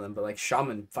Vikings, some of them, but like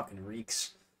Shaman fucking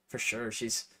reeks. For sure.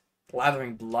 She's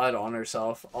lathering blood on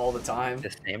herself all the time.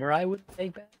 The samurai would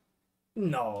take that?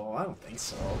 No, I don't think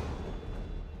so.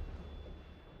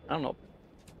 I don't know.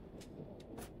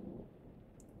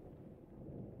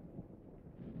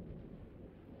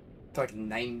 Like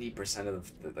 90% of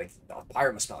the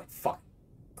pirate must smell like fucking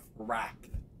crap.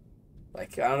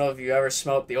 Like, I don't know if you ever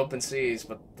smelled the open seas,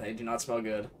 but they do not smell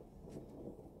good.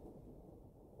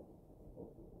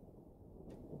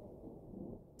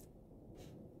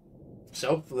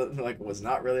 Soap, like, was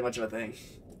not really much of a thing.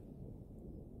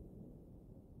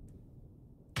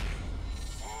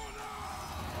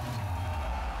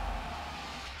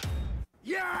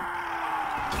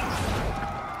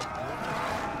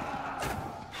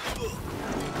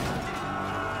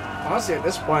 Honestly, at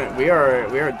this point, we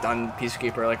are done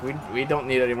Peacekeeper. Like, we don't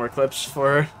need any more clips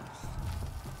for...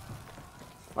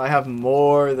 I have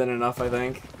more than enough, I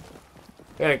think.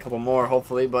 We got a couple more,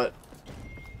 hopefully, but...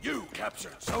 You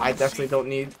captured Zone I definitely C. don't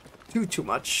need too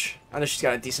much. I know she's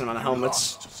got a decent amount of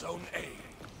helmets. Lost Zone A.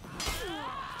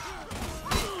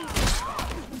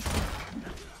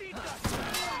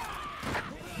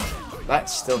 That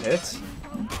still hits.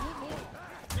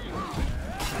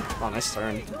 Oh, nice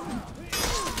turn.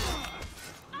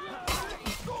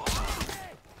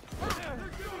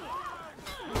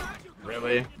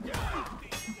 Really?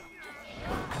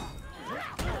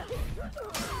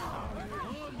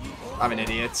 I'm an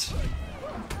idiot.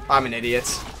 I'm an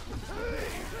idiot.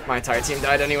 My entire team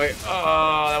died anyway.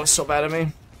 Oh, that was so bad of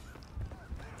me.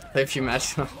 Play a few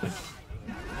matches.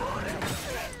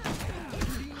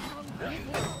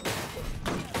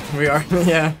 We are,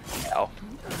 yeah. Ow.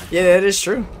 Yeah, that is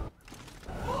true.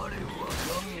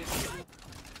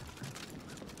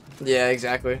 Yeah,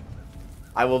 exactly.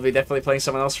 I will be definitely playing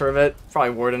someone else for a bit. Probably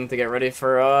Warden to get ready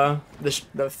for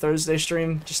the Thursday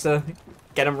stream, just to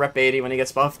get him rep 80 when he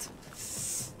gets buffed.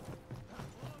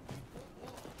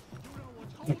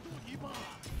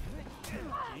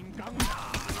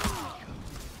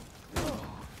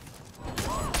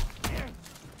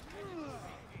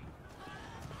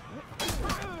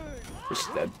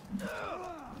 Just dead.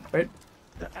 Wait.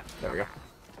 There we go.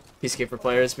 Peacekeeper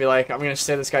players be like, I'm gonna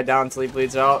stay this guy down until he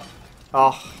bleeds out.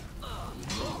 Oh,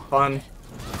 fun.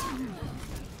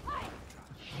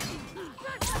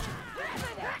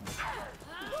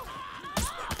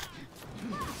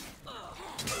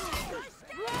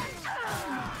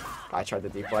 I tried to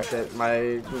deflect it.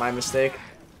 My mistake.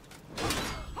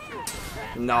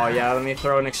 No, yeah, let me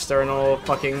throw an external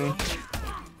fucking...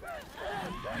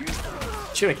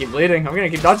 She's gonna keep bleeding. I'm gonna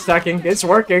keep dodge attacking. It's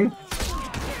working.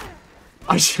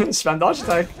 I shouldn't spam dodge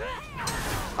attack.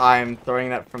 I'm throwing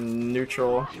that from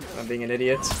neutral. I'm being an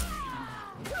idiot.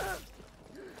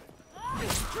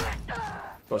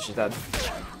 Well, she's dead.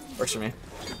 Works for me.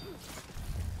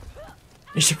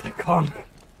 You should play Kong.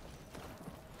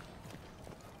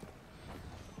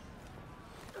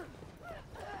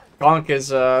 Conk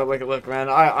is, look, man,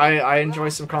 I enjoy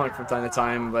some Conk from time to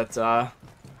time, but,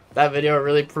 that video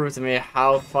really proved to me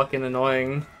how fucking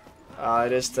annoying,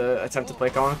 it is to attempt to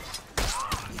play Conk.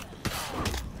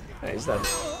 Hey, he's dead.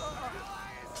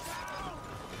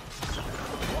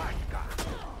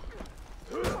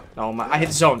 Oh my, I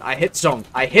hit zone, I hit zone,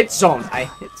 I hit zone, I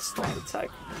hit zone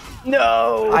attack.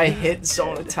 No! I hit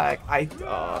zone attack,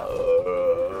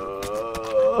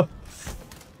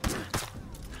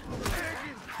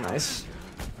 Nice.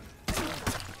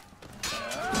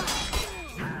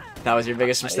 That was your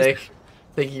biggest mistake?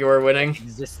 Thinking you were winning?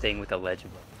 Existing with a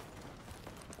legend.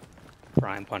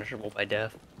 Crime punishable by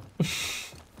death.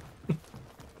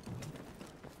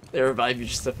 They revive you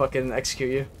just to fucking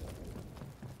execute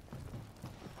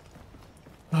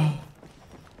you.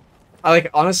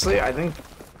 Honestly, I think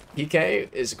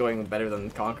PK is going better than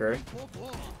Conquer.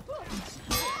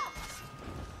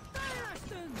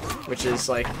 Which is,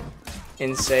 like,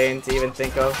 insane to even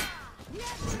think of.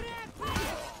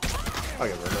 I'll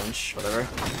get revenge, whatever.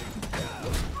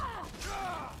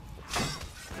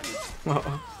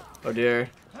 Oh dear.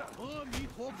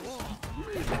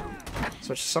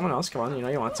 Switch to someone else, come on, you know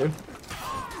you want to.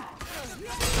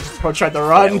 Bro tried to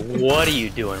run! Yeah, what are you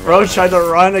doing? Bro tried to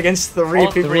run against three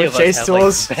All people three with of chase us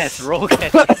tools. have, like, best roll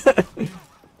catching.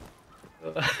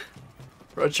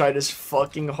 Bro tried his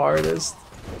fucking hardest.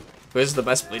 Who's the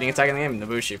best bleeding attack in the game?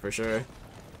 Nabushi for sure.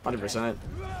 100%.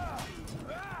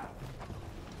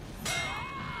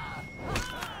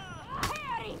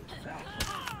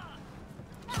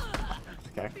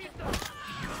 Okay.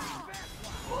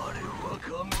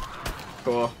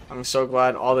 Cool. I'm so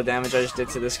glad all the damage I just did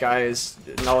to this guy is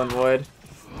null and void.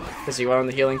 Because he went on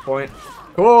the healing point.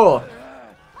 Cool!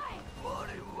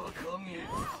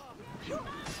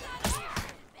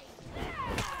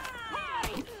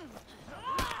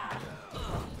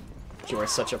 You are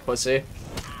such a pussy.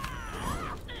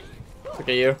 Look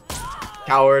at you.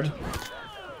 Coward.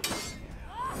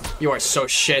 You are so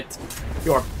shit.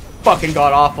 You are fucking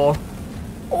god awful.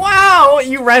 Wow!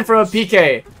 You ran from a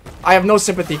PK. I have no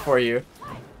sympathy for you.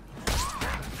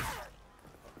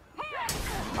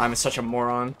 I'm such a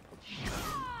moron.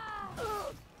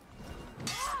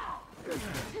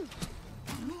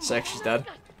 Sick, she's dead.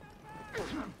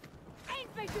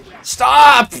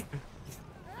 Stop!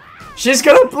 She's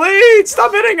gonna bleed!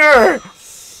 Stop hitting her!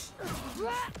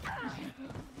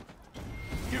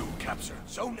 You captured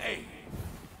Zone A.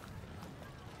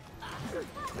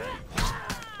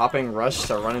 Hopping rush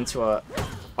to run into a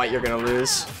fight you're gonna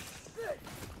lose.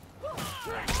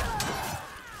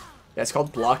 Yeah, it's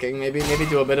called blocking. Maybe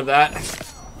do a bit of that.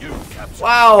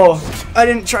 Wow! I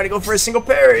didn't try to go for a single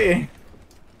parry!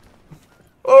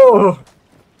 Oh!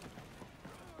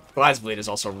 Glad's bleed is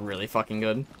also really fucking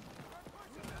good.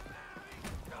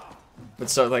 But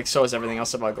so is everything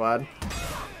else about Glad.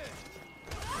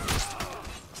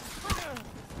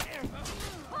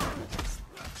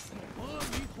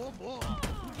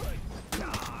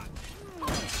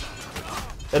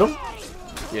 Hit him?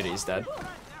 Beauty's dead.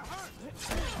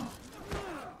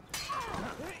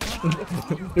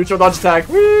 Neutral dodge attack.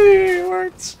 Whee!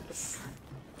 Worked!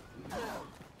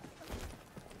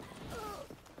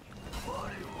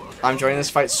 I'm joining this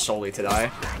fight solely to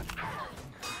die.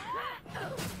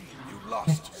 You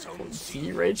lost Zone C.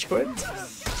 He rage quit.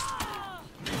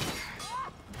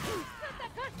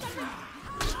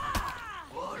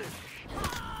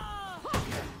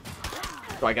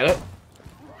 Do I get it?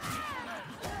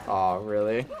 Oh,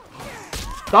 really?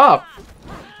 Stop!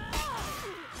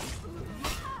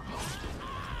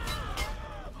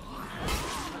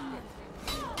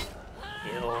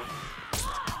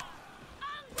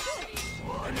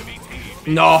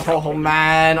 No,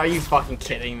 man, are you fucking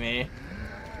kidding me?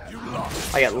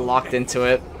 I get locked into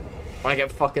it. When I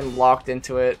get fucking locked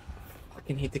into it.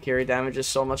 Fucking heat to carry damage is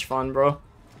so much fun, bro.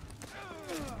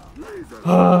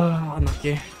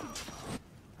 Unlucky.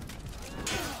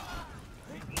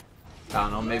 I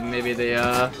don't know. Maybe they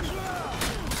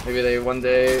one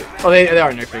day. Oh, they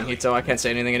are nerfing Hito. I can't say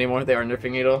anything anymore. They are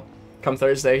nerfing Hito. Come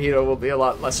Thursday, Hito will be a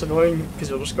lot less annoying because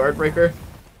you'll just guard breaker.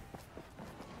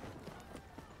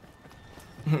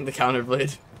 The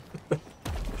counterblade.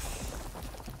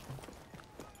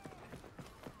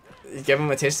 Give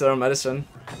them a taste of their own medicine.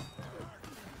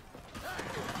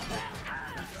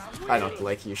 I don't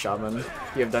like you, Shaman.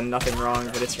 You have done nothing wrong,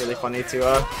 but it's really funny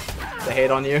to hate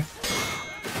on you.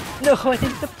 No, I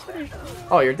think the punish.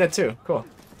 Oh, you're dead too. Cool.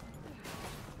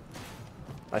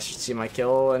 I should see my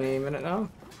kill any minute now.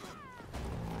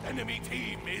 Enemy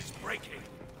team is breaking.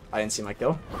 I didn't see my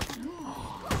kill.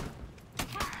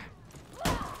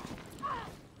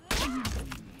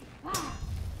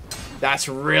 That's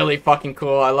really fucking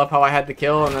cool. I love how I had the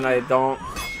kill and then I don't.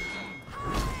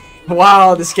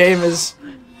 Wow, this game is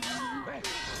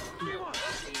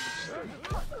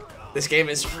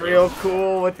real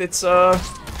cool with its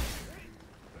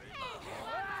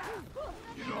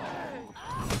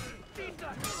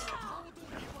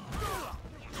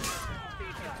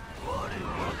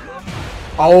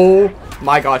Oh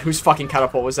my god, whose fucking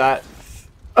catapult was that?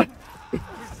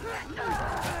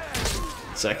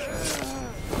 Sick.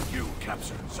 You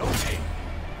captured Zone A.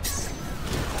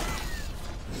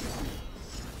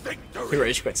 Victory. He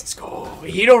rage quits. Let's go.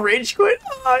 He don't rage quit.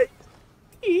 I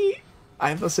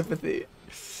have no sympathy.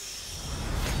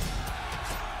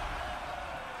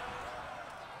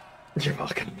 You're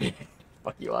welcome.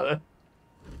 Fuck you, Anna.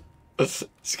 This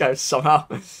guy somehow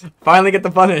finally get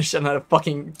the punish and then a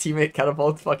fucking teammate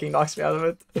catapult fucking knocks me out of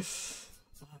it.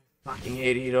 Fucking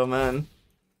hate Ito, man.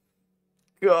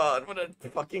 God, what a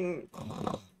fucking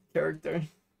character.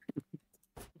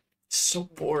 So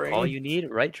boring. All you need,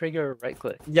 right trigger, right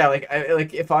click. Yeah, like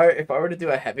if I were to do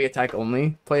a heavy attack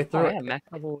only playthrough, Oh yeah, max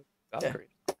level Valkyrie.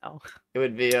 Oh. it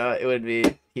would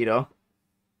be Hito.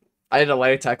 I did a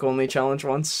light attack only challenge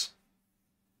once.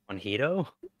 On Hito?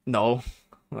 No,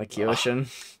 like Kyoshin.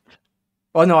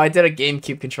 Oh no, I did a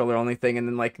GameCube controller only thing, and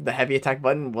then like the heavy attack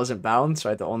button wasn't bound, so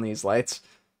I had to only use lights.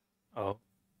 Oh.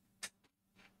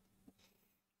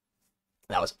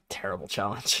 That was a terrible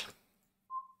challenge.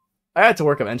 I had to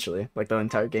work eventually, like the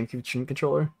entire GameCube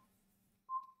controller.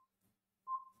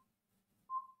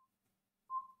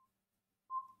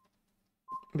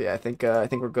 But yeah, I think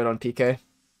we're good on PK.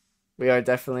 We are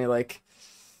definitely like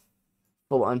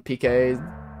full on PK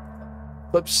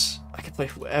clips. I can play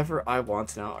whoever I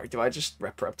want now, or do I just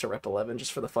rep her up to rep 11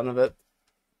 just for the fun of it?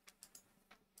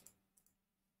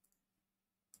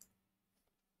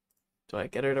 Do I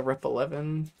get her to rep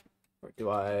 11, or do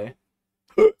I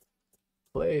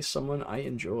play someone I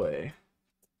enjoy?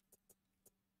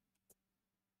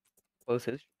 Close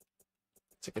history.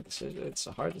 It's a good decision. It's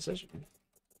a hard decision.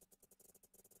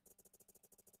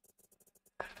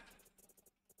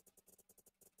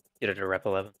 Get her to rep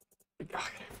 11.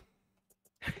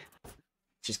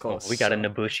 She's close. Oh, we got a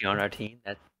Nabushi on our team.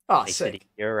 That Oh, makes sick. it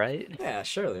easier, right? Yeah,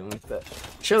 surely. Like that.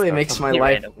 Surely it So makes my completely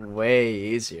life random. way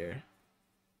easier.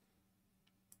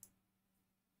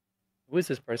 Who is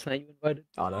this person that you invited?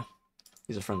 Otta.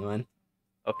 He's a friend of mine.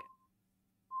 Okay.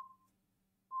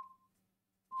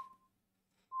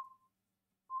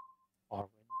 Orange.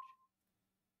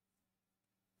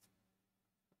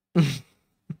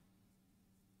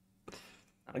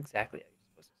 Not exactly how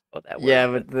you're supposed to spell that word. Yeah,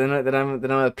 but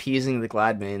then I'm appeasing the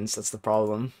glad mains. That's the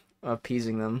problem. I'm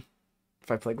appeasing them.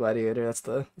 If I play gladiator, that's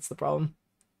the problem.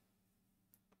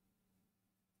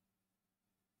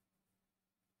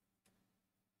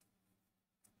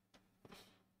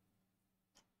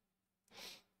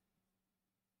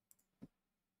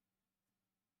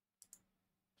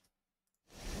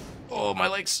 Oh, my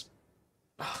legs.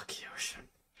 Oh, Kyoshin.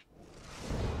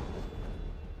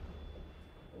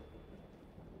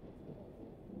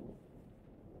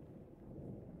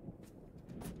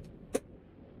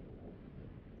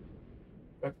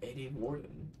 Rep 80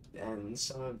 Warden and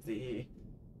some of the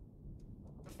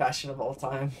fashion of all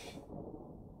time.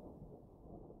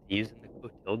 Using the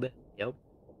Clotilde? Yep.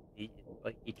 He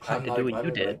tried I'm to not do a what glad,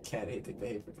 you but I did. can't hate the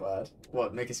behavior glad.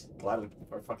 What, make his glad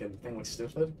or fucking thing look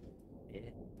stupid? Yeah.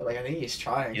 But like, I think he's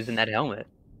trying. Using that helmet.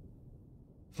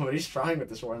 But he's trying with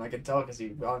this one, I can tell because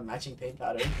he's on matching paint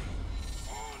pattern.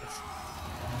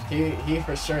 He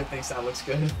for sure thinks that looks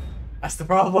good. That's the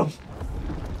problem.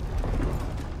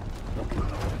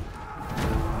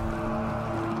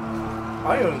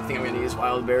 I don't even think I'm gonna use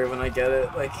Wild Berry when I get it.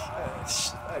 Like,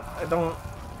 I don't.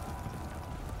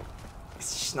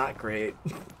 It's just not great.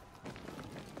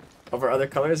 Over other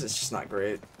colors, it's just not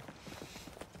great.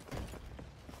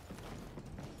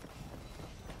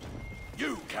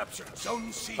 You captured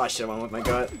Zone C. I should have went with my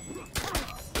gut.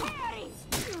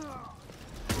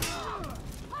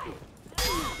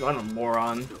 What a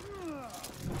moron.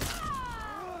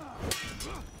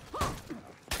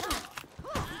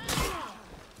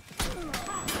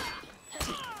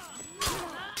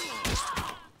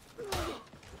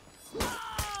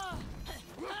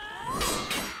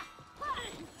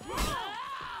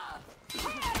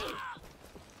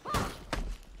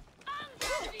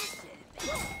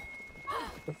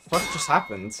 What just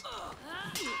happened?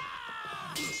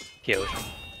 Killed.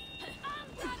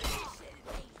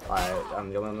 I'm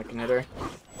the only one that can hit her.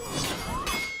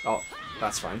 Oh,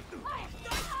 that's fine.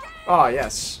 Oh,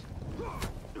 yes.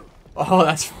 Oh,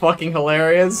 that's fucking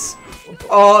hilarious.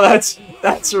 Oh,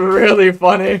 that's really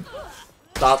funny.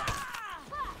 Stop.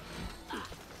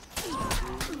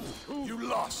 You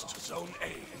lost Zone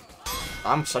A.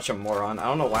 I'm such a moron. I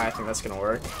don't know why I think that's gonna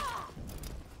work.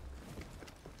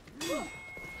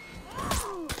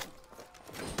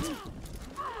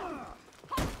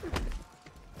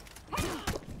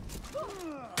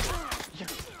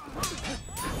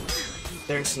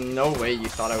 There's no way you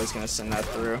thought I was gonna send that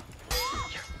through.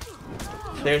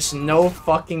 There's no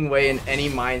fucking way in any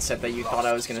mindset that you thought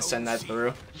I was gonna send that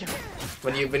through.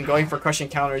 When you've been going for crushing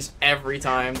counters every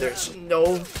time, there's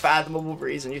no fathomable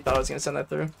reason you thought I was gonna send that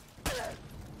through.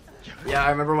 Yeah, I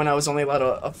remember when I was only allowed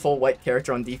a full white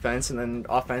character on defense, and then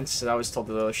offense, I was told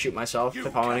to shoot myself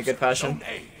if I went in good fashion.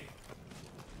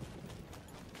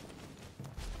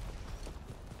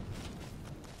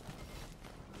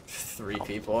 3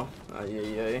 people.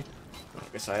 Yay. I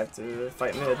guess I have to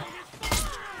fight mid.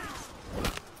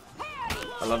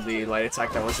 I love the light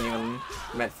attack that wasn't even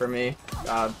meant for me.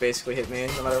 Basically hit me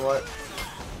no matter what.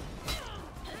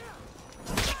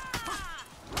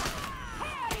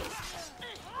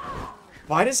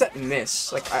 Why does that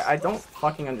miss? Like, I don't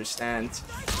fucking understand.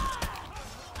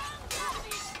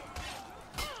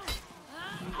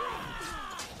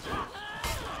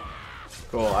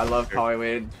 Cool, I love how I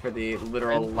waited for the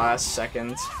literal last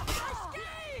second.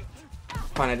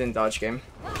 Fine, I didn't dodge game.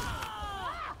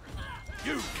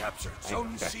 You captured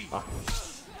Zone Okay. C. Oh.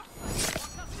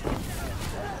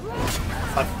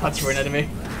 I thought you were an enemy.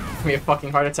 Give me a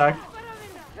fucking heart attack.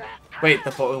 Wait,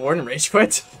 the warden rage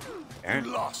quit? You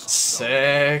lost.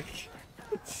 Sick.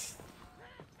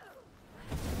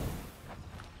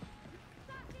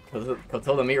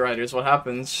 Clotilda Meat Riders, what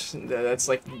happens? That's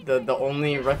like the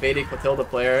only Rep 80 Clotilda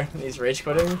player. He's rage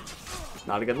quitting.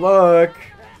 Not a good look.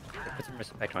 Put some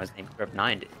respect on his name. Rep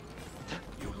 9.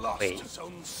 You lost Wait.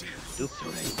 Zone C.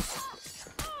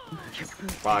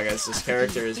 Wow, guys, this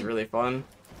character is really fun.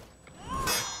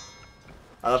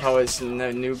 I love how his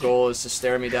new goal is to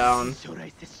stare me down.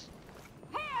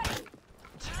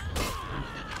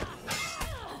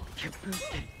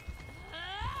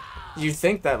 You'd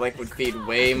think that like would feed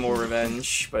way more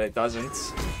revenge, but it doesn't.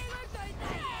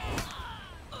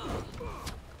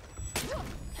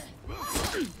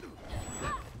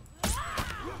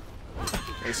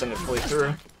 They send it fully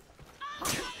through.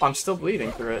 Oh, I'm still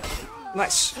bleeding through it.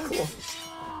 Nice, cool.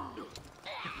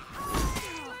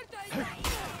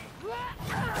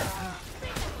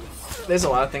 There's a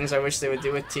lot of things I wish they would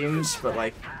do with teams, but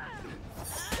like,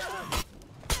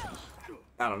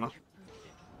 I don't know.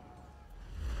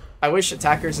 I wish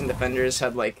attackers and defenders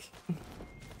had like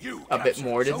a bit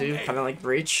more to do, kind of like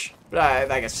Breach, but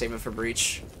I guess save it for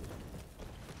Breach.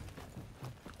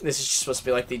 This is just supposed to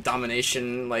be like the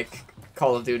domination, like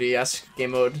Call of Duty-esque game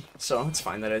mode, so it's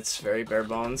fine that it's very bare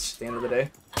bones at the end of the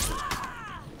day.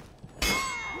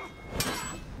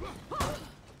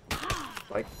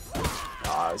 Like,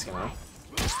 oh, I was gonna.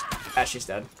 Ashley's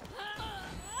dead.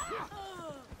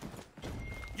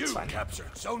 You fine.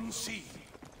 captured Zone C.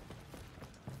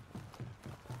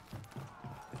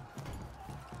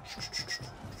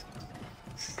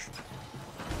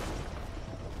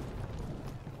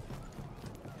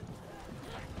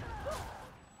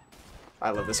 I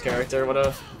love this character. What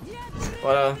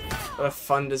a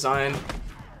fun design.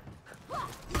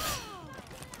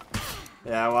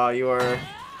 Yeah, wow, you are.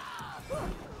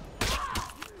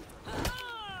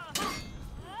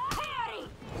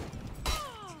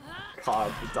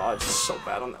 God, the dodge is so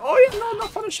bad on. Oh yeah, no,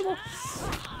 not punishable.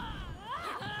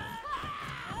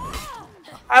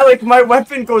 My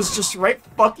weapon goes just right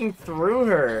fucking through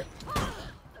her.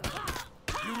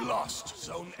 You lost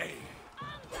Zone A.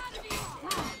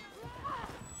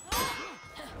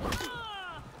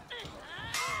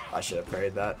 I should have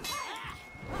parried that.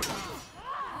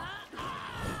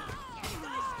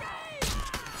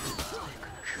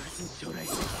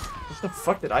 What the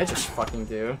fuck did I just fucking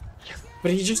do?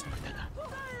 But he just...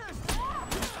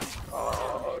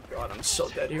 Oh god, I'm so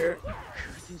dead here.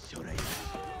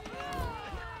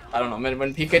 I don't know, man,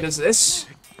 when PK does this,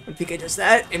 when PK does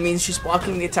that, it means she's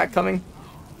blocking the attack coming.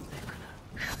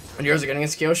 And yours again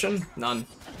against Kyoshin? None.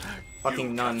 Fucking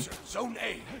You none. captured Zone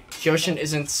A. Kyoshin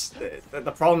isn't...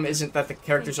 The problem isn't that the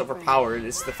character's overpowered,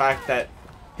 it's the fact that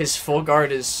his full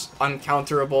guard is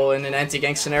uncounterable in an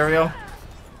anti-gank scenario.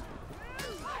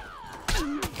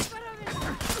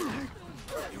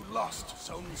 You lost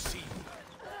Zone C.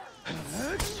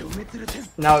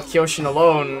 Now, Kyoshin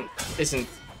alone isn't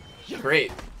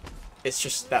great. It's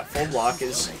just that full block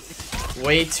is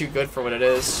way too good for what it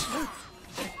is.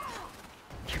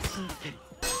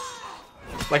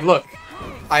 Like, look.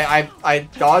 I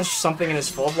dodged something in his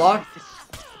full block,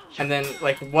 and then,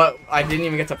 like, what? I didn't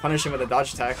even get to punish him with a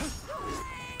dodge attack.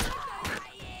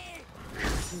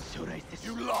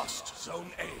 You lost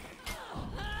Zone A.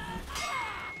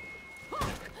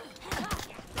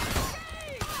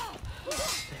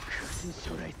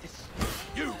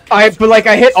 But like,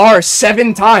 I hit R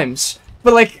 7 times.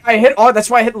 But like, I hit R, that's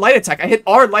why I hit light attack. I hit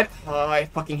R, light... Oh, I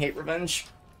fucking hate revenge.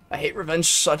 I hate revenge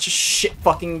such a shit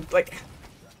fucking, like...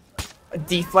 A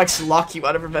deflex lock you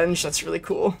out of revenge, that's really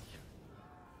cool.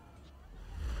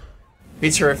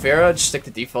 Feats for Rafira, just stick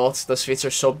to defaults. Those feats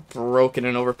are so broken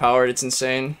and overpowered, it's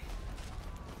insane.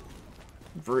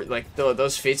 Like,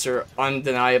 those feats are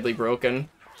undeniably broken.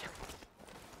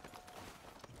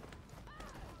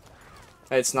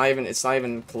 It's not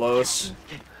even close.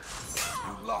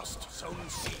 You lost Zone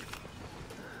C.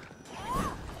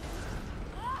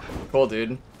 Cool,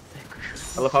 dude.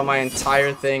 I love how my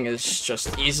entire thing is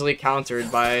just easily countered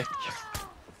by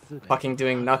fucking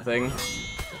doing nothing.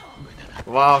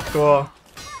 Wow, cool.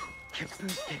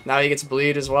 Now he gets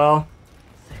bleed as well.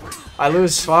 I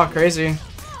lose. Wow, crazy.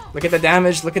 Look at the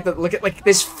damage. Look at like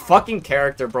this fucking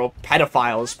character, bro.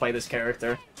 Pedophiles play this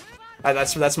character.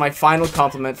 That's my final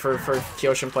compliment for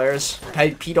Kyoshin players.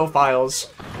 Pedophiles.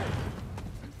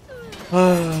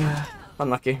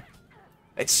 Unlucky.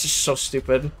 It's just so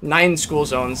stupid. 9 school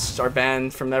zones are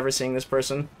banned from ever seeing this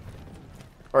person.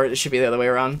 Or it should be the other way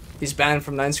around. He's banned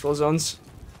from 9 school zones.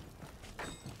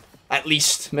 At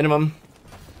least, minimum.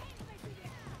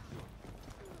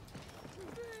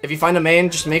 If you find a main,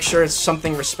 just make sure it's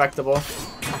something respectable.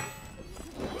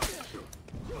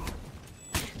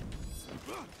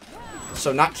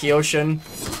 So not Kyoshin.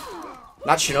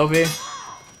 Not Shinobi.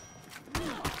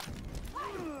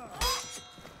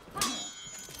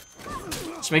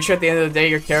 Just make sure at the end of the day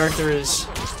your character is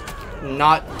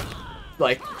not,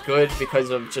 like, good because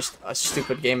of just a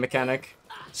stupid game mechanic.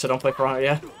 So don't play Piranha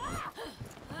yet.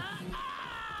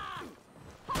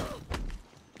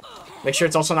 Make sure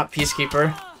it's also not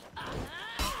Peacekeeper.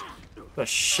 What a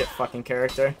shit fucking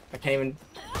character. I can't even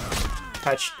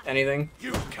touch anything.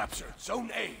 You captured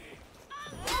Zone A.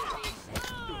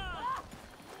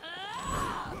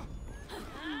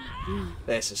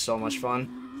 This is so much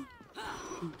fun.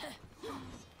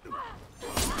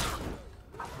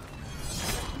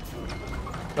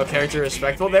 No character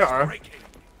respectable? There are.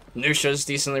 Nusha's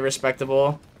decently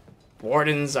respectable.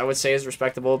 Warden's, I would say, is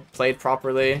respectable. Played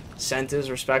properly. Scent is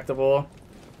respectable.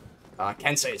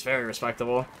 Kensei is very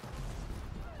respectable.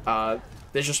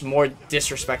 There's just more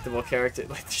disrespectable character.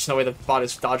 Like, there's no way the bot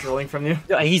is dodge rolling from you.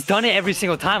 Yeah, he's done it every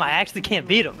single time. I actually can't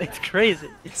beat him. It's crazy.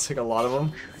 It's like a lot of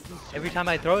them. Every time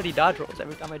I throw it, he dodge rolls.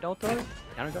 Every time I don't throw it,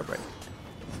 counter guard break.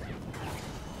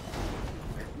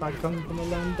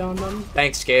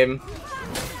 Thanks, game.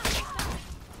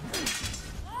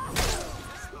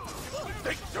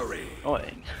 Victory.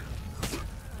 Annoying.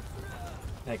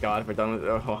 Thank God we're done with.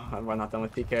 Oh, we're not done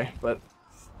with PK, but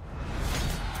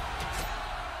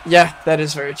yeah, that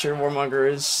is very true.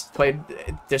 Warmonger is played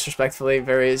disrespectfully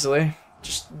very easily.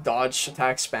 Just dodge,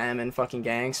 attack, spam, and fucking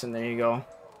ganks, and there you go.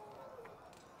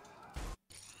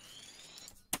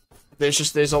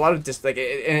 There's a lot of and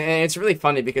it's really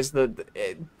funny because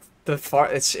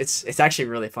it's actually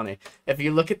really funny. If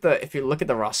you look at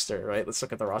the roster, right? Let's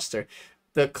look at the roster.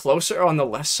 The closer on the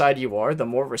left side you are, the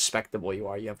more respectable you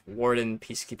are. You have Warden,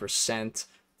 Peacekeeper, Scent,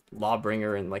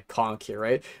 Lawbringer, and like Conk here,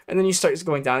 right? And then you start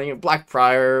going down, you know, Black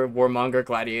Prior, Warmonger,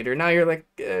 Gladiator. Now you're like,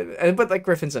 but like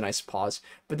Griffin's a nice pause.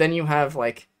 But then you have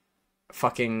like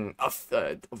fucking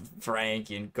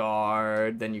Varangian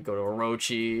Guard. Then you go to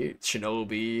Orochi,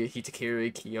 Shinobi,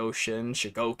 Hitakiri, Kyoshin,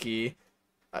 Shigoki,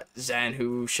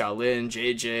 Zanhu, Shaolin,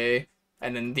 JJ.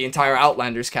 And then the entire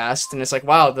Outlanders cast, and it's like,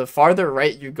 wow, the farther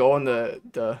right you go on the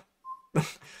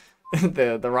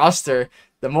the roster,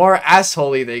 the more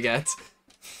assholey they get.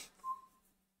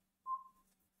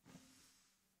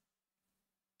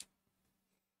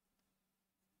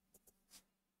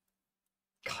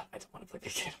 God, I don't want to play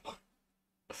PK anymore.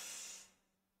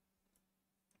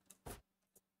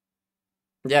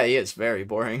 Yeah, he is very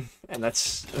boring, and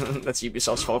that's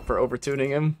Ubisoft's fault for overtuning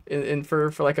him in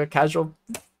for like a casual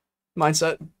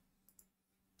mindset.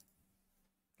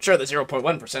 Sure, the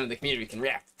 0.1% of the community can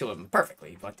react to him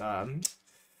perfectly, but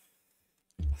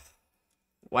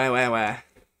wah.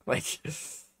 Like,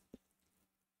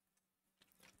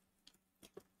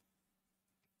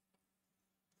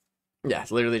 yeah,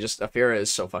 literally just Afira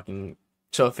is so fucking.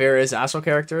 So Afira is asshole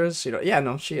characters, you know? Yeah,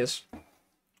 no, she is.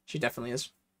 She definitely is.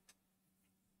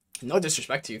 No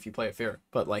disrespect to you if you play Afira,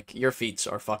 but like your feats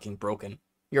are fucking broken.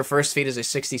 Your first feat is a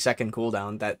 60-second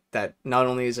cooldown that not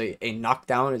only is a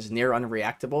knockdown, is near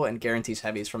unreactable and guarantees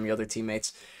heavies from your other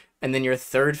teammates, and then your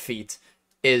third feat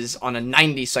is on a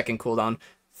 90-second cooldown,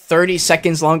 30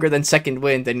 seconds longer than Second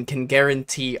Wind, and can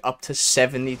guarantee up to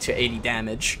 70 to 80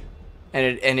 damage.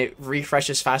 And it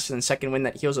refreshes faster than Second Wind,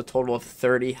 that heals a total of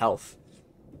 30 health.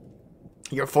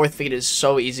 Your fourth feat is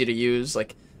so easy to use,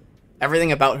 like,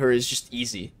 everything about her is just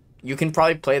easy. You can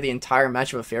probably play the entire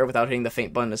match of Affair without hitting the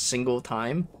feint button a single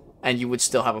time, and you would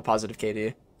still have a positive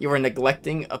KD. You are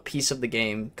neglecting a piece of the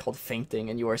game called feinting,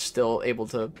 and you are still able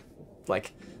to,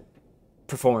 like,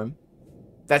 perform.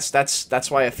 That's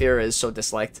why Afira is so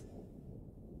disliked.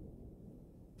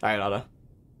 Alright, Ada.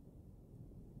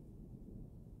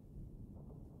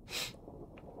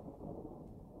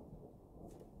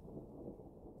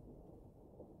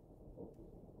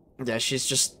 Yeah, she's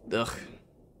just, ugh.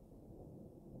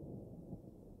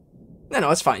 No,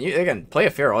 it's fine. You, again, play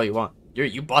Affair all you want.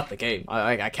 You bought the game.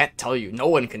 I can't tell you. No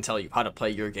one can tell you how to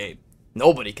play your game.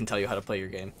 Nobody can tell you how to play your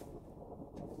game.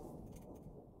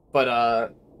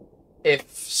 But,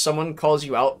 if someone calls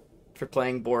you out for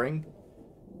playing boring,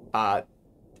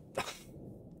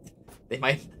 they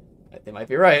might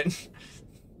be right.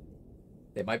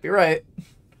 They might be right.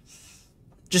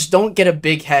 Just don't get a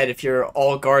big head if you're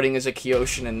all guarding as a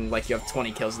Kyoshin and like you have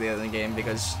 20 kills at the end of the game,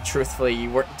 because truthfully you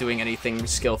weren't doing anything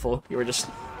skillful. You were just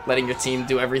letting your team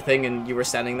do everything and you were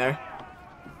standing there.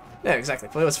 Yeah, exactly.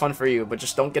 Play what's fun for you, but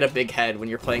just don't get a big head when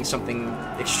you're playing something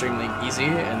extremely easy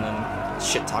and then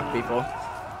shit talk people.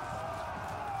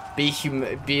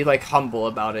 Be like humble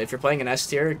about it. If you're playing an S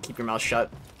tier, keep your mouth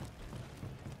shut.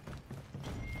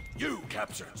 You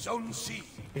captured Zone C.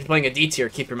 If you're playing a D tier,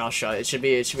 keep your mouth shut. It should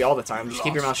be all the time. Just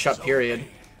keep your mouth shut, period.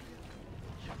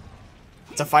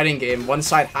 It's a fighting game. One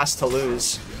side has to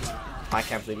lose. I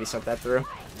can't believe he sent that through.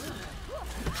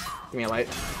 Give me a light.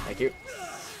 Thank you.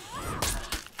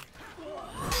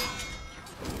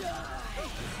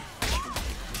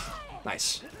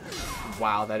 Nice.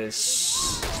 Wow, that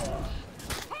is...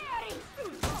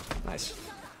 Nice.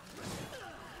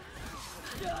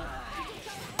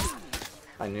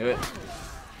 I knew it.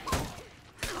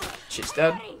 She's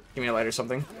dead. Give me a light or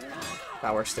something.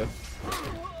 That works too.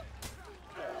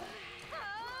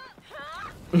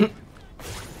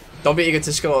 Don't be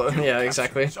egotistical. Yeah,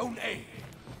 exactly. Zone A.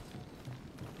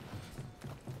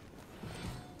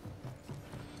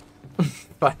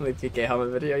 Finally, PK helmet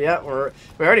video. Yeah,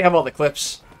 we already have all the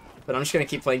clips, but I'm just gonna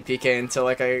keep playing PK until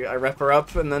like I rep her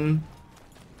up, and then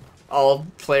I'll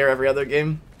play her every other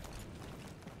game.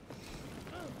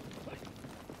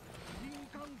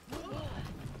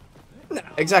 No,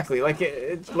 exactly. Like,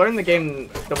 learn the game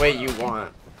the way you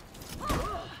want.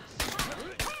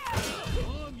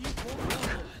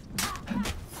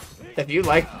 If you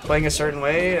like playing a certain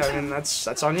way, I mean,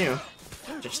 that's on you.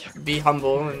 Just be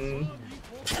humble and...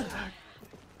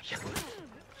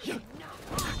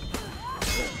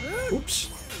 Oops.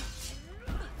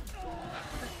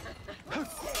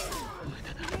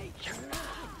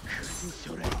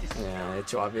 Yeah,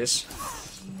 too obvious.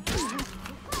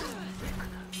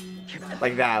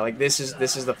 Like that, like this is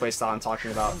the playstyle I'm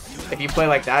talking about. If you play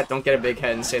like that, don't get a big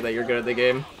head and say that you're good at the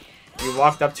game. You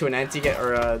walked up to an anti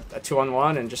or a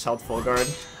 2-on-1 and just held full guard.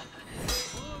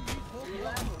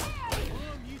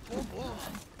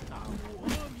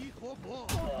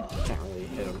 Can't really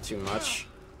hit him too much.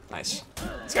 Nice.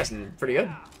 This guy's pretty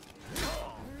good.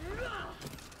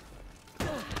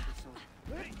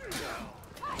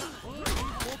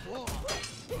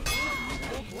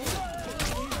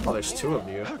 Oh, there's two of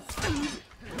you.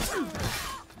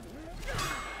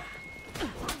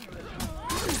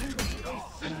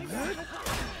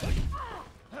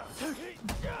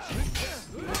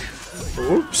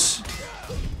 Oops.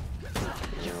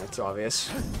 Yeah, that's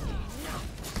obvious.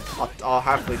 I'll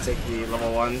happily take the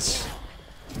level 1s.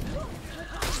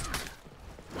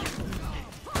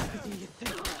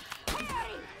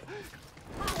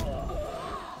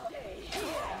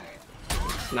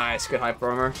 Nice, good hyper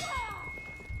armor.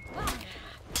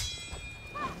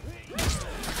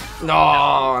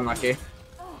 No, unlucky.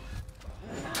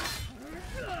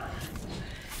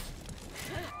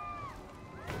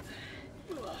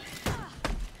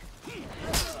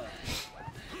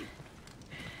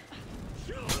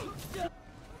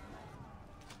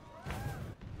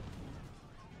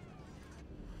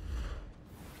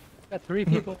 Got 3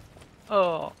 people.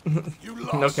 Oh. You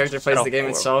lost. No character plays Shut the game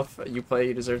up, itself. You play,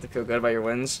 you deserve to feel good about your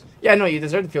wins. Yeah, no, you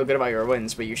deserve to feel good about your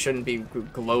wins, but you shouldn't be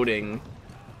gloating.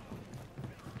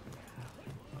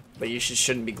 But you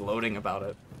shouldn't be gloating about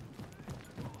it.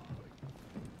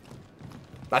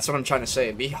 That's what I'm trying to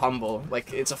say. Be humble.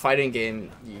 Like, it's a fighting game.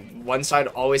 One side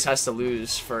always has to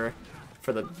lose for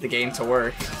the game to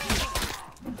work.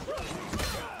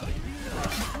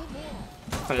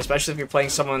 And especially if you're playing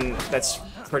someone that's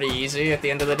pretty easy at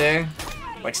the end of the day.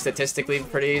 Like, statistically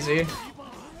pretty easy.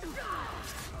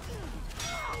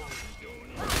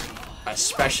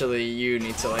 Especially you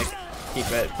need to, like, keep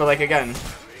it. But, like, again,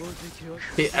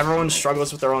 everyone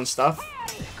struggles with their own stuff.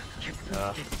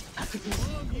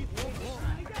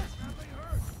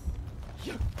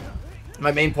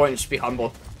 My main point is just be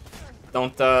humble.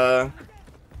 Don't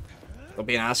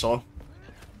be an asshole.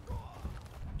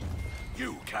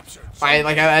 You captured.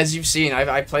 As you've seen,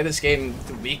 I play this game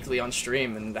weekly on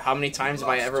stream, and how many times have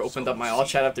I ever opened up my all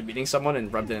chat after beating someone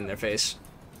and rubbed it in their face?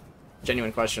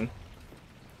 Genuine question.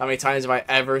 How many times have I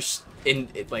ever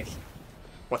like,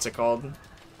 what's it called?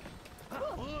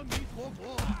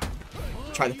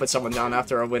 Tried to put someone down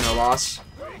after a win or loss.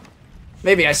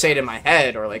 Maybe I say it in my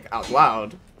head or like out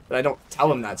loud, but I don't tell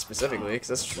them that specifically because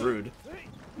that's just rude.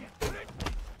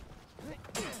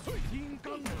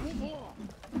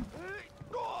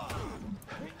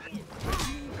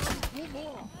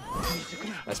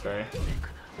 That's very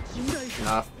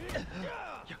enough.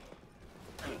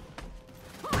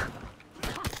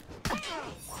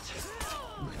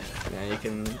 Yeah, you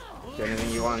can do anything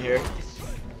you want here.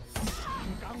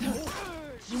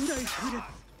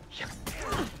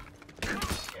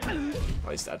 Oh,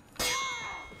 he's dead.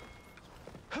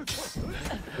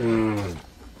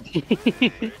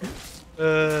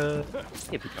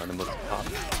 If you turn them up top.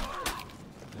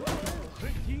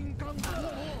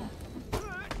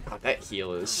 God, that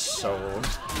heal is so...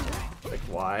 like,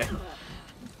 why?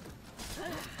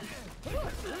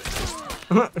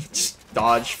 Just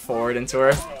dodge forward into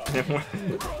her.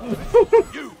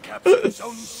 You captured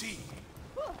Zone C.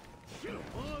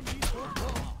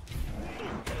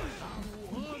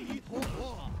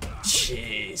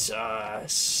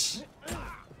 Jesus.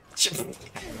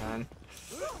 Man.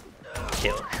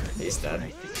 Kill. He's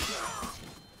dead.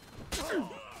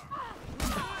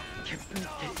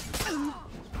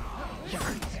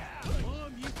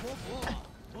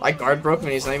 My guard broke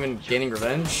when he's not even gaining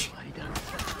revenge.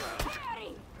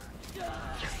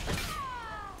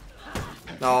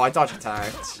 No, I dodge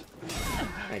attacked.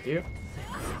 Thank you.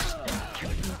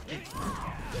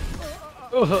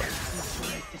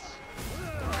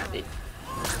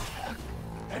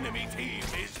 Enemy team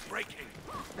is breaking.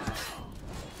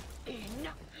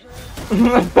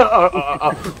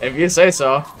 If you say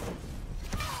so.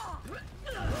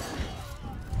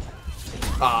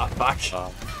 Ah, fuck.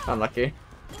 Unlucky.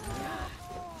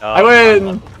 I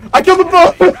win! I killed the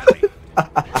bull!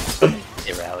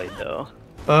 They rallied though.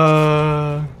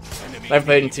 I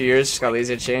played in 2 years, just got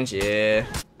lazy to change, yeah.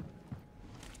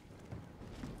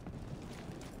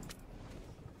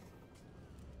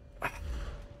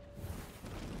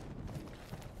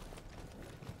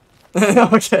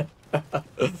 Okay.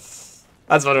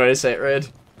 That's one way to say it, Red.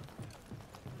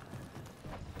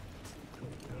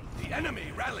 The enemy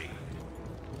rally.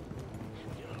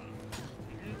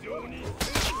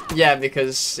 Yeah,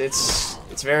 because it's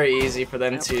very easy for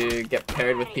them to get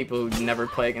paired with people who never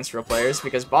play against real players,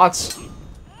 because bots,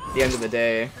 at the end of the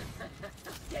day...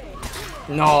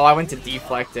 No, I went to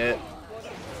deflect it.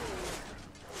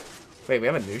 Wait, we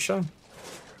have a Nusha? You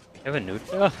have a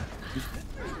Nutra?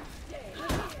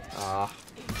 Ah.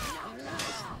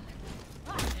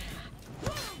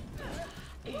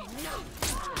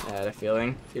 I had a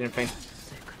feeling. You didn't think.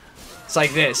 It's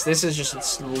like this. This is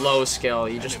just low skill.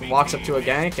 He just walks up to a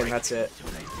gank and that's it.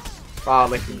 Wow,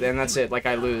 like then that's it. Like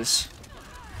I lose.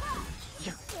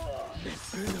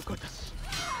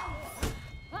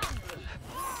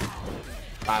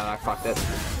 I fucked it.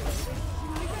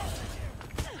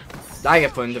 I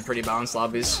get put into pretty balanced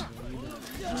lobbies.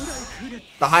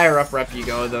 The higher up rep you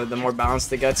go, the more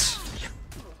balanced it gets.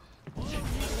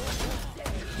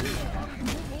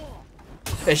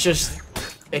 It's just,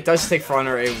 it does take For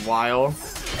Honor a while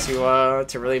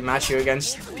to really match you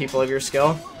against people of your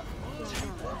skill.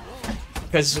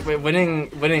 Because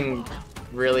winning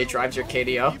really drives your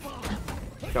KD up.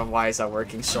 God, why is that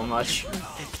working so much?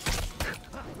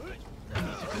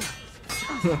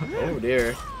 Oh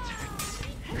dear.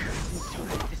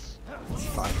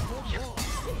 Fuck.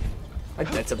 I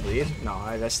dead to bleed? No,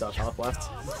 I still have health left.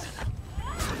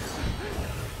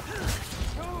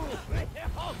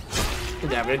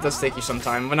 Yeah, but it does take you some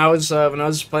time. When I was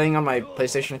playing on my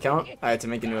PlayStation account, I had to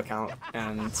make a new account,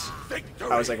 and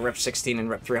I was like rep 16 and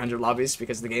rep 300 lobbies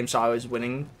because the game saw I was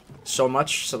winning so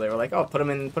much, so they were like, "Oh, put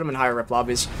them in higher rep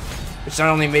lobbies," which not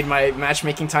only made my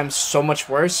matchmaking time so much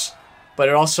worse, but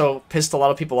it also pissed a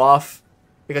lot of people off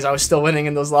because I was still winning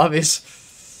in those lobbies.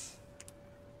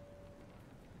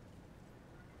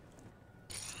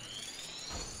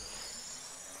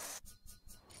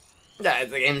 Yeah,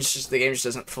 the game just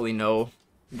doesn't fully know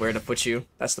where to put you.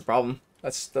 That's the problem.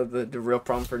 That's the real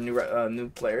problem for new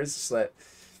players, is that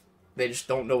they just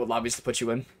don't know what lobbies to put you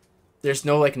in. There's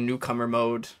no like newcomer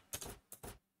mode.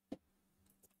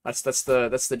 That's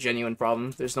the genuine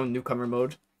problem. There's no newcomer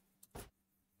mode.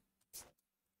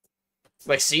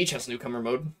 Like Siege has newcomer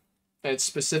mode, and it's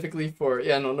specifically for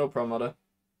no problem, Oda.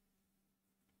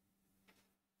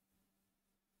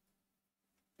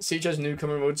 Siege has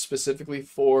newcomer mode specifically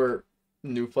for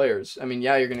new players. I mean,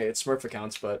 yeah, you're gonna get Smurf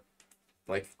accounts, but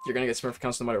like you're gonna get Smurf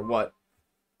accounts no matter what.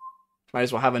 Might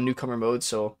as well have a newcomer mode,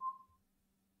 so.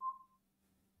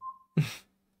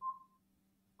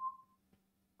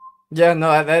 Yeah,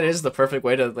 no, that is the perfect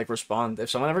way to like respond. If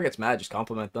someone ever gets mad, just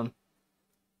compliment them.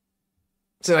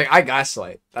 So like I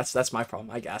gaslight. That's my problem.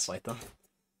 I gaslight them.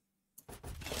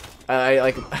 I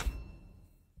like.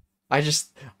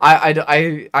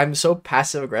 I'm so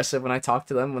passive aggressive when I talk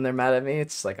to them when they're mad at me.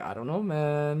 It's like, I don't know,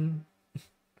 man.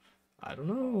 I don't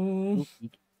know.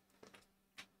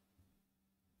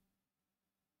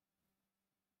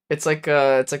 It's like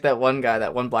that one guy,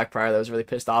 that one Black Prior that was really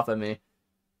pissed off at me,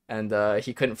 and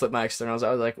he couldn't flip my externals.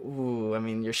 I was like, ooh, I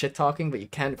mean, you're shit talking, but you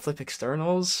can't flip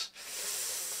externals.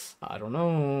 I don't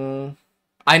know.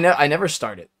 I never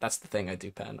start it. That's the thing I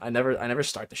do, Pen. I never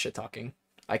start the shit talking.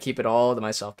 I keep it all to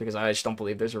myself because I just don't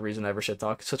believe there's a reason to ever shit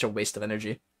talk. It's such a waste of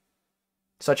energy.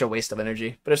 Such a waste of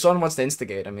energy. But if someone wants to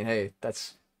instigate, I mean, hey,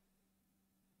 that's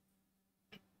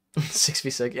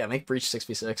 6v6. Yeah, make Breach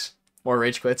 6v6. More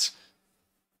rage quits.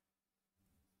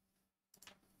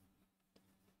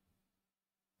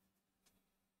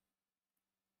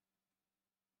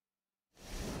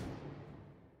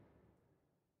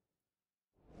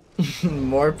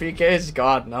 More PKs?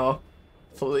 God, no.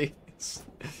 Please.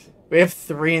 We have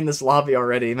 3 in this lobby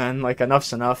already, man. Like,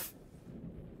 enough's enough.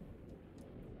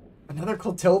 Another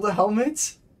Clotilda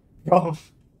helmet? Bro.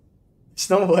 There's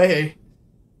no way.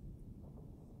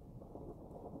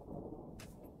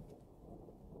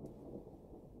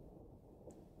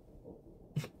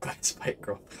 Glad Spike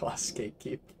Girl Class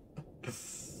Gatekeep.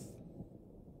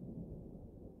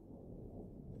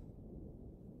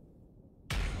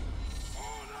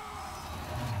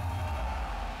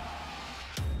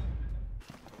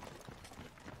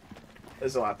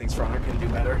 There's a lot of things Fronner can do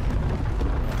better.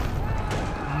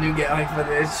 New get like,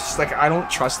 but it's just like I don't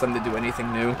trust them to do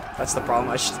anything new. That's the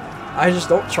problem. I just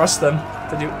don't trust them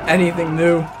to do anything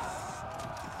new.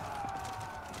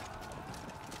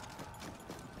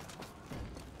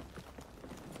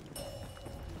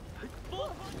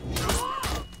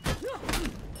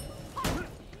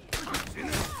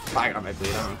 I got my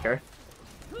bleed. I don't care.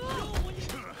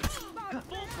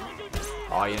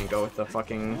 Oh, you didn't go with the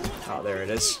fucking. Oh, there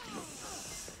it is.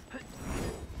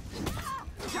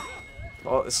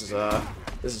 Oh, this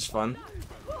is fun.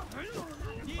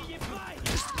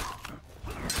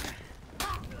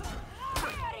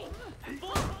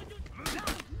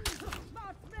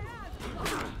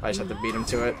 I just have to beat him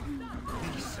to it.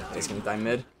 He's gonna die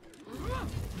mid.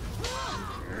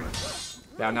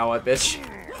 Yeah, now what, bitch?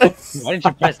 Why didn't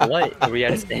you press what? Were you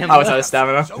out of stamina? I was out of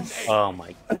stamina. Oh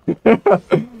my.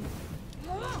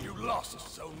 You lost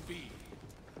Zone B.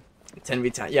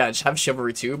 10v10. Yeah, just have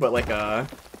Chivalry 2, but like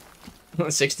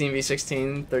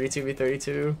 16v16,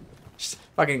 32v32. Just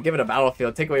fucking give it a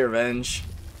battlefield. Take away revenge.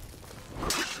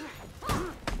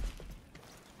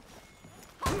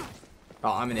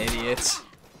 Oh, I'm an idiot.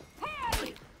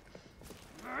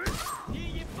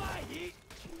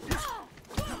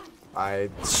 I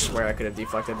swear I could have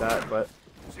deflected that, but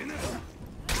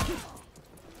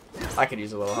I could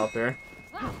use a little help here.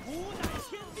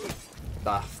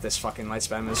 Ah, this fucking light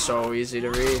spam is so easy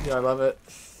to read. I love it.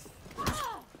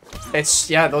 It's,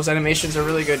 yeah, those animations are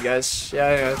really good, guys.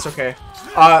 Yeah, it's okay.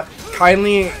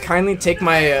 Kindly take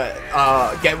my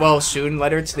get well soon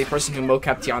letter to the person who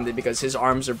mocapped Yonde because his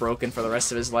arms are broken for the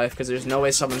rest of his life because there's no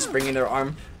way someone's bringing their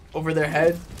arm over their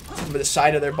head to the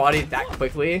side of their body that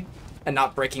quickly and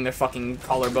not breaking their fucking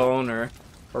collarbone or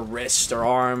wrist or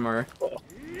arm or...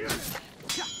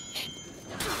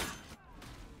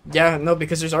 Yeah, no,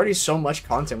 because there's already so much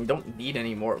content. We don't need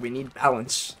any more. We need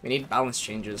balance. We need balance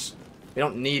changes. We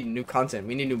don't need new content.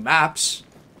 We need new maps.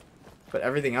 But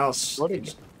everything else, we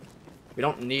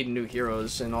don't need new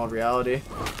heroes in all reality.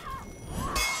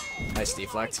 Nice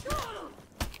deflect.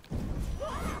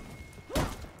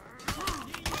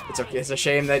 It's okay. It's a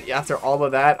shame that after all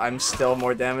of that, I'm still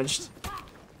more damaged.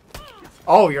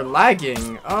 Oh, you're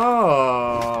lagging.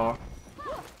 Oh.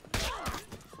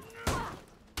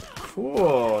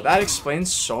 Cool. That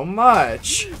explains so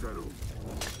much.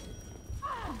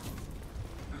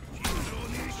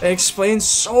 It explains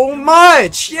so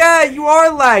much. Yeah, you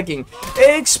are lagging.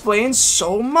 It explains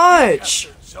so much.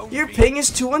 Your ping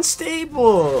is too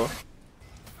unstable.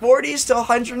 40s to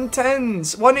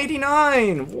 110s.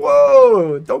 189.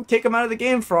 Whoa. Don't kick him out of the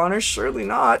game, For Honor. Surely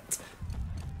not.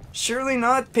 Surely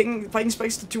not. Ping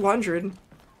spikes to 200.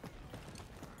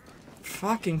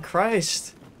 Fucking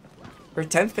Christ. Her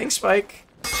 10th ping spike.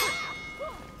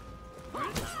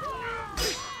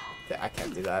 Yeah, I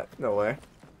can't do that. No way.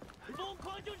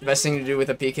 The best thing to do with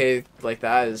a PK like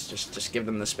that is just give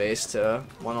them the space to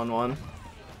one-on-one.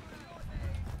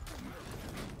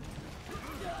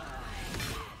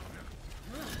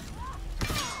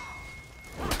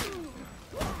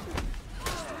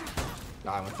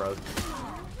 Nah, I went for it.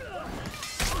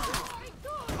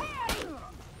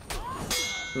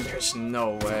 There's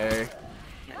no way.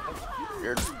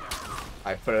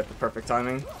 I put it at the perfect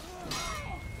timing.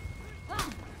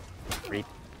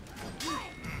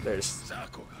 There's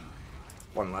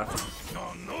one left.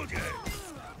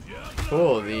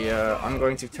 Cool, the I'm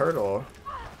going to turtle.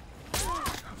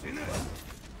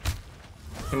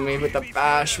 Hit me with the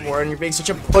bash, Warren. You're being such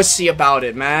a pussy about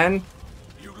it, man.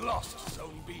 You lost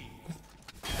Zone B.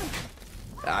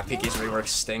 Ah, PK's rework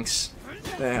stinks.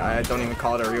 I don't even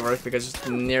call it a rework because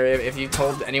if you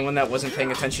told anyone that wasn't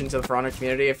paying attention to the For Honor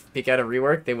community if PK had a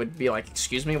rework, they would be like,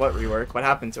 "Excuse me, what rework? What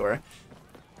happened to her?"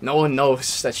 No one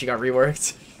knows that she got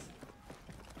reworked.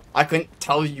 I couldn't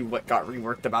tell you what got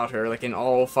reworked about her, like in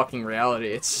all fucking reality.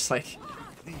 It's like,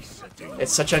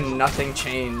 it's such a nothing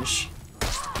change.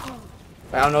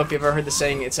 I don't know if you've ever heard the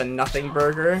saying, "It's a nothing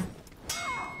burger."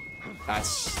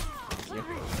 That's. Thank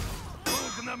you.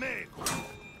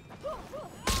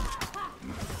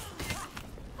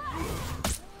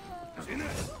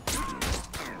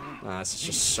 This is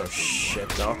just so shit,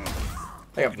 though.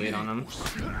 I got bleed on him.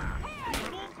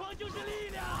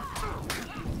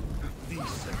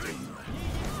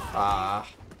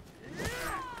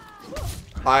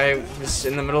 I was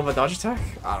in the middle of a dodge attack?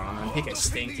 I don't know, man. PK's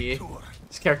stinky.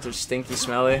 This character's stinky,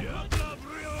 smelly.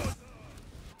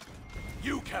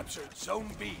 You captured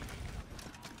Zone B.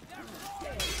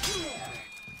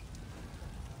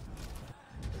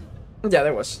 Yeah,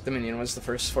 there was. Dominion was the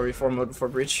first 4v4 mode before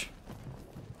Breach.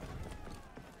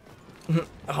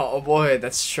 Oh boy,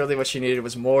 that's surely what she needed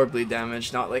was more bleed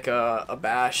damage, not like a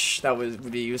bash that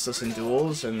would be useless in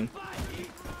duels. And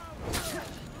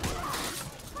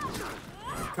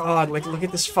God, like look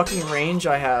at this fucking range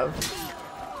I have.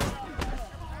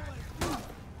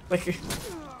 Like,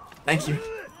 thank you.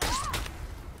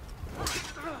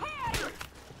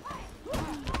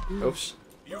 Oops.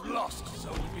 You lost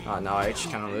Zone B. Ah, now I just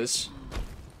kind of lose.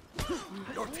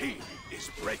 Your team is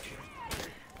breaking.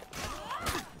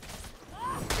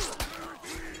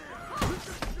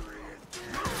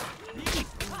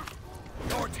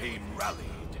 Your team rallied.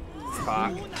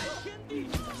 Fuck.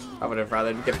 I would have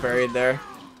rather get buried there.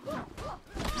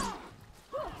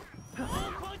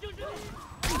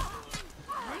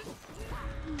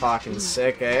 Fucking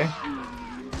sick, eh?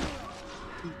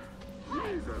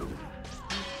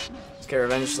 Let's get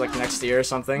revenge like next year or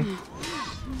something.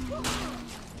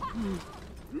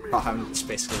 Oh, I'm just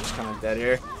basically just kind of dead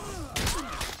here.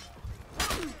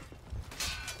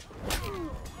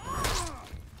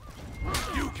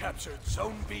 You captured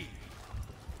Zone B.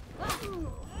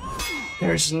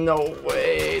 There's no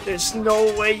way. There's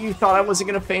no way you thought I wasn't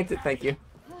gonna faint it. Thank you.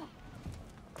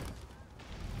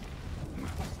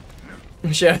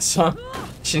 Yeah, so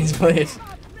she needs blade.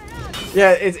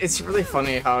 Yeah, it's really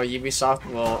funny how Ubisoft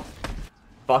will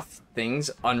buff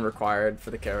things unrequired for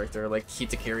the character. Like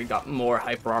Hitakiri got more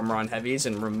hyper armor on heavies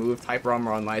and removed hyper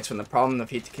armor on lights when the problem of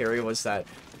Hitakiri was that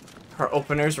her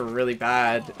openers were really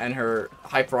bad and her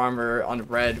hyper armor on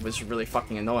red was really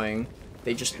fucking annoying.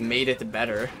 They just made it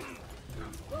better.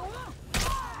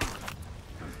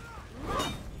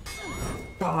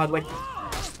 God, like,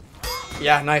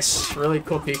 yeah, nice, really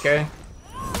cool PK.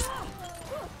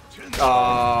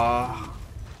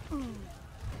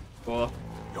 Cool.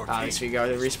 At least we got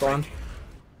to respawn.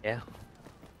 Yeah.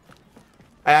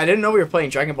 I didn't know we were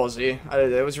playing Dragon Ball Z.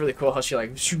 It was really cool how she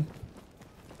like.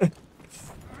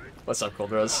 What's up, cool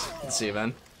bros? Good to see you,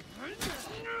 man.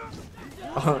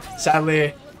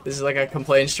 Sadly, this is like a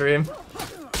complaint stream.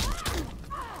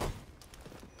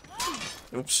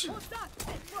 Oops.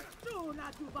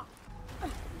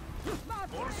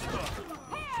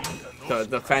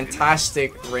 The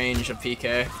fantastic range of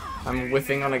PK. I'm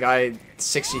whiffing on a guy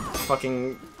 60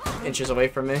 fucking inches away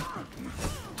from me.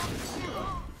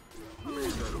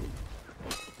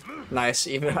 Nice.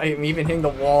 I'm even hitting the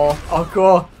wall. Oh,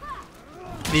 cool.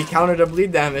 The counter to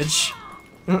bleed damage.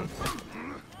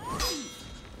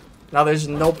 Now there's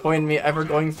no point in me ever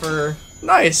going for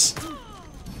nice.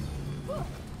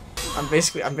 I'm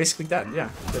basically dead. Yeah,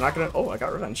 they're not gonna. Oh, I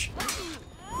got revenge.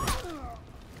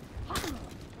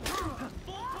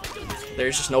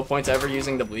 There's just no point to ever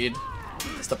using the bleed.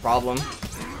 That's the problem.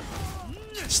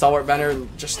 Stalwart Banner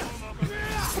just.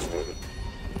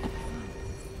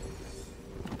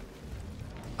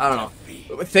 I don't know.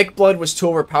 Thick Blood was too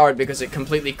overpowered because it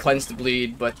completely cleansed the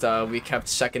bleed, but we kept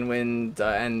Second Wind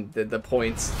and the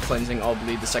points cleansing all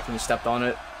bleed the second you stepped on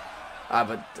it.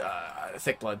 But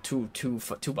Thick Blood too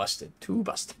busted. Too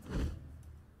busted.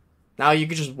 Now you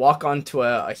could just walk onto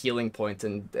a healing point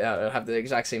and have the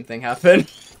exact same thing happen.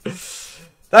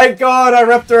 Thank God I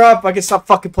repped her up. I can stop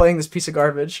fucking playing this piece of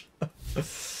garbage.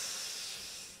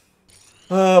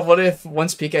 What if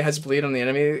once PK has bleed on the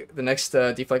enemy, the next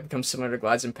deflect becomes similar to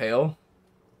Glad's Impale?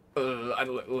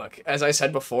 Look, as I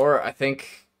said before, I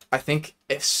think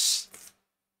if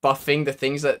buffing the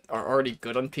things that are already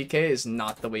good on PK is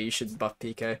not the way you should buff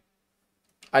PK.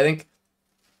 I think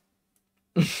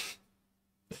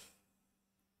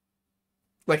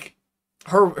like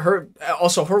her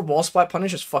wall splat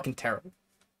punish is fucking terrible.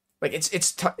 Like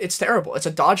it's terrible. It's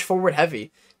a dodge forward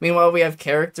heavy. Meanwhile, we have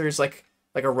characters like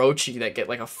Orochi that get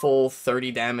like a full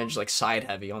 30 damage like side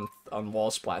heavy on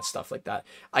wall splat stuff like that.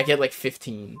 I get like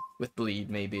 15 with bleed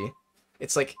maybe.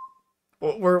 It's like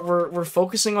we're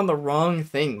focusing on the wrong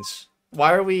things.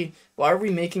 Why are we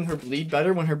making her bleed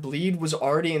better when her bleed was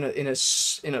already in a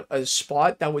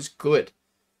spot that was good?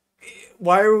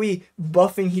 Why are we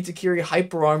buffing Hitakiri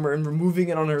hyper armor and removing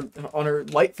it on her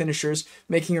light finishers,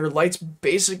 making her lights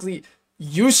basically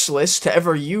useless to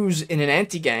ever use in an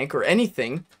anti-gank or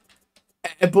anything?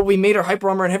 But we made our hyper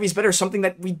armor and heavies better, something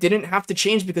that we didn't have to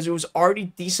change because it was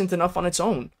already decent enough on its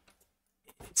own.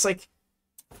 It's like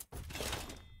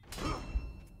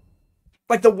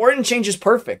the Warden change is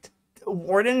perfect.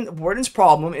 Warden's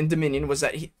problem in Dominion was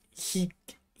that he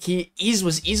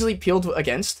was easily peeled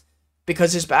against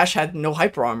because his bash had no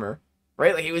hyper armor,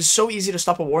 right? Like it was so easy to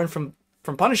stop a Warden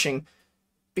from punishing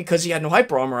because he had no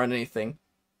hyper armor on anything.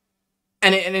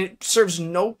 And it serves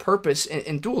no purpose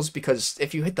in duels because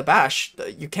if you hit the bash,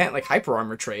 you can't like hyper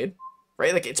armor trade,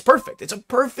 right? Like it's perfect. It's a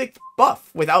perfect buff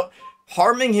without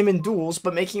harming him in duels,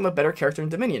 but making him a better character in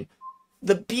Dominion.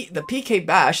 The PK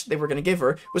bash they were gonna give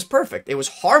her was perfect. It was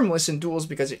harmless in duels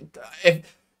because if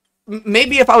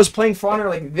I was playing For Honor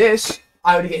like this,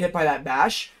 I would get hit by that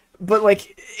bash. But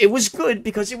like it was good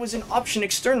because it was an option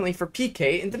externally for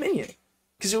PK in Dominion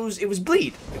because it was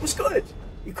bleed. It was good.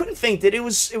 You couldn't feint it. It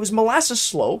was molasses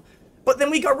slow, but then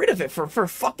we got rid of it for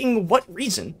fucking what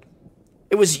reason?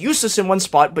 It was useless in one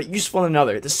spot, but useful in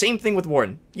another. The same thing with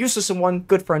Warden. Useless in one,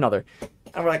 good for another.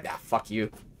 And we're like, ah, fuck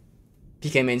you.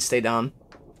 PK main, stay down.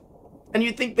 And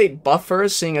you'd think they'd buff her,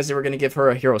 seeing as they were going to give her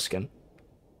a hero skin.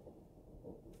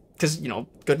 Because, you know,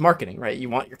 good marketing, right? You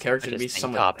want your character to be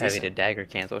somewhat top decent. heavy to dagger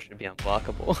cancel should be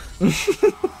unblockable.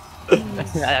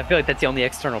 I feel like that's the only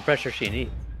external pressure she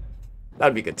needs.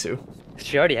 That'd be good too.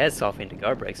 She already has soft feint to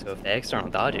guard break, so if the external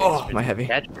dodges, oh, my heavy.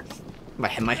 My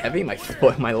heavy? My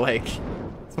foot, my leg. Too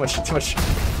much. A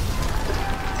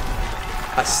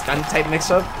stun type mix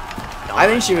up? I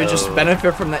think she would just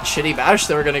benefit from that shitty bash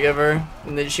they were gonna give her.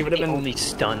 And then she would have been. The only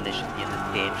stun that should be in this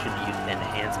game should use an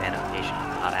enhanced animation,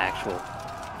 not actual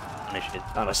punishes.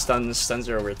 I don't know, stuns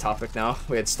are a weird topic now.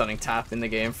 We had stunning tap in the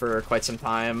game for quite some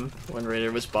time when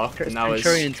Raider was buffed, and now is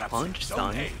Centurion's punch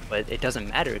stun, but it doesn't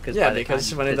matter because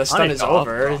because when the stun is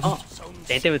over.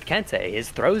 Same thing with Kensei. His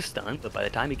throw's stun, but by the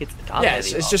time he gets the top,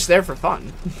 it's just there for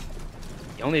fun.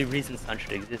 The only reason stun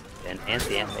should exist is to enhance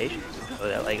the animation, so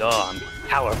that like, oh, I'm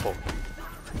powerful.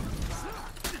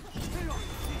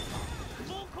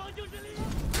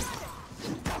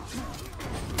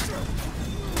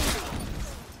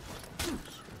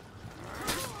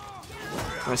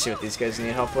 Let's see what these guys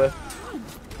need help with.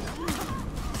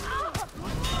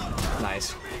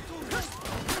 Nice.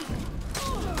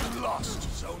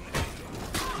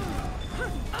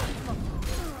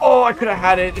 Oh, I could have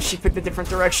had it if she picked a different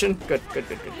direction. Good.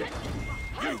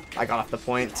 I got off the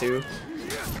point too.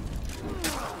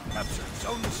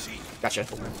 Gotcha.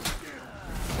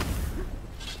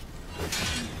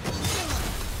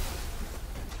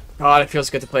 God, it feels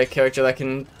good to play a character that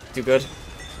can do good.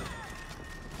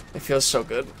 It feels so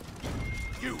good.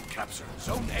 You captured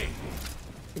Zone A.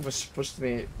 He was supposed to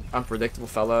be unpredictable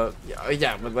fella.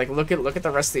 Yeah, but like look at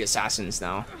the rest of the assassins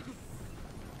now.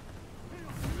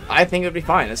 I think it would be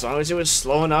fine as long as it was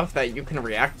slow enough that you can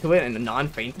react to it and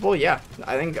non-faintable. Yeah,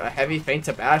 I think a heavy feint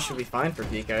to bash would be fine for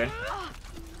DK.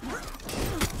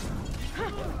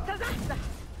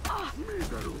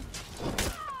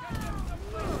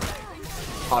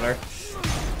 Hotter.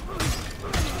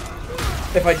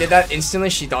 If I did that instantly,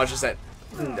 she dodges that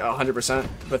 100%.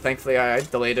 But thankfully, I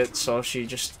delayed it, so she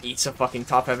just eats a fucking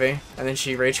top heavy, and then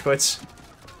she rage quits.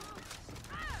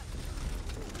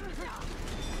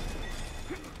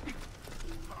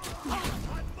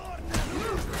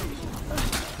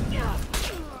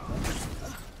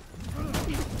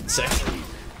 Sick.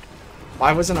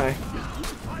 Why wasn't I?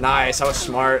 Nice, I was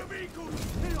smart.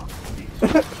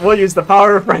 We'll use the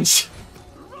power of French.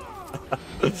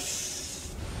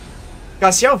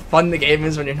 God, see how fun the game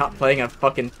is when you're not playing a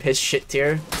fucking piss shit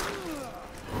tier?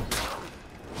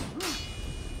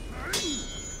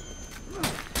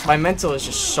 My mental is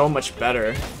just so much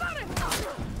better.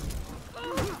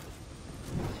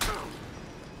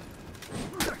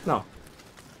 No.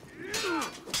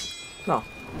 No.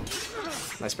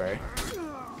 Nice berry.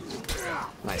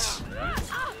 Nice.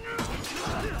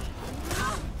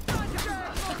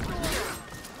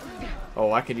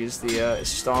 Oh, I could use the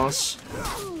assistance.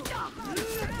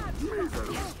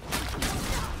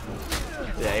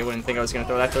 Yeah, you wouldn't think I was gonna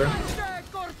throw that through.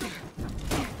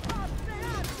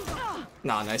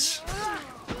 Nah, nice.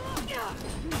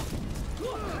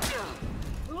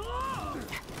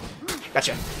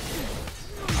 Gotcha.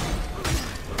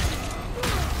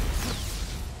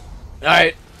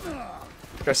 Alright.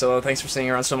 Garcillo, thanks for staying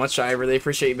around so much. I really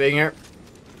appreciate you being here.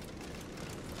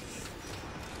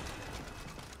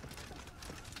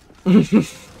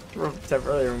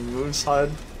 Temporarily removes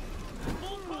HUD.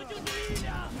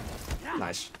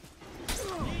 Nice.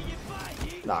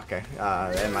 Okay,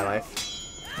 in my life.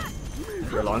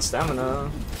 You're low on stamina.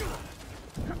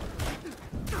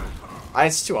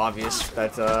 It's too obvious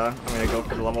that I'm gonna go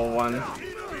for the level 1.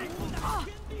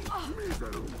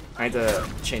 I need to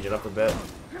change it up a bit.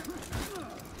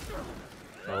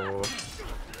 Oh.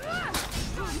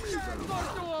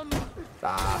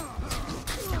 Ah.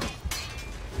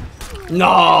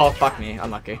 No! Fuck me.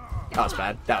 Unlucky. That was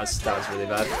bad. That was really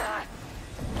bad.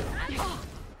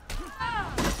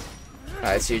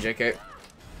 Alright, see you, JK.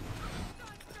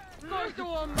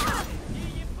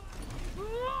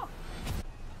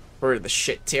 We're the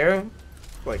shit tier.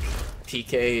 Like,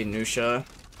 PK, Nusha.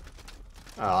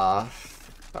 I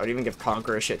would even give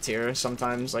Conqueror a shit tier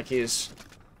sometimes. Like, he's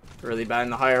really bad in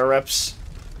the higher reps.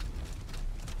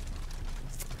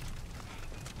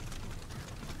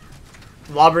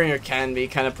 Lawbringer can be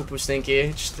kind of poo-poo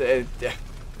stinky. Just, Enemy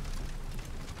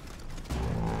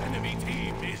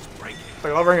team is breaking.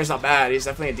 like, Lawbringer's not bad. He's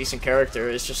definitely a decent character.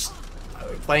 It's just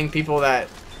playing people that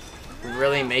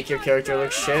really make your character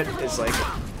look shit is like...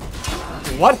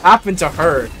 What happened to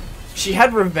her? She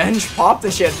had revenge popped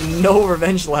and she had no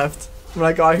revenge left when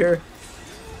I got here.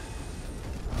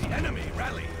 The enemy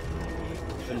rally.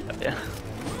 Yeah.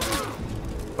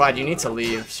 God, you need to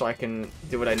leave so I can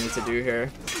do what I need to do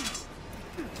here.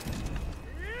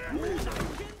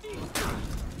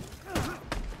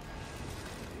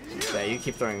 Yeah, you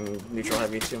keep throwing neutral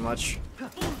heavy too much.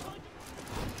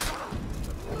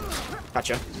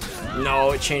 Gotcha.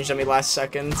 No, it changed on me last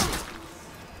second.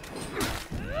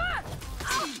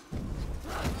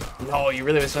 No, you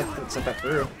really sent that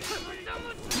through.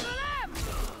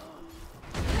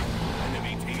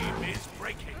 Enemy team is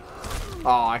breaking.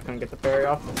 Oh, I couldn't get the parry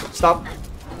off. Stop.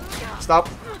 Stop.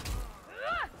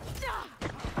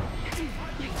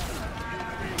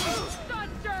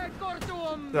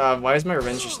 Why is my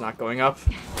revenge just not going up?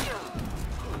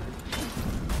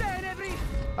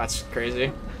 That's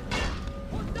crazy.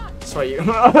 That's why you...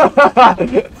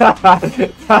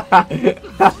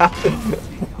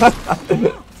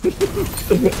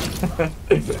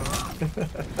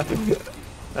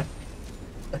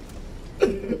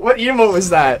 What emote was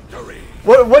that?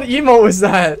 What emote was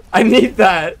that? I need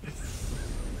that.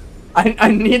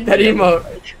 I need that emote.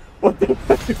 What the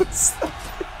fuck was that?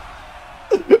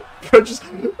 Bro, just...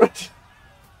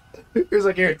 He was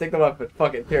like, here, take the weapon.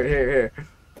 Fuck it. Here.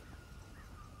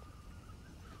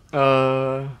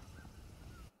 The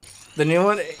new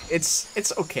one,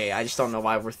 it's okay. I just don't know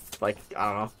why we're, like,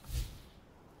 I don't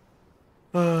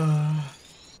know.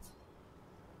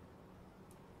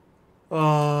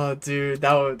 Oh, dude,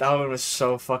 that one was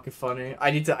so fucking funny.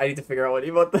 I need to figure out what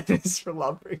emote that is for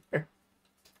Lawbringer.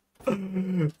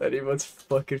 That emote's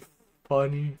fucking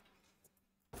funny.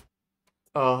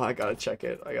 Oh, I gotta check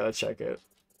it.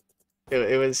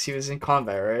 It was he was in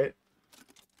combat, right?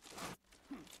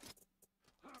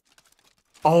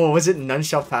 Oh, was it None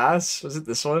Shall Pass? Was it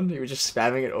this one? You were just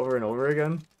spamming it over and over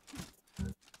again?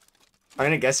 I'm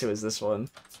gonna guess it was this one.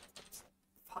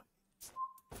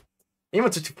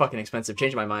 Emotes are too fucking expensive.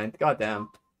 Changed my mind. God damn.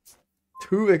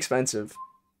 Too expensive.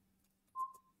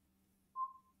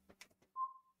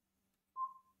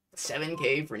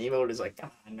 7K for an emote is like,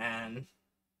 come on, man.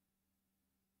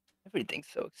 Everything's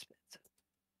so expensive.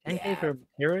 10K Yeah. for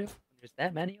material? There's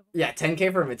that many of them? Yeah,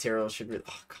 10K for a material should be.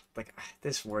 Oh, God, like,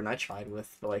 this Warden I tried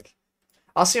with, but, like,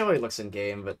 I'll see how he looks in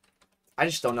game, but I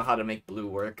just don't know how to make blue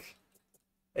work.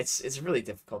 It's really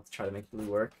difficult to try to make blue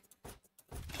work.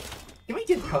 Can we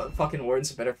give fucking Warden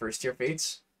some better first tier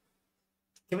fates?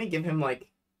 Can we give him, like,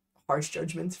 Harsh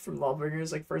Judgment from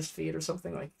Lawbringers, like, first feat or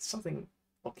something? Like, something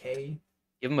okay?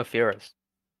 Give him a Furus.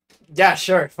 Yeah,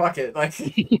 sure. Fuck it. Like,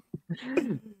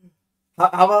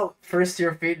 how about first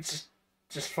tier feat?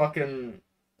 Just fucking.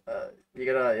 You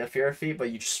get a fear feat,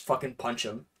 but you just fucking punch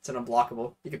him. It's an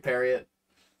unblockable. You can parry it.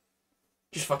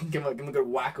 Just fucking give him a good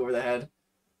whack over the head.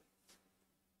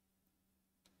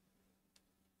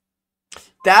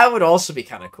 That would also be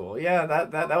kind of cool. Yeah,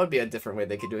 that would be a different way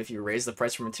they could do it if you raise the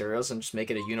price for materials and just make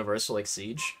it a universal like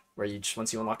Siege, where you just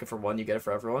once you unlock it for one, you get it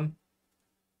for everyone.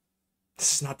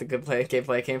 This is not the good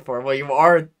gameplay I came for. Well, you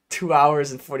are 2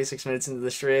 hours and 46 minutes into the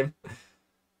stream.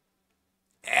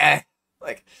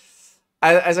 Like,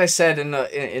 as I said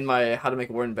in my How to Make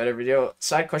Warden Better video,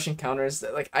 side question counters.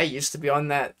 Like, I used to be on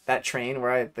that train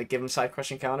where I like give them side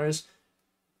question counters,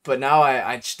 but now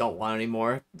I just don't want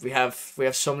anymore. We have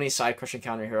so many side question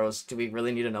counter heroes. Do we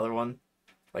really need another one?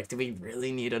 Like, do we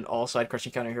really need an all side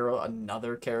question counter hero?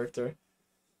 Another character?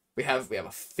 We have a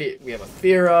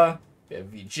Fira. We have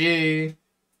VG.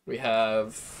 We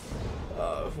have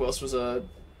who else was a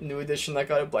new addition that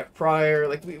got a Black Prior?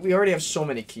 Like, we already have so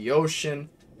many. Kyoshin.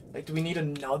 Like, do we need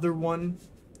another one?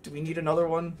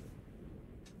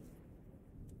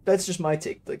 That's just my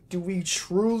take. Like, do we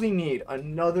truly need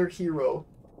another hero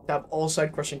to have all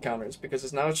side crushing counters? Because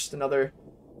it's now just another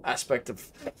aspect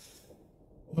of.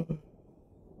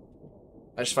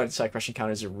 I just find side crushing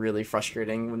counters are really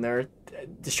frustrating when they're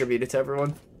distributed to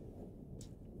everyone.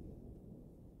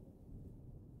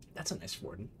 That's a nice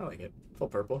Warden. I like it. Full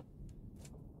purple.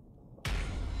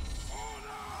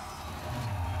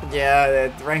 Yeah,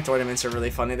 the ranked ornaments are really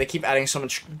funny. They keep adding so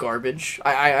much garbage.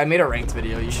 I made a ranked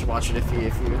video. You should watch it if you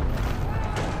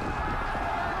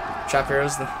Trap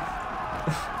heroes. I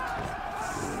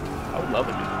would love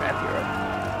a new trap hero.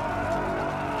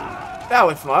 I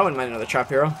wouldn't mind another trap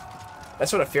hero.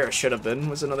 That's what a Fira should have been.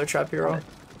 Was another trap hero.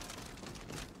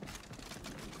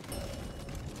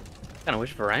 Kind of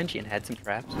wish Varangian had some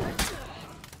traps.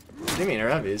 What do you mean,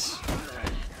 heavies?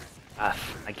 I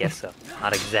guess so.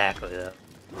 Not exactly though.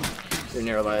 You're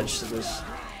near a ledge, so there's.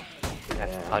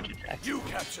 Yeah. Dodge attack. You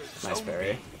captured Nice Zone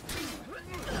parry.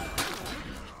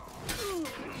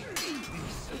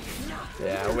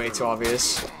 Yeah, way too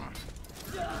obvious.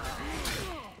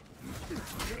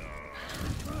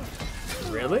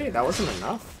 Really? That wasn't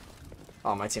enough?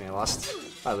 Oh, my teammate lost.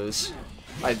 I lose.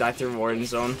 I died through Warden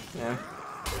Zone. Yeah.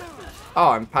 Oh,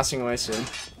 I'm passing away soon.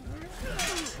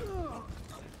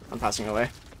 I'm passing away.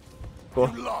 Cool.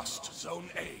 You lost Zone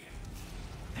A.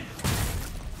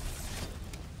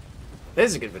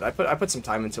 This is a good video. I put some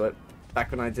time into it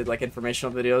back when I did like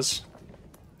informational videos.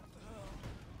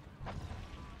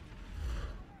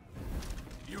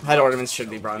 Head ornaments should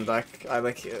be brought back. I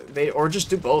like or just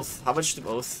do both. How about just do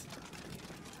both?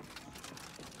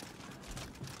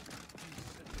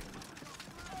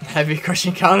 Heavy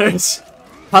crushing counters.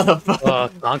 How the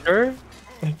fuck? Conqueror?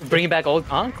 Bringing back old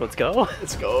Conk. Let's go.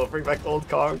 Let's go. Bring back old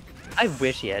Kong. I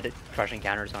wish he had crushing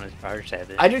counters on his power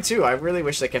set. I do too. I really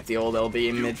wish they kept the old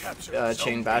LB mid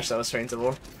chain bash. That was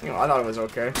faintable. You know, I thought it was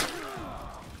okay.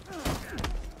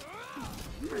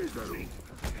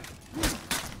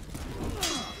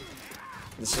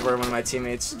 This is where one of my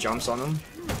teammates jumps on him.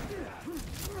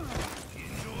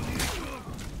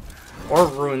 Or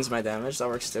ruins my damage. That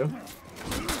works too.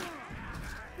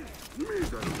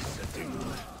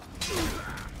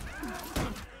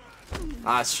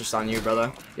 Ah, it's just on you,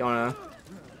 brother. You wanna...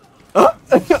 Oh!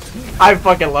 I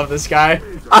fucking love this guy.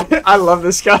 I love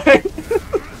this guy.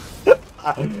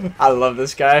 I love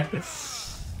this guy.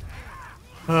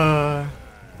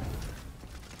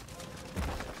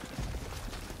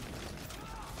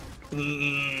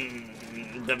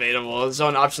 Debatable.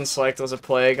 Zone option select was a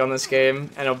plague on this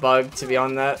game, and a bug to be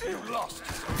on that. You lost.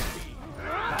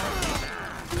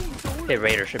 Okay,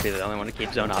 Raider should be the only one to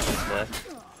keep zone options left.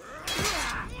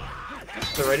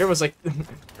 The Raider was like...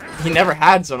 he never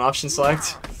had zone option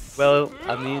select. Well,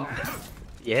 I mean,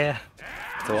 yeah,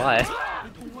 that's why.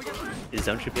 His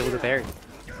zone should be able to parry.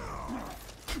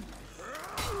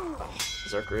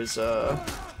 Berserker is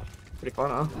pretty fun,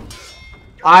 huh?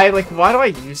 Why do I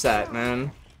use that,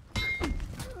 man?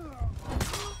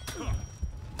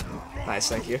 Nice,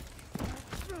 thank you.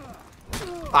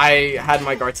 I had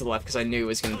my guard to the left because I knew it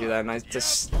was gonna do that, and I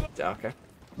just okay.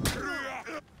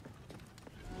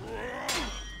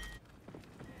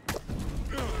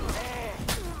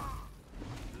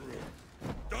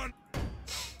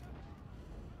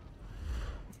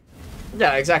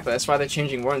 Yeah, exactly. That's why they're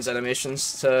changing Warren's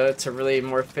animations to really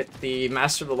more fit the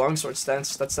Master of the Longsword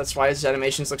stance. That's why his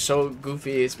animations look so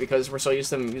goofy. It's because we're so used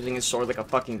to him using his sword like a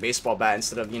fucking baseball bat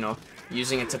instead of, you know,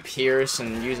 using it to pierce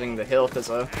and using the hilt as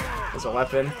a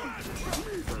weapon.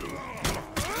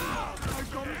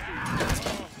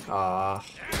 I'll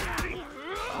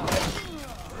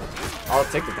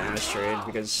take the damage trade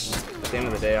because at the end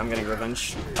of the day I'm getting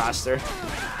revenge faster.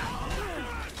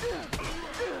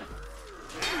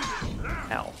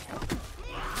 Ow.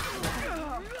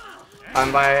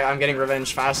 I'm getting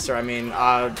revenge faster, I mean,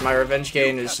 my revenge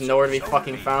gain is nowhere to be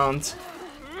fucking found.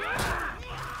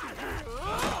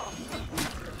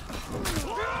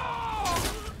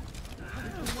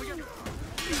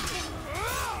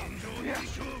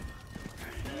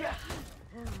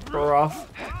 Throw off.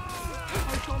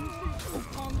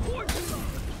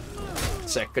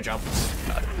 Sick, good job.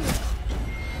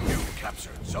 You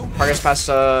captured zone A. Progress past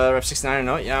rep 69 or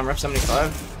no? Yeah, I'm rep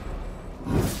 75.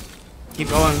 Keep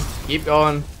going, keep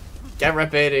going. Get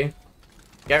rep 80.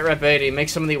 Get rep 80. Make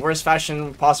some of the worst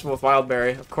fashion possible with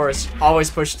Wildberry. Of course,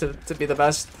 always push to be the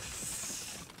best.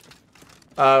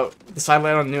 The side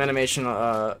light on new animation,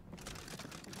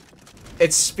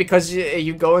 it's because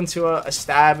you go into a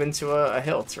stab into a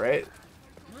hilt, right?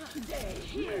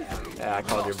 Yeah, I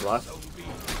called your bluff.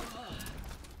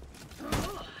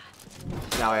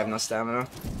 Now I have no stamina.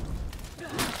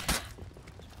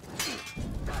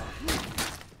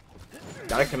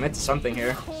 Gotta commit to something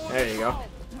here. There you go.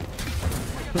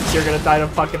 You're gonna die to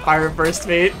fucking fire burst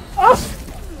feet. Oh!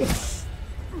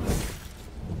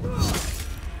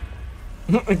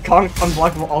 Kong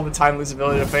unblockable all the time, lose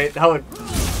ability to fate. That would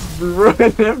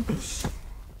ruin him.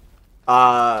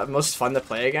 Most fun to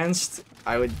play against?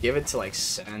 I would give it to like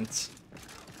Scent.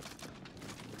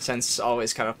 Scent's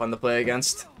always kind of fun to play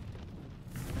against.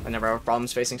 I never have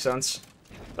problems facing Scents.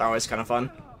 They're always kind of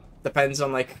fun. Depends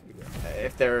on like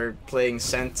if they're playing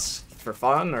Scent for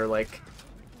fun or like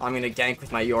I'm gonna gank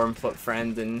with my Yorm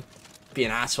friend and be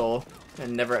an asshole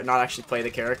and not actually play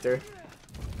the character.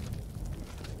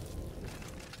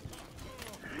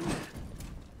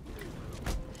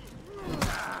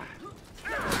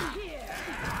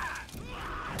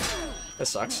 This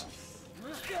sucks.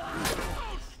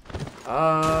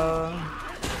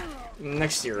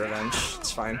 Next year revenge.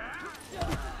 It's fine.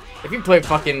 If you play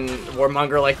fucking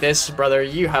Warmonger like this, brother,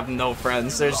 you have no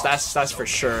friends. That's for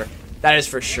sure. That is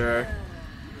for sure.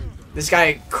 This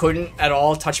guy couldn't at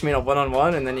all touch me in a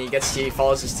one-on-one, and then he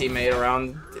follows his teammate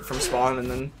around from spawn, and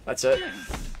then that's it.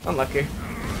 Unlucky.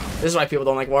 This is why people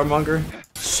don't like Warmonger.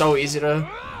 So easy to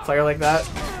play her like that.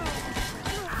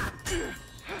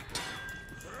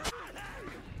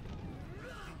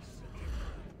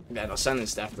 Yeah, no, Sen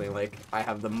is definitely, like, I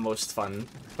have the most fun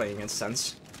playing against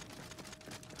Sens.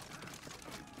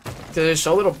 There's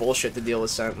so little bullshit to deal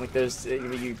with Sen. Like,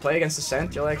 you play against the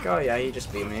Sen, you're like, oh yeah, he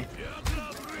just beat me.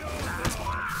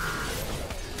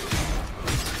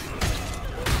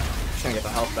 Just gonna get the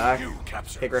health back.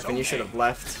 Hey Griffin, you should have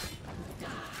left.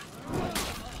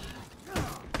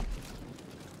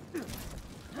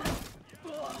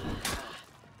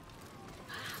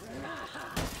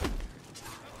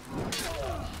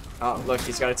 Oh, look,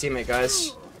 he's got a teammate,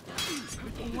 guys.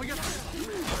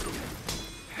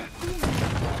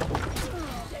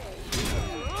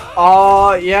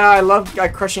 Oh, yeah, I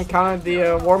crushing counted the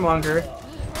Warmonger.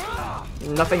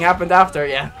 Nothing happened after,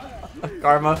 yeah.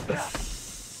 Karma. I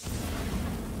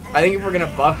think if we're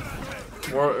gonna buff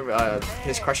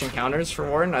his crushing counters for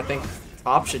Warren, I think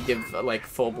top should give like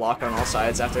full block on all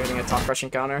sides after hitting a top crushing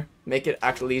counter. Make it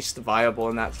at least viable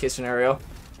in that case scenario,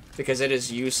 because it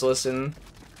is useless in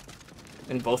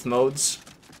both modes.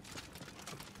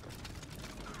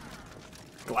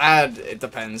 Glad, it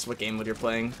depends what game mode you're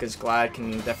playing, because Glad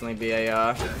can definitely be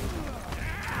a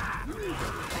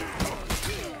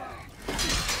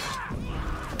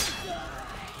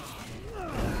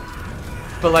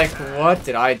but like, what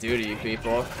did I do to you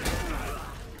people?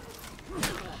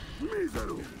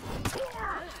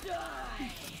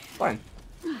 Fine.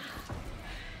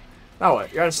 Now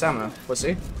what? You're out of stamina,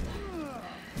 pussy.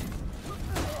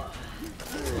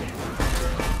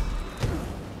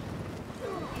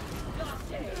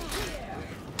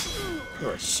 You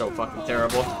are so fucking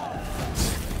terrible.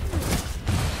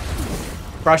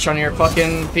 Crush on your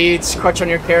fucking beats, crush on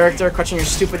your character, crush on your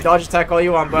stupid dodge attack all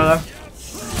you want, brother.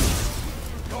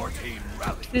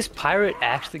 Did this pirate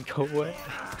actually go away?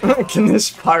 Can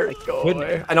this pirate go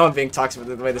away? I know I'm being toxic,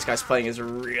 but the way this guy's playing is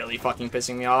really fucking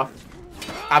pissing me off.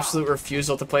 Absolute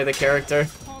refusal to play the character.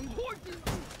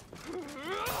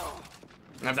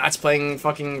 And if that's playing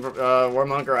fucking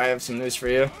Warmonger, I have some news for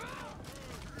you.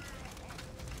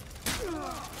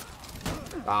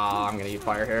 Ah, I'm gonna eat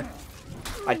fire here.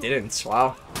 I didn't.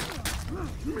 Wow.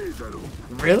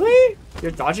 Really?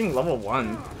 You're dodging level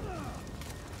 1.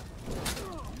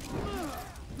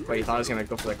 Wait, you thought I was gonna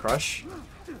go for the crush?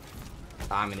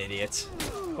 I'm an idiot.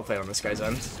 I'll play on this guy's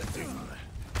end. Just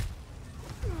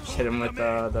hit him with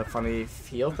the funny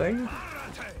heal thing.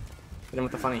 Hit him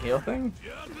with the funny heal thing.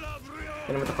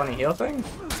 Hit him with the funny heal thing.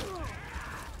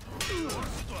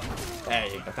 There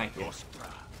you go. Thank you.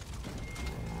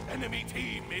 Enemy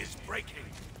team is breaking.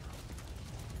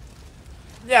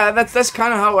 Yeah, that's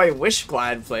kind of how I wish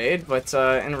Glad played, but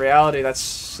in reality,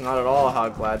 that's not at all how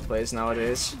Glad plays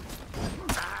nowadays.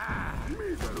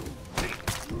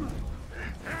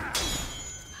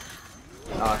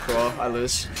 Ah, cool. I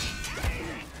lose.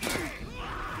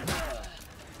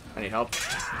 I need help.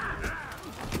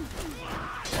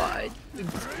 Why?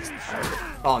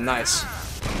 Oh, nice.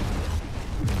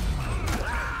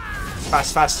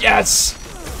 Fast, fast. Yes!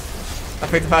 I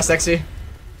picked the fast Exy.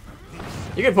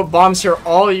 You can put bombs here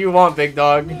all you want, big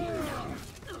dog.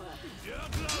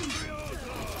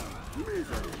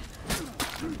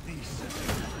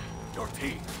 Your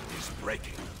team is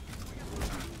breaking.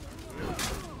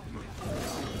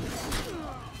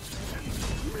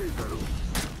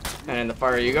 And in the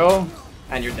fire you go,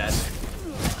 and you're dead.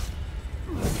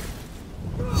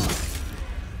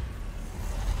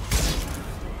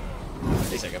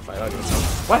 At least I can fight out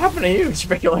myself. What happened to you? Did you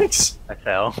break your legs? I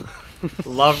fell.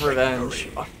 Love revenge.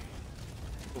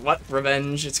 What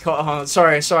revenge? It's called.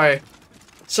 Sorry.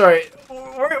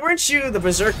 Weren't you the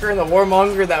berserker and the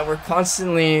warmonger that were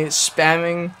constantly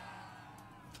spamming?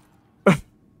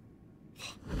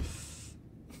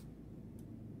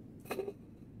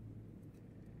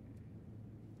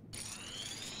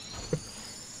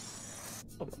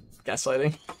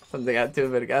 Gaslighting. Something I do a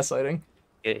bit of gaslighting.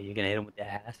 Yeah, you gonna hit him with the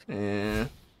ass? Yeah.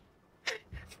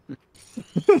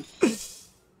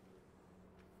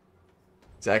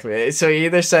 Exactly. So he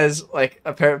either says like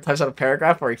types out a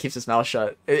paragraph, or he keeps his mouth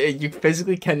shut. You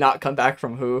physically cannot come back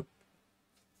from who.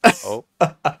 Oh.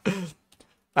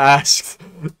 Asked.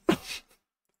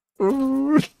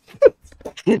 Ooh.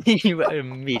 You went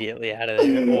immediately out of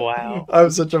there. Wow.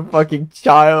 I'm such a fucking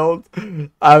child.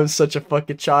 I'm such a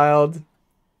fucking child.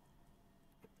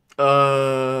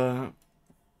 If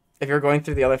you're going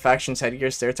through the other factions headgear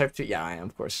stereotype too, yeah, I am,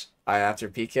 of course. After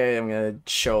PK, I'm gonna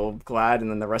show Glad and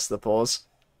then the rest of the polls.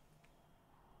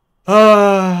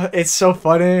 It's so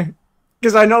funny.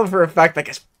 Because I know for a fact that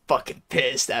guy's fucking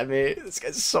pissed at me. This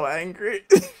guy's so angry.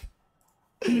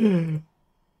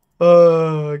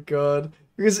 Oh, God.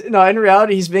 Because, no, in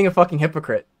reality, he's being a fucking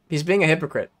hypocrite. He's being a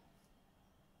hypocrite.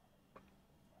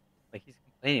 Like, he's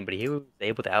complaining, but he was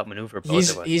able to outmaneuver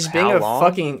both of us. He's For being how a long?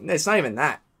 fucking... It's not even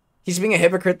that. He's being a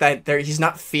hypocrite that he's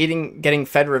not getting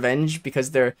fed revenge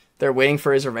because they're waiting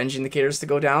for his revenge indicators to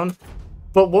go down.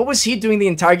 But what was he doing the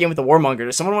entire game with the Warmonger?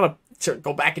 Does someone want to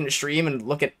go back into stream and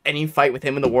look at any fight with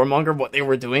him and the Warmonger, what they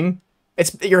were doing?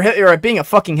 You're being a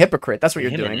fucking hypocrite. That's what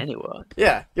you're Him doing. and anyone.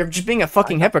 Yeah, you're just being a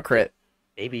fucking hypocrite.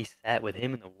 Baby sat with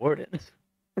him and the warden.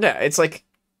 Yeah, it's like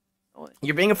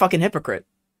you're being a fucking hypocrite.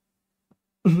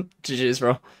 GG's,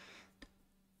 bro.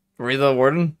 Were you the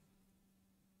warden?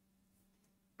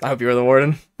 I hope you were the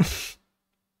warden.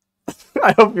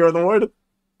 I hope you were the warden.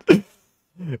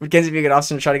 Would Kensei be a good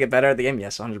option to try to get better at the game?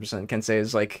 Yes, 100%. Kensei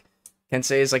is like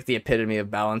the epitome of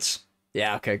balance.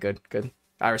 Yeah, okay, good.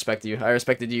 I respect you. I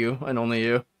respected you and only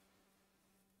you.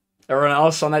 Everyone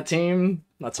else on that team,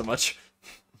 not so much.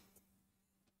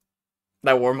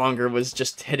 That Warmonger was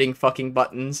just hitting fucking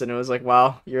buttons, and it was like,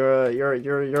 wow, you're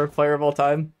a player of all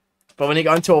time. But when he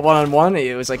got into a one-on-one,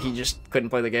 it was like he just couldn't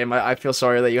play the game. I feel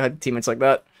sorry that you had teammates like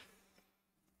that.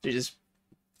 You just...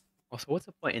 Also, what's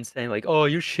the point in saying, like, oh,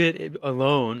 you're shit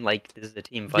alone? Like, this is a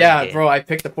team fight. Yeah, game. bro, I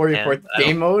picked the 44th And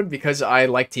game mode because I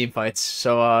like team fights.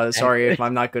 So, sorry if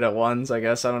I'm not good at ones, I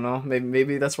guess. I don't know.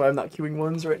 Maybe that's why I'm not queuing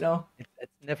ones right now.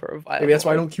 That's never a viable. Maybe that's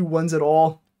why I don't queue ones at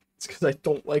all. It's because I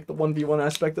don't like the 1v1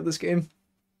 aspect of this game.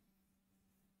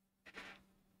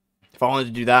 If I wanted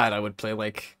to do that, I would play,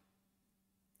 like...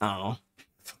 I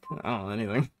don't know,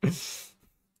 anything.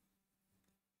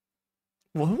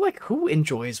 Well, like, who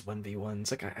enjoys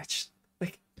 1v1s? Like, I just,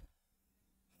 like...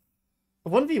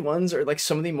 1v1s are like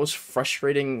some of the most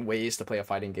frustrating ways to play a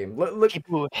fighting game. Look,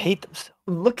 People hate themselves.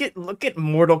 look at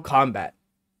Mortal Kombat.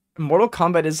 Mortal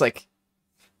Kombat is like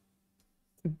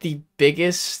the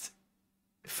biggest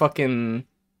fucking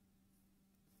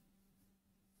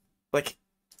like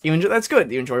you enjoy. That's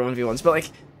good. You enjoy 1v1s, but like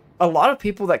a lot of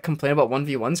people that complain about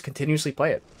 1v1s continuously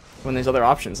play it when there's other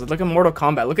options. Look at Mortal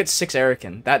Kombat. Look at Six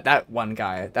Erican. That one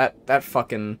guy. That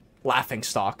fucking laughing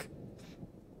stock.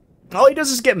 All he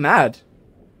does is get mad.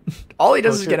 All he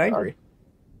does is get angry.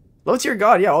 Low tier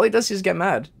god, yeah, all he does is get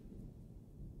mad.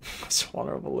 So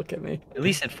honorable, look at me. At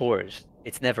least in fours,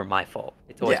 it's never my fault.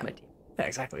 It's always Yeah. my team. Yeah,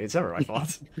 exactly. It's never my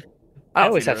fault. I don't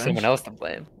always take have someone else to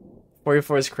blame.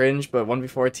 4v4 is cringe, but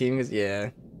 1v4 team is, yeah.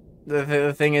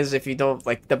 The thing is, if you don't,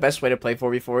 like, the best way to play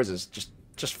 4v4s is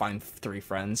just find 3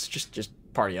 friends. Just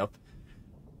party up.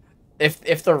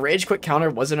 If the rage quit counter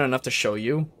wasn't enough to show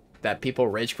you that people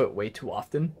rage quit way too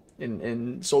often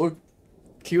in solo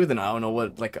queue, then I don't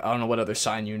know what other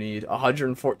sign you need.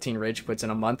 114 rage quits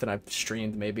in a month, and I've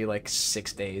streamed maybe like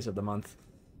 6 days of the month.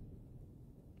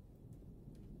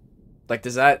 Like,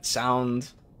 does that sound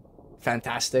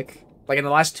fantastic? Like, in the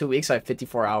last 2 weeks, I have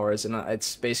 54 hours, and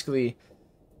it's basically,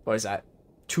 what is that?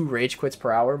 2 rage quits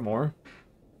per hour more?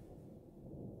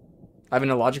 I have an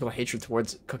illogical hatred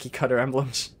towards cookie cutter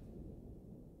emblems.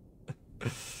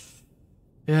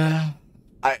 Yeah.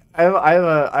 I have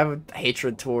a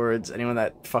hatred towards anyone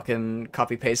that fucking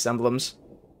copy paste emblems.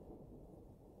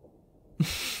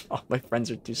 All my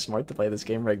friends are too smart to play this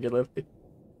game regularly.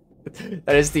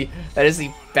 That is the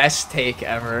best take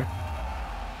ever.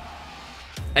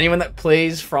 Anyone that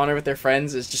plays For Honor with their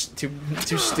friends is just too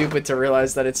stupid to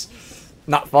realize that it's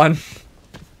not fun.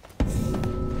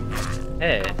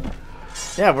 Hey.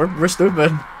 Yeah, we're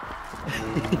stupid.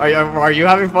 Are you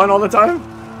having fun all the time?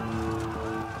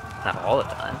 Not all the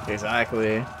time.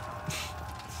 Exactly.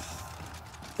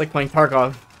 It's like playing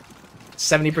Tarkov.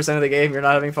 70% of the game, you're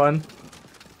not having fun.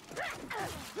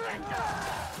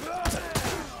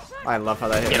 I love how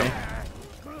that hit me.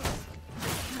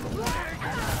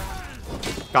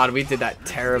 God, we did that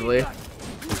terribly.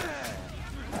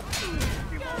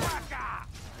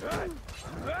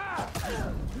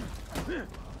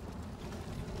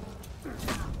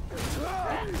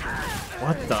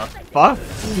 What the fuck?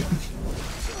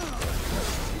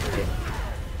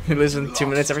 He lives in 2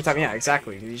 minutes every time. Yeah,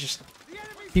 exactly. You just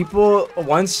people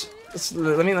once.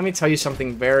 Let me tell you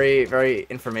something very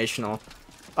informational.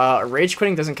 Rage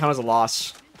quitting doesn't count as a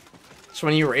loss. So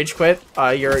when you rage quit,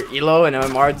 your elo and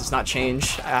MMR does not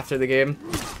change after the game.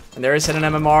 And there is hidden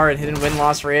MMR and hidden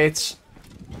win-loss rates.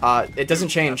 It doesn't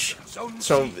change.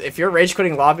 So if you're rage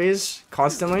quitting lobbies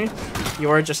constantly, you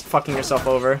are just fucking yourself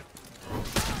over.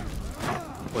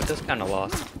 Well, it does kind of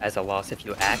loss as a loss if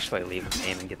you actually leave the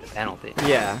game and get the penalty.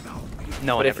 Yeah.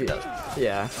 No one But ever does.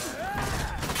 Yeah.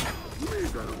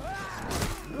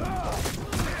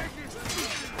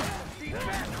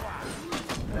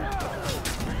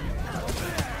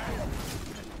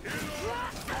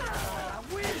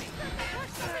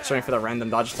 Sorry for the random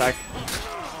dodge attack.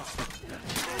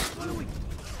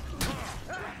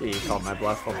 He called my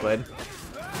bluff. Well played.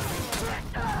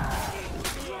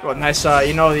 Well, nice.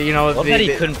 You know Well, that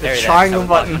he couldn't the parry triangle that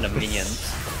button. to minions.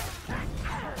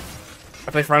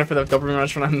 I play front for the dopamine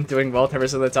rush when I'm doing well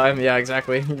 10% of the time. Yeah,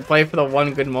 exactly. You play for the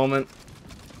one good moment.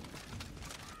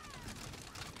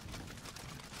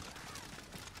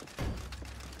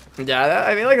 Yeah,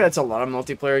 I feel like that's a lot of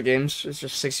multiplayer games. It's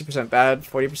just 60% bad,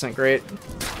 40% great.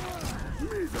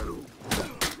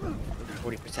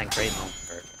 40% great moment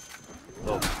for.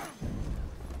 Oh.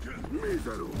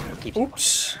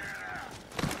 Oops.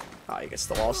 Ah, he gets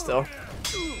the wall still.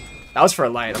 That was for a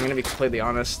light. I'm gonna be completely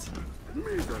honest.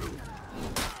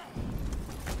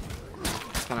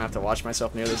 Just gonna have to watch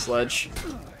myself near this ledge.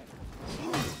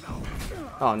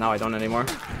 Oh, now I don't anymore.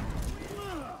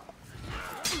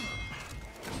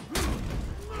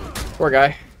 Poor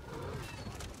guy.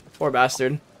 Poor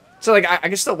bastard. So like, I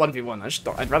can still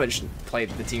 1v1. I'd rather just play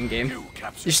the team game.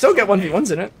 You still get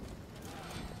 1v1s in it.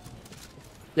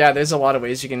 Yeah, there's a lot of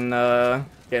ways you can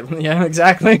get. Yeah,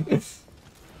 exactly.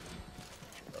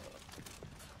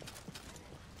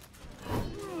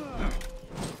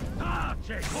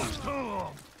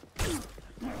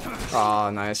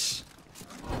 Oh, nice.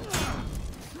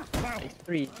 Nice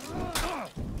 3.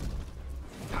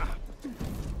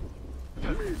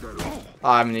 Oh,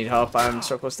 I'm gonna need help. I'm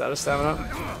so close to out of stamina.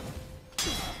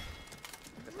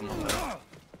 I'm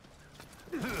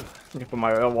gonna put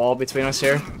my wall between us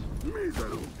here.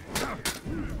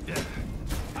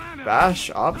 Bash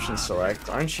option select.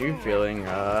 Aren't you feeling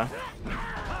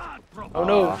Oh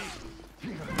no.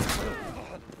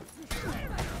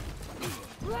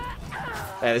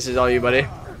 Hey, this is all you, buddy.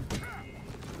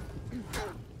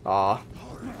 Aw.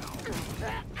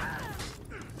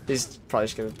 He's probably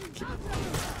just gonna keep...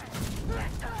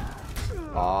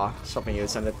 Aw, just hoping you would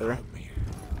send it through.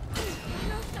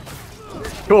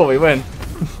 Cool, we win.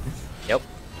 Yep.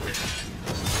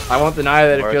 I won't deny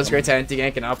that it feels great to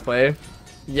anti-gank and outplay.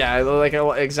 Yeah, like,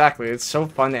 exactly. It's so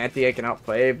fun to anti-gank and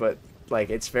outplay, but,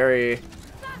 like, it's very...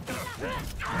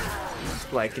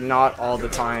 like, not all the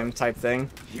time type thing.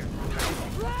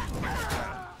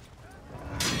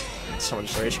 Someone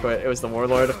just rage quit. It was the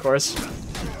Warlord, of course.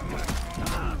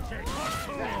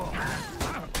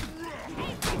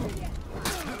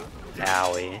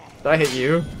 Owie. Did I hit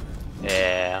you?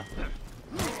 Yeah.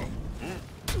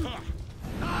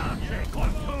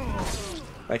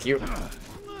 Thank you.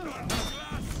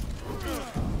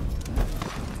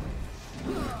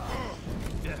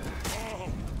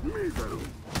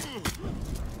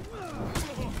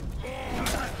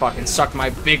 Fucking suck my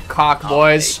big cock,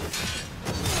 boys.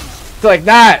 Like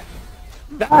that.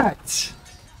 That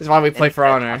is why we play for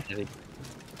honor.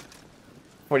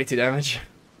 42 damage.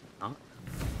 Huh?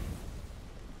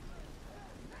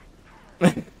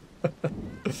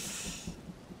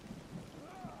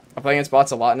 I play against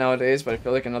bots a lot nowadays, but I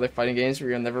feel like in other fighting games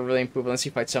where you'll never really improve unless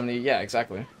you fight somebody. Yeah,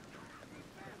 exactly.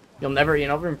 You'll never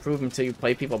improve until you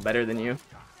play people better than you.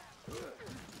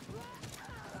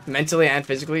 Mentally and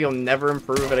physically, you'll never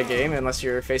improve at a game unless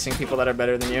you're facing people that are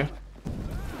better than you.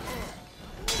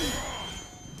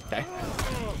 Okay.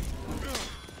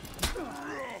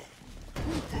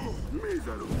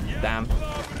 Damn.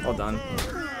 Well done.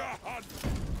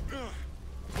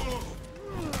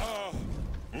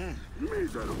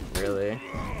 Really?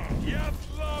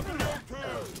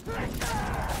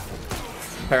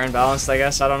 Fair and balanced, I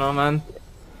guess. I don't know, man.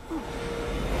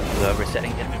 Whoever's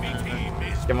setting it.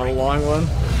 Give him a long one.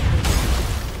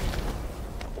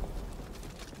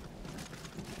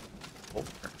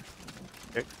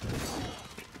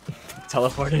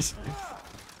 Teleporters.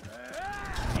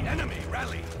 The enemy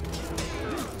rally.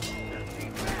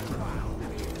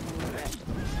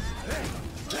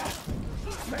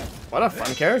 What a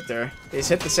fun character. He's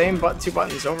hit the same two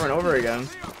buttons over and over again.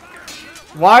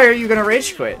 Why are you gonna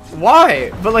rage quit?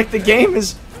 Why? But like the game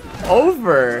is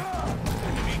over.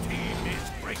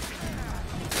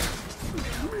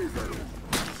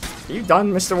 Are you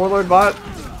done, Mr. Warlord bot?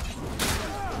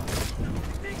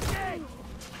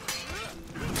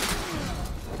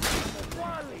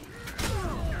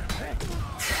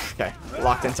 Okay,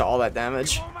 locked into all that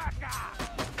damage.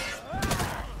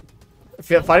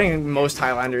 Fighting most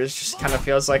Highlanders just kind of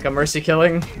feels like a mercy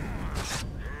killing.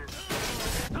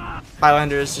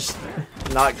 Highlander is just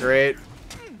not great.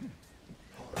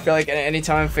 I feel like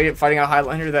anytime I'm fighting a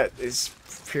Highlander that is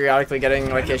periodically getting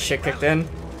like his shit kicked in,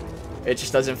 it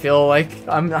just doesn't feel like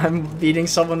I'm beating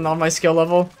someone on my skill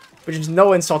level. Which is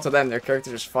no insult to them, their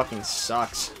character just fucking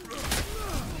sucks.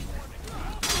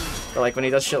 But like when he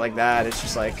does shit like that, it's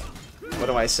just like, what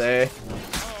do I say?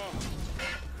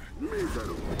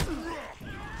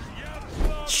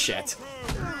 Shit.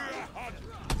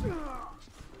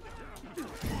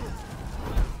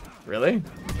 Really?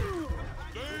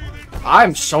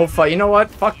 I'm so you know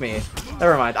what? Fuck me.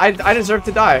 Never mind. I deserve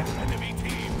to die.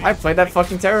 I played that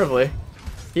fucking terribly.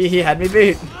 He had me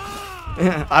beat.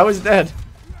 I was dead.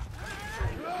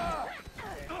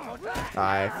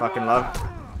 I fucking love.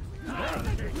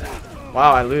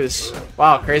 Wow, I lose.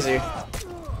 Wow, crazy.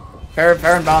 Fair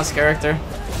and balanced character.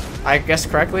 I guessed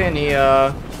correctly, and he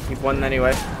won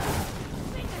anyway.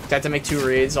 Had to make 2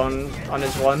 reads on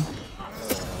his one.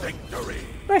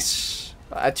 Nice.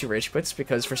 I had 2 rage quits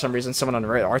because for some reason someone on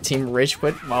our team rage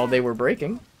quit while they were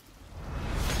breaking.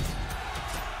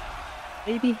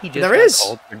 Maybe he just There got is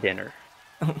called for dinner.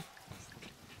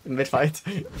 Mid fight.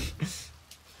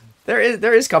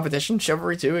 There is competition.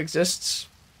 Chivalry 2 exists.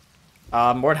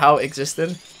 Mordhau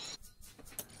existed.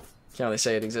 Can't really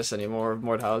say it exists anymore.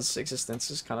 Mordhau's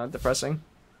existence is kind of depressing.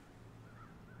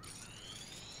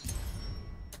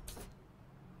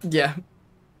 Yeah,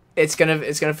 it's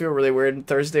gonna feel really weird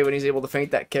Thursday when he's able to feint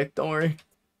that kick. Don't worry.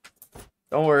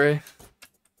 Don't worry.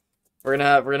 We're gonna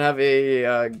have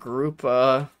a group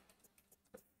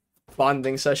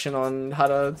bonding session on how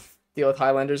to deal with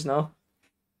Highlanders now.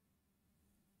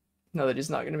 Now that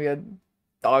he's not gonna be a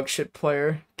dog shit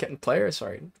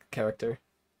character.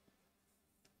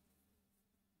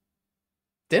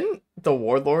 Didn't the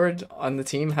Warlord on the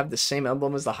team have the same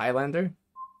emblem as the Highlander?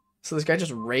 So this guy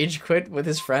just rage quit with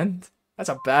his friend? That's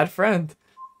a bad friend.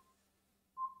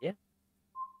 Yeah.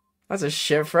 That's a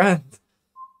shit friend.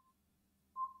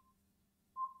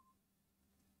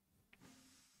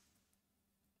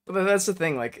 But that's the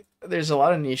thing, like, there's a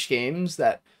lot of niche games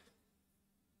that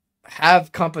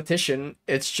have competition.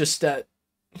 It's just that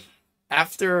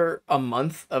after a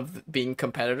month of being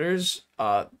competitors,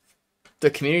 the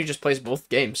community just plays both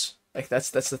games. Like that's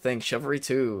the thing. Chivalry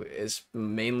 2 is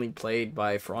mainly played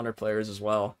by For Honor players as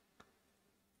well.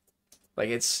 Like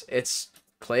it's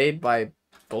played by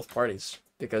both parties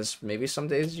because maybe some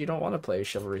days you don't want to play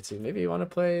Chivalry 2. Maybe you want to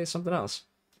play something else.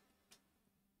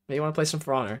 Maybe you want to play some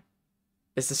For Honor.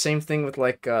 It's the same thing with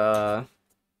like Dead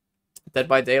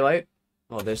by Daylight.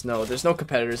 Well, there's no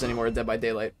competitors anymore at Dead by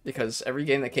Daylight because every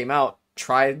game that came out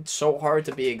tried so hard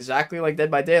to be exactly like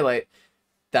Dead by Daylight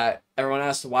that everyone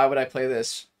asked, why would I play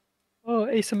this? Oh,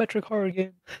 asymmetric horror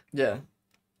game. Yeah.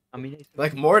 I mean,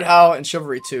 Like Mordhau and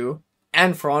Chivalry 2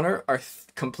 and For Honor are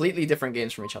completely different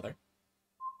games from each other.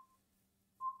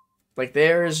 Like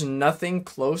there's nothing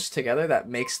close together that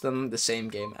makes them the same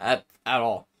game at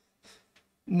all.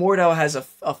 Mordhau has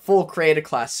a full created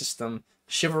class system.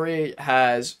 Chivalry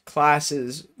has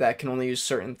classes that can only use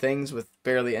certain things with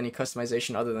barely any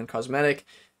customization other than cosmetic.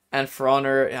 And For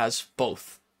Honor has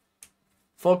both.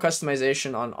 Full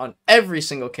customization on every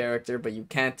single character, but you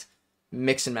can't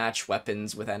mix and match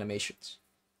weapons with animations.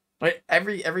 Right?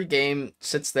 Every game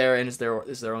sits there and is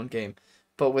their own game.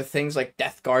 But with things like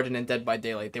Death Garden and Dead by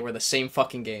Daylight, they were the same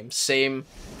fucking game. Same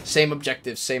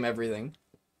objectives, same everything.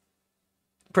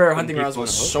 Prayer Hunting Grounds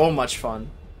was so much fun.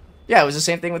 Yeah, it was the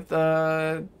same thing with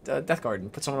Death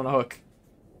Garden. Put someone on a hook.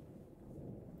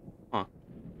 Huh.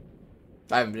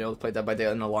 I haven't been able to play Dead by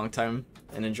Daylight in a long time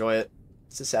and enjoy it.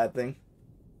 It's a sad thing.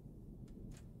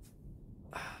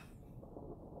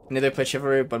 Neither play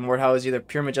Chivalry, but Mordhau is either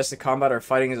pure majestic combat or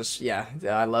fighting as a... Yeah,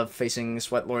 I love facing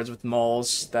Sweat Lords with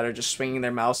mauls that are just swinging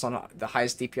their mouse on the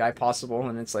highest DPI possible,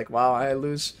 and it's like, wow, I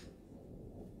lose.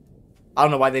 I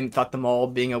don't know why they thought the maul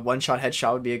being a one-shot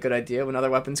headshot would be a good idea when other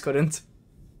weapons couldn't.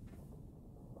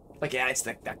 Like, yeah, it's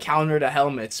the counter to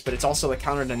helmets, but it's also the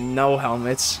counter to no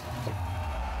helmets.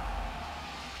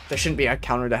 There shouldn't be a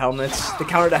counter to helmets. The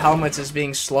counter to helmets is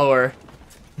being slower.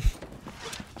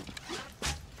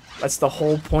 That's the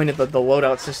whole point of the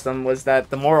loadout system, was that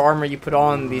the more armor you put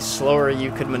on, the slower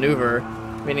you could maneuver.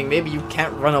 Meaning maybe you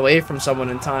can't run away from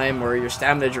someone in time, or your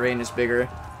stamina drain is bigger.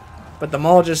 But the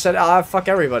maul just said, ah, fuck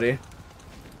everybody.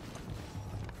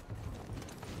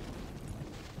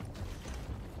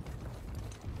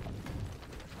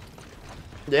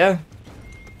 Yeah.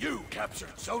 You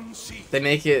captured Zone C. They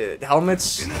make it,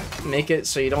 helmets make it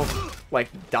so you don't, like,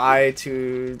 die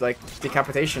to, like,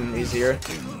 decapitation easier.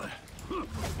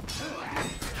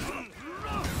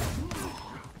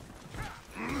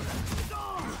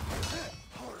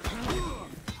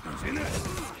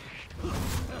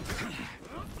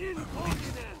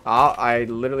 Oh, I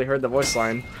literally heard the voice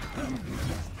line.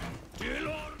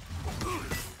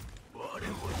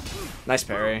 Nice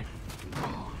parry.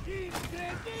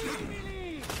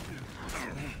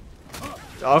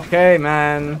 Okay,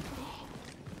 man.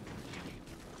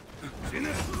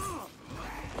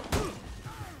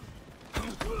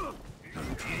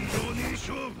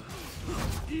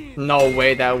 No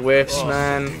way that whiffs,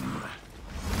 man.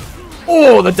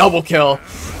 Oh, the double kill.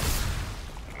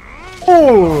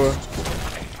 Oh.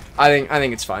 I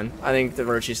think it's fine. I think the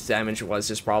Virtue's damage was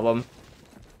his problem.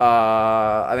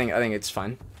 I think it's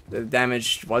fine. The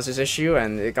damage was his issue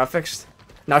and it got fixed.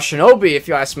 Now Shinobi, if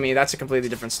you ask me, that's a completely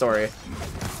different story.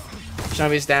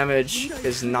 Shinobi's damage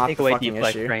is not the fucking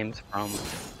issue. frames from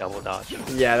double dodge.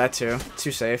 Yeah, that too.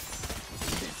 Too safe.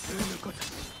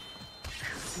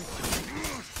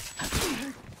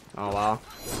 Oh wow.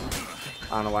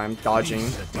 I don't know why I'm dodging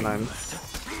when I'm...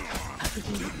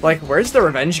 Like, where's the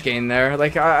revenge gain there?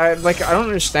 Like, I don't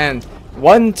understand.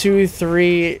 1, 2,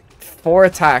 3, 4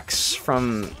 attacks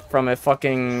from a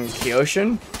fucking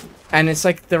Kyoshin, and it's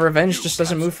like the revenge just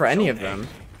doesn't move for any of them.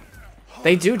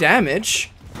 They do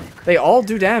damage. They all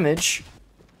do damage.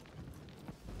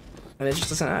 And it just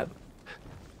doesn't add.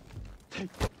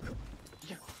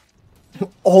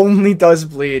 Only does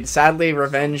bleed. Sadly,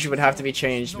 revenge would have to be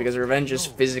changed because revenge is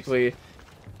physically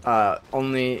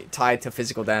only tied to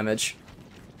physical damage.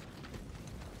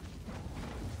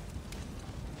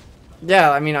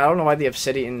 Yeah, I mean, I don't know why the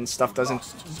obsidian stuff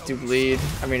doesn't do bleed.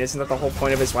 I mean, isn't that the whole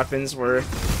point of his weapons, where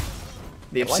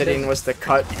the obsidian was to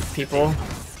cut people?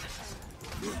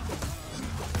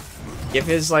 Give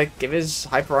his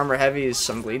hyper armor heavies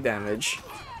some bleed damage,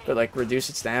 but like reduce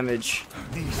its damage.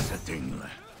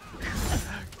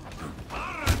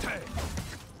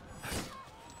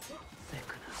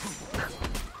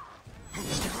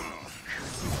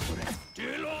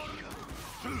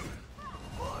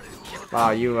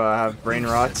 Wow, you have brain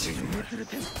rot.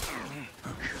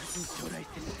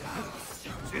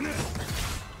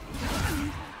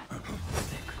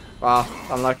 Wow,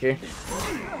 unlucky.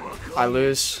 I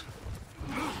lose.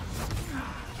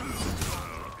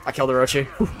 I killed Orochi.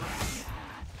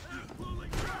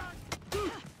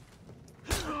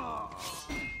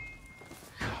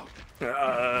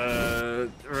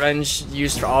 Revenge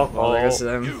used for all. Oh, there goes to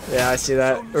them. Yeah, I see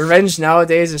that. Revenge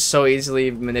nowadays is so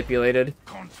easily manipulated.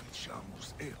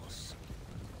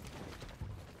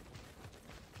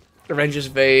 Revenge is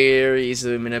very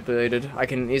easily manipulated. I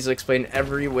can easily explain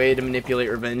every way to manipulate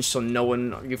revenge so no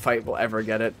one you fight will ever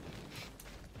get it.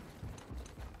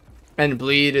 And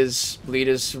bleed is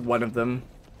one of them.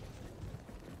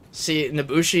 See,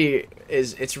 Nobushi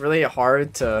it's really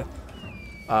hard to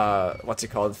what's it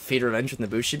called? Feed revenge with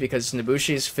Nobushi because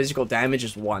Nobushi's physical damage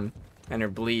is 1 and her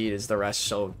bleed is the rest,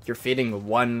 so you're feeding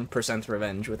 1%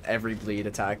 revenge with every bleed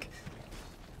attack.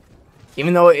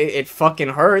 Even though it fucking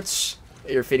hurts,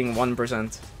 you're feeding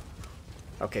 1%.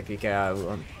 Okay,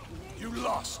 PK. You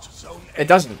lost zone. It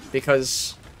doesn't,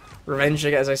 because revenge,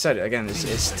 as I said, again,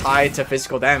 is tied to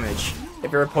physical damage.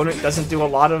 If your opponent doesn't do a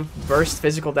lot of burst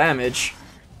physical damage,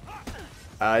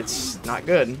 it's not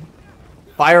good.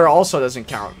 Fire also doesn't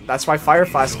count. That's why Fire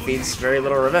Flask feeds very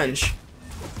little revenge.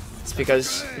 It's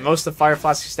because most of Fire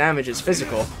Flask's damage is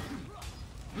physical.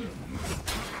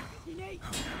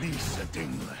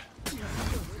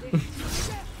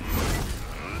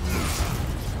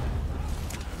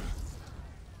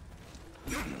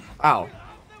 Ow.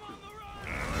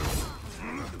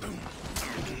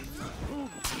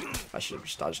 I should have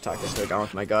just dodge attack. I still gone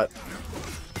with my gut.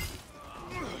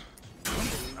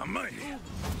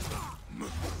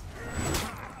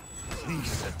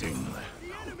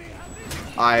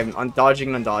 I'm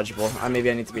dodging and undodgeable.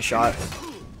 Maybe I need to be shot.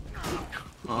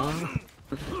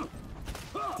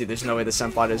 Dude, there's no way the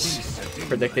Scent Bot is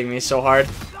predicting me so hard.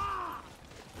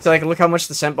 So like, look how much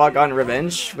the Scent Bot got in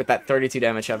revenge with that 32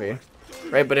 damage heavy.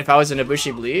 Right, but if I was a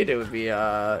Nobushi bleed, it would be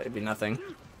it'd be nothing.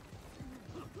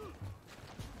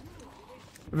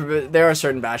 There are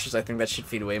certain bashes I think that should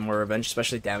feed way more revenge,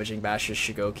 especially damaging bashes.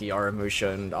 Shigoki,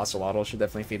 Aramusha, and Ocelotl should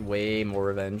definitely feed way more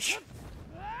revenge.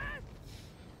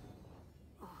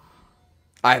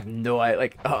 I have no idea.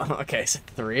 Like, oh, okay, so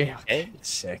 3. Okay,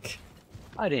 sick.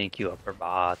 I didn't queue up for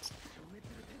bots.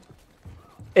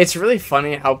 It's really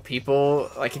funny how people,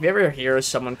 like, if you ever hear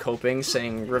someone coping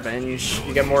saying revenge,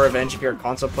 you get more revenge if you're a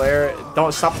console player,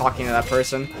 don't stop talking to that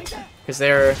person, because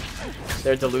they're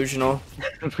delusional.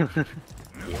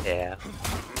 Yeah.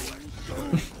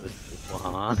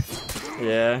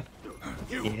 Yeah.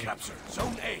 You captured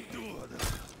zone A.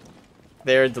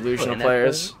 They're delusional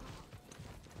players.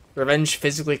 Revenge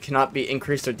physically cannot be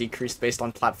increased or decreased based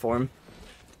on platform.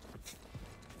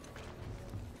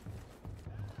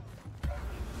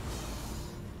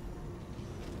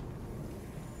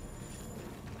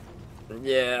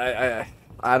 Yeah,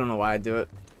 I don't know why I do it.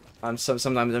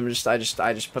 Sometimes I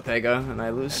just Papega and I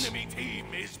lose. Enemy team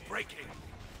is breaking.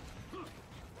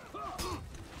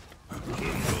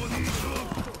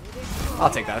 I'll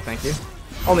take that, thank you.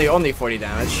 Only 40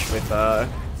 damage with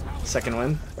second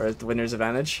win or the winner's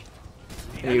advantage.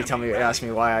 And you ask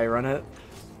me why I run it.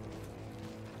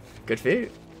 Good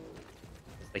feat.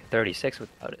 It's like 36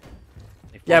 without it.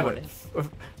 Like Yeah, but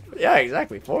yeah,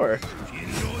 exactly 4.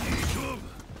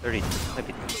 30 might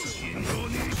be.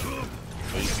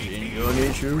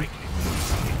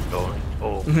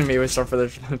 Oh. Maybe we start for the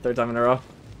 3rd time in a row.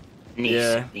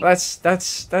 Yeah,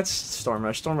 that's Storm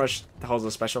Rush. Storm Rush holds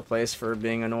a special place for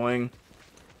being annoying.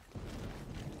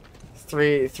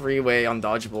 Three-way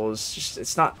undodgeable is just,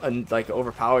 it's not like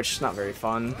overpowered. It's just not very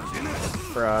fun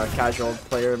for a casual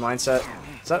player mindset.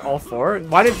 Is that all 4?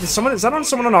 Why did someone? Is that on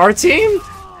someone on our team?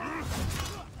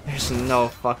 There's no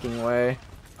fucking way.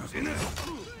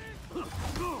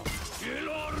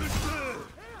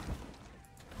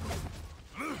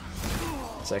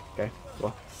 Sick. Okay.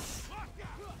 Cool.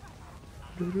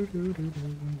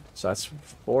 So that's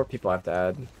 4 people I have to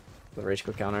add the rage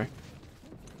quit counter.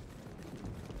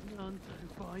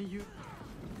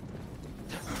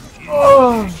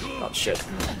 Oh shit.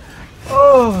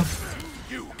 Oh.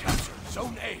 You captured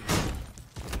zone A.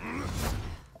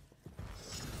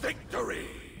 Victory.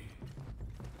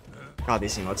 God,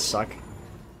 these emotes suck.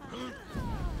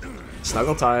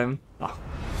 Snuggle time. Oh.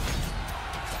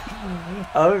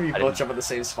 I love if you both jump at the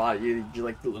same spot. You're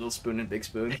like the little spoon and big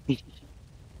spoon.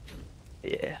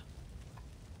 Yeah.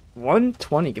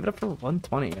 120. Give it up for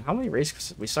 120. How many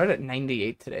races? We started at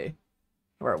 98 today.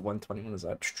 We're at 120. What is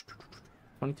that?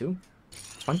 22?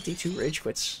 22 rage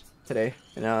quits today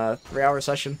in a 3-hour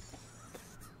session.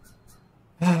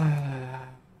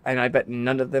 And I bet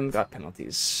none of them got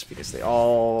penalties because they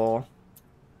all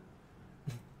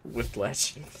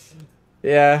whiplash.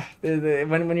 Yeah,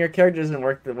 when your character doesn't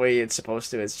work the way it's supposed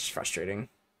to, it's just frustrating.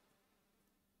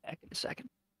 Back in a second.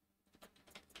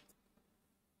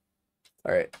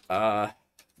 All right.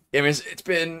 Gamers, it's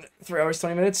been 3 hours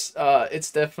 20 minutes.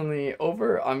 It's definitely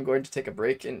over. I'm going to take a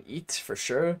break and eat for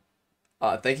sure.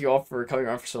 Thank you all for coming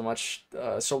around for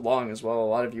so long as well. A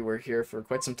lot of you were here for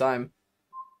quite some time.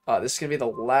 This is gonna be the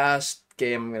last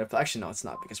game I'm gonna play. Actually, no, it's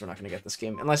not, because we're not gonna get this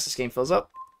game unless this game fills up.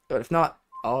 But if not,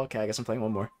 oh, okay. I guess I'm playing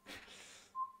one more.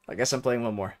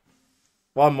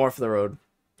 One more for the road,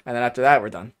 and then after that we're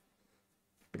done.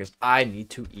 Because I need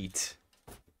to eat.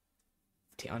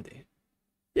 Tiandi.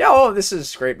 Yeah, oh, this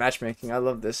is great matchmaking. I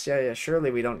love this. Yeah.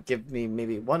 Surely we don't give me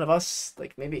maybe one of us,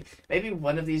 like maybe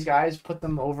one of these guys, put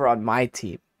them over on my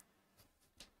team.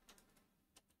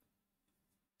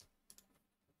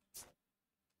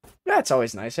 Yeah, it's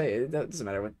always nice. Hey, it doesn't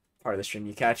matter what part of the stream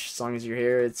you catch, as long as you're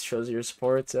here. It shows your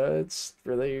support. It's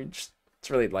really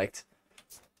liked.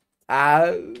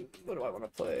 What do I want to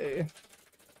play?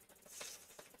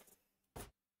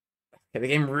 Okay, the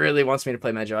game really wants me to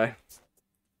play Magi.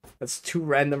 That's 2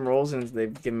 random rolls, and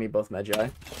they've given me both Magi.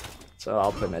 So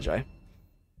I'll play Magi.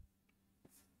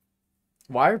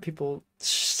 Why are people...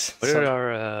 Where did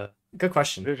our Good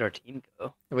question. Where did our team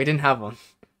go? We didn't have one.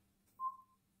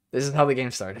 This is how the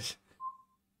game started.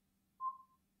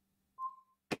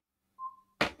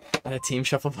 A team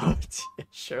shuffle vote.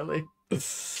 Surely.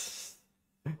 What's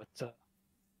up?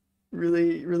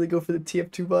 Really go for the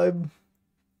TF2 vibe.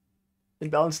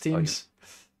 Imbalanced teams.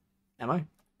 Am I?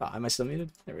 Am I still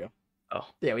muted? There we go. Oh.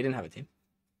 Yeah, we didn't have a team.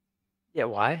 Yeah,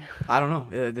 why? I don't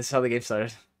know. This is how the game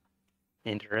started.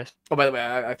 Interesting. Oh, by the way,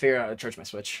 I figured out how to charge my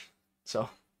Switch. So.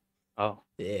 Oh.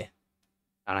 Yeah.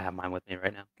 I don't have mine with me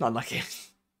right now. Not lucky.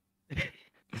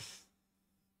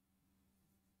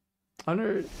 I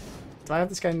wonder, do I have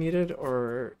this guy muted,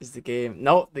 or is the game...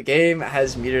 No, the game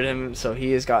has muted him, so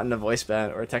he has gotten a voice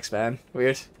ban or a text ban.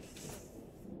 Weird.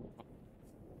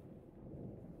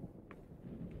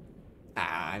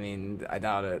 I mean, I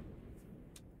doubt it.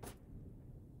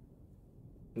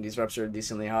 These reps are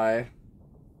decently high.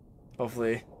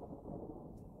 Hopefully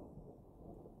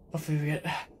we get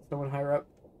someone higher up.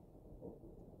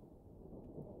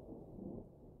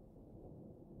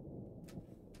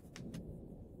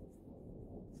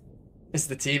 Is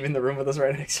the team in the room with us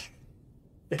right next?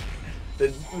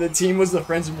 The team was the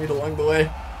friends we made along the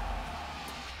way.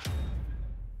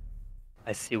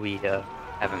 I see we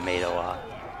haven't made a lot.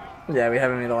 Yeah, we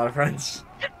haven't made a lot of friends.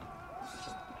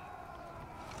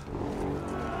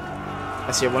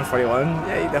 I see a 141.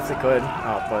 Yeah, you definitely could.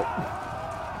 Oh,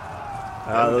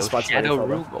 but those spots. Shadow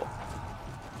Rugal.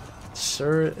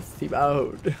 Sir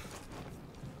Thibaud.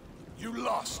 You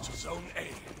lost Zone A.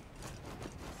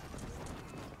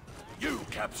 You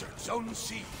captured Zone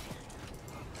C.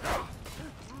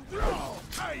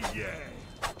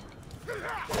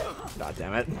 God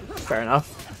damn it. Fair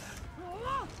enough.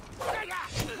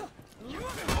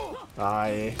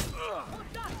 Bye.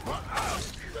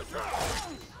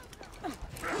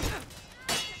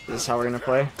 This is how we're gonna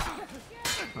play?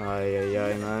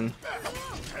 Ay, man.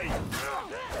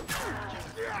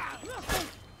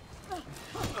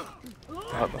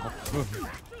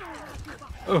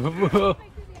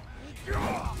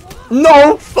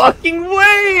 No fucking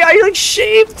way! I like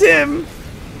shaved him!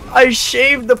 I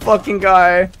shaved the fucking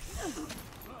guy!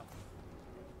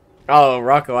 Oh,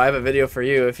 Rocco, I have a video for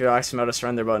you if you're asking about a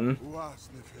surrender button.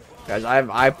 Guys,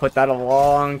 I put that a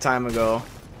long time ago.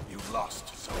 You lost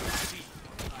Zone C.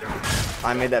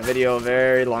 I made that video a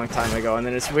very long time ago, and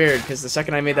then it's weird because the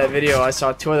second I made that video, I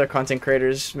saw 2 other content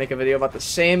creators make a video about the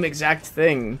same exact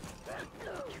thing.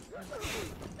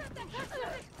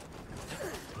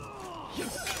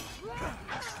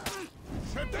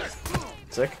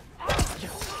 Sick.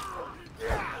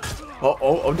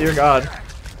 Oh dear God.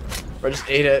 I just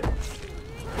ate it.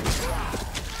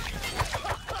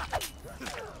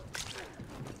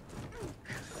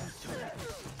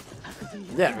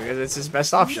 Yeah, because it's his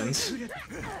best options.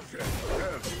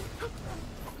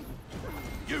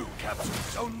 You captured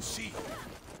Zone C.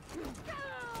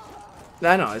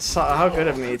 I know, it's how good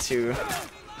of me to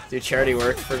do charity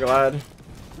work for Glad.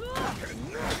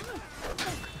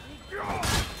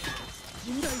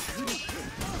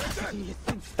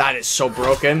 That is so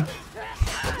broken.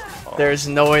 There's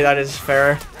no way that is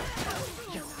fair.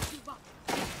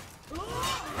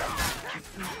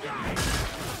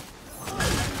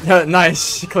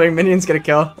 Nice. Clearing minions, get a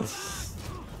kill.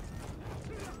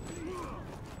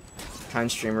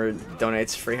 Kind streamer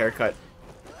donates free haircut.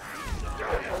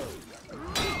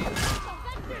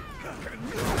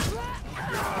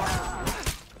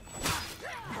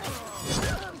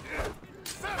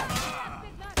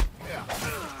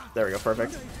 There we go,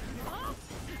 perfect.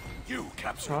 You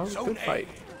captured Oh, Zone good A. fight.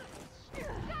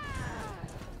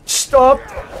 Stop!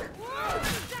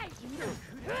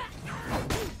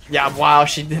 Yeah, wow,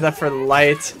 she did that for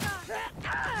light.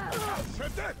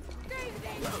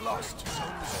 You lost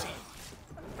Zone C.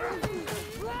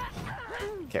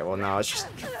 Okay, well now it's just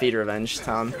feed revenge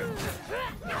town.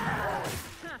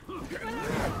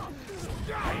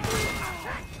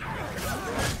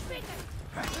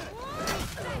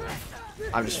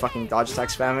 I'm just fucking dodge attack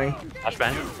spamming.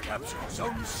 Flashbang. Captured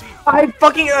Zone C. I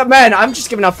fucking man, I'm just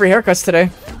giving out free haircuts today.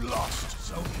 You lost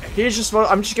Zone A.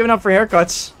 I'm just giving out free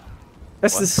haircuts.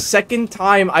 That's the second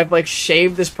time I've like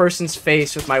shaved this person's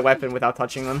face with my weapon without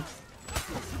touching them.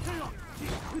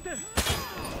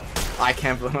 I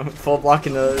can't full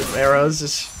blocking the arrows.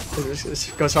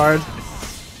 Just goes hard.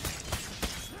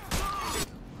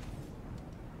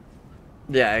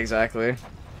 Yeah, exactly.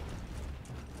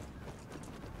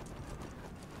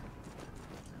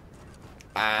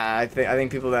 I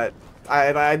think people that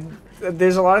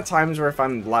there's a lot of times where if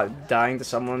I'm dying to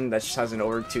someone that just has an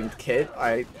overtuned kit,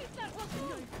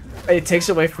 it takes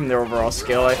away from their overall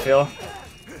skill, I feel.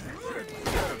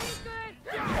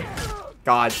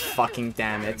 God fucking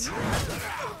damn it.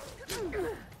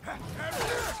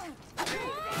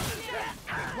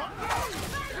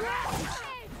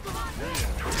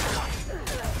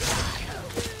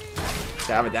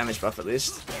 I have a damage buff at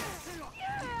least.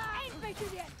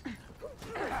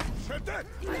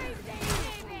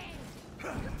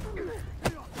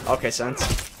 Okay, sense.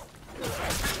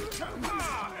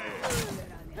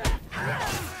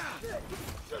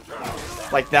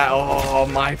 Like that. Oh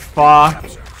my fuck.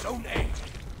 Zone A.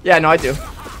 Yeah, no, I do.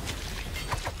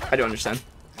 I do understand.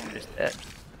 Just that.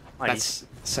 That's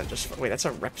just wait. That's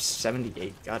a rep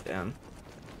 78. Goddamn.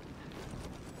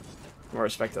 More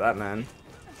respect to that man.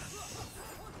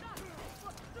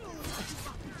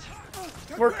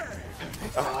 Work.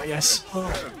 Oh yes.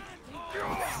 Oh.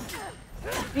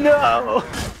 No.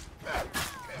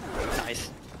 Nice.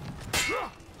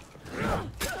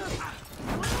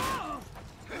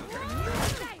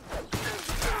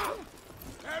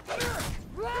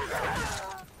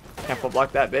 Can't full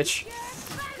block that bitch.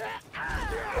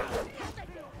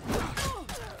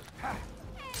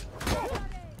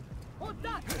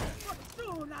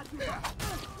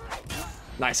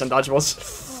 Nice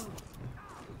undodgeables.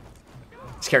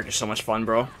 This character's so much fun,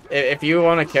 bro. If you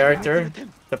want a character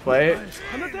to play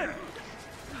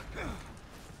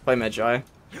Medjai.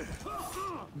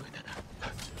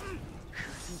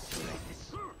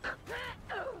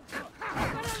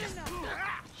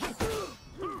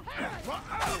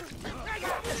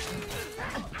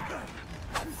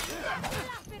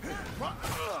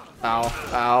 Ow,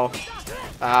 ow,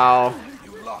 ow.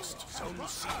 You lost Zone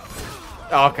C.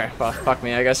 Oh, okay, well, fuck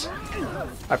me, I guess.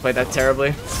 I played that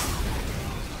terribly.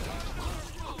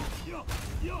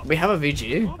 We have a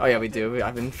VG? Oh yeah, we do.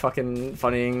 I've been fucking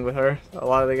funnying with her a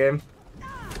lot of the game.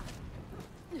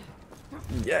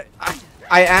 Yeah,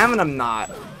 I am and I'm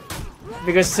not.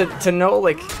 Because to know,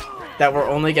 like, that we're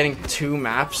only getting 2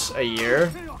 maps a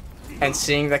year, and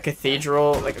seeing that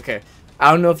Cathedral, like, okay,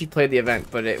 I don't know if you played the event,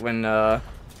 but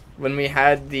when we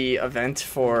had the event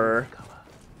for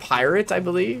Pirate, I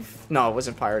believe? No, it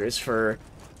wasn't Pirate, it was for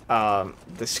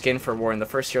the skin for Warden, the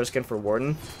first hero skin for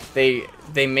Warden. They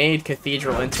made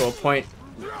Cathedral into a point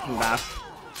map.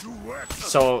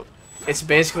 So it's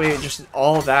basically just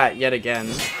all that yet again,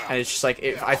 and it's just like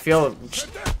I feel just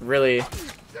really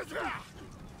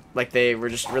like they were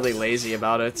just really lazy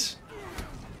about it.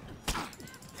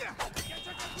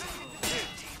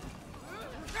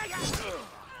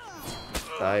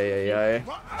 Ay.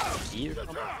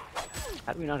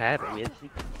 How do we not have it? We had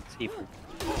seafood.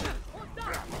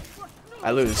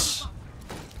 I lose.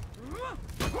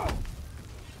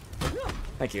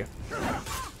 Thank you.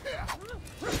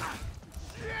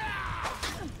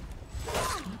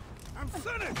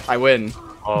 I win.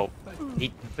 Oh,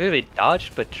 he really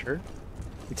dodged, but sure.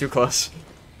 You're too close.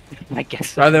 I guess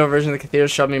so. Rather than a version of the Cathedral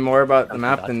showed me more about the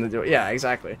map than the... Yeah,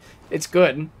 exactly. It's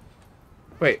good.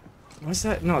 Wait, was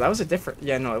that... No, that was a different...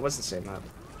 Yeah, no, it was the same map.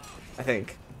 I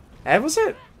think. Was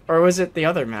it? Or was it the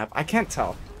other map? I can't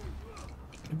tell.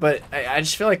 But I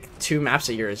just feel like 2 maps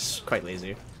a year is quite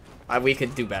lazy. We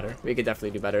could do better. We could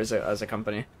definitely do better as a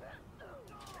company.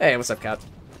 Hey, what's up, Cat?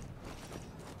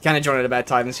 Kind of joined at a bad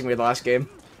time, seeing we had the last game.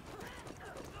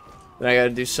 Then I gotta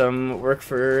do some work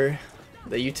for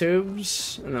the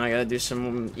YouTubes, and then I gotta do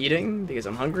some eating because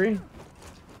I'm hungry.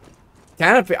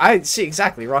 Canopy, I see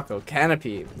exactly, Rocco.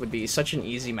 Canopy would be such an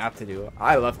easy map to do.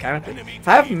 I love Canopy.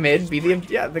 Have mid be the,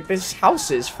 yeah, like there's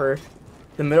houses for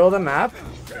the middle of the map,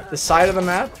 the side of the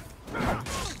map.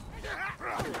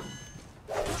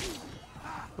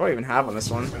 What do I even have on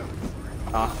this one?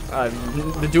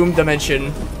 The Doom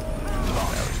Dimension.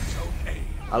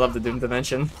 I love the Doom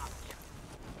Dimension.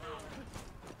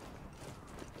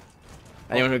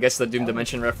 Anyone who gets the Doom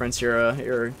Dimension reference,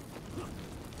 you're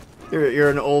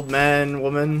an old man,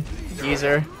 woman,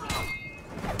 geezer.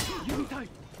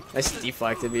 Nice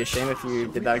deflect. It'd be a shame if you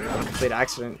did that on complete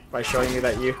accident by showing me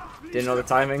that you didn't know the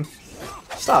timing.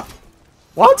 Stop.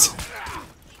 What?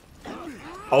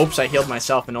 Oops, I healed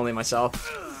myself and only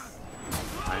myself.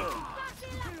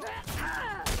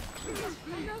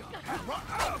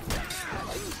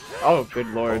 Oh, good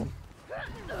lord.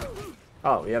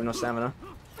 Oh, we have no stamina.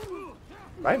 Do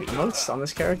I have emotes on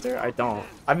this character? I don't.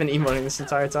 I've been emoting this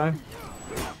entire time.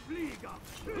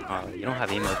 Oh, you don't have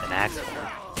emotes in Axe.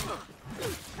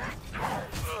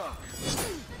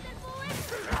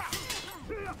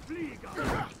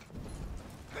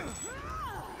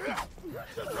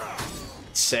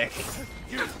 Sick.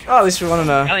 Oh, at least we won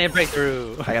a... Alien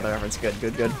breakthrough! I got the reference. Good,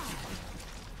 good, good.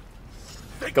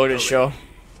 Go to the show.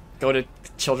 Go to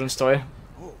children's toy.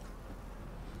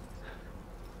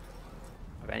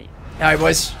 Alright,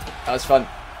 boys. That was fun.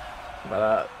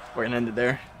 But, we're gonna end it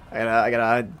there. I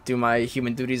gotta do my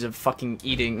human duties of fucking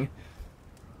eating.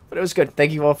 But it was good.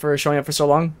 Thank you all for showing up for so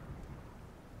long.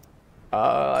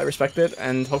 I respect it,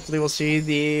 and hopefully we're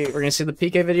gonna see the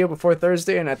PK video before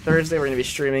Thursday, and at Thursday we're gonna be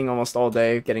streaming almost all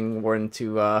day, getting more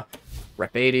into,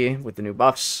 Rep 80 with the new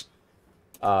buffs.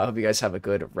 Hope you guys have a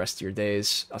good rest of your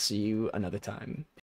days. I'll see you another time.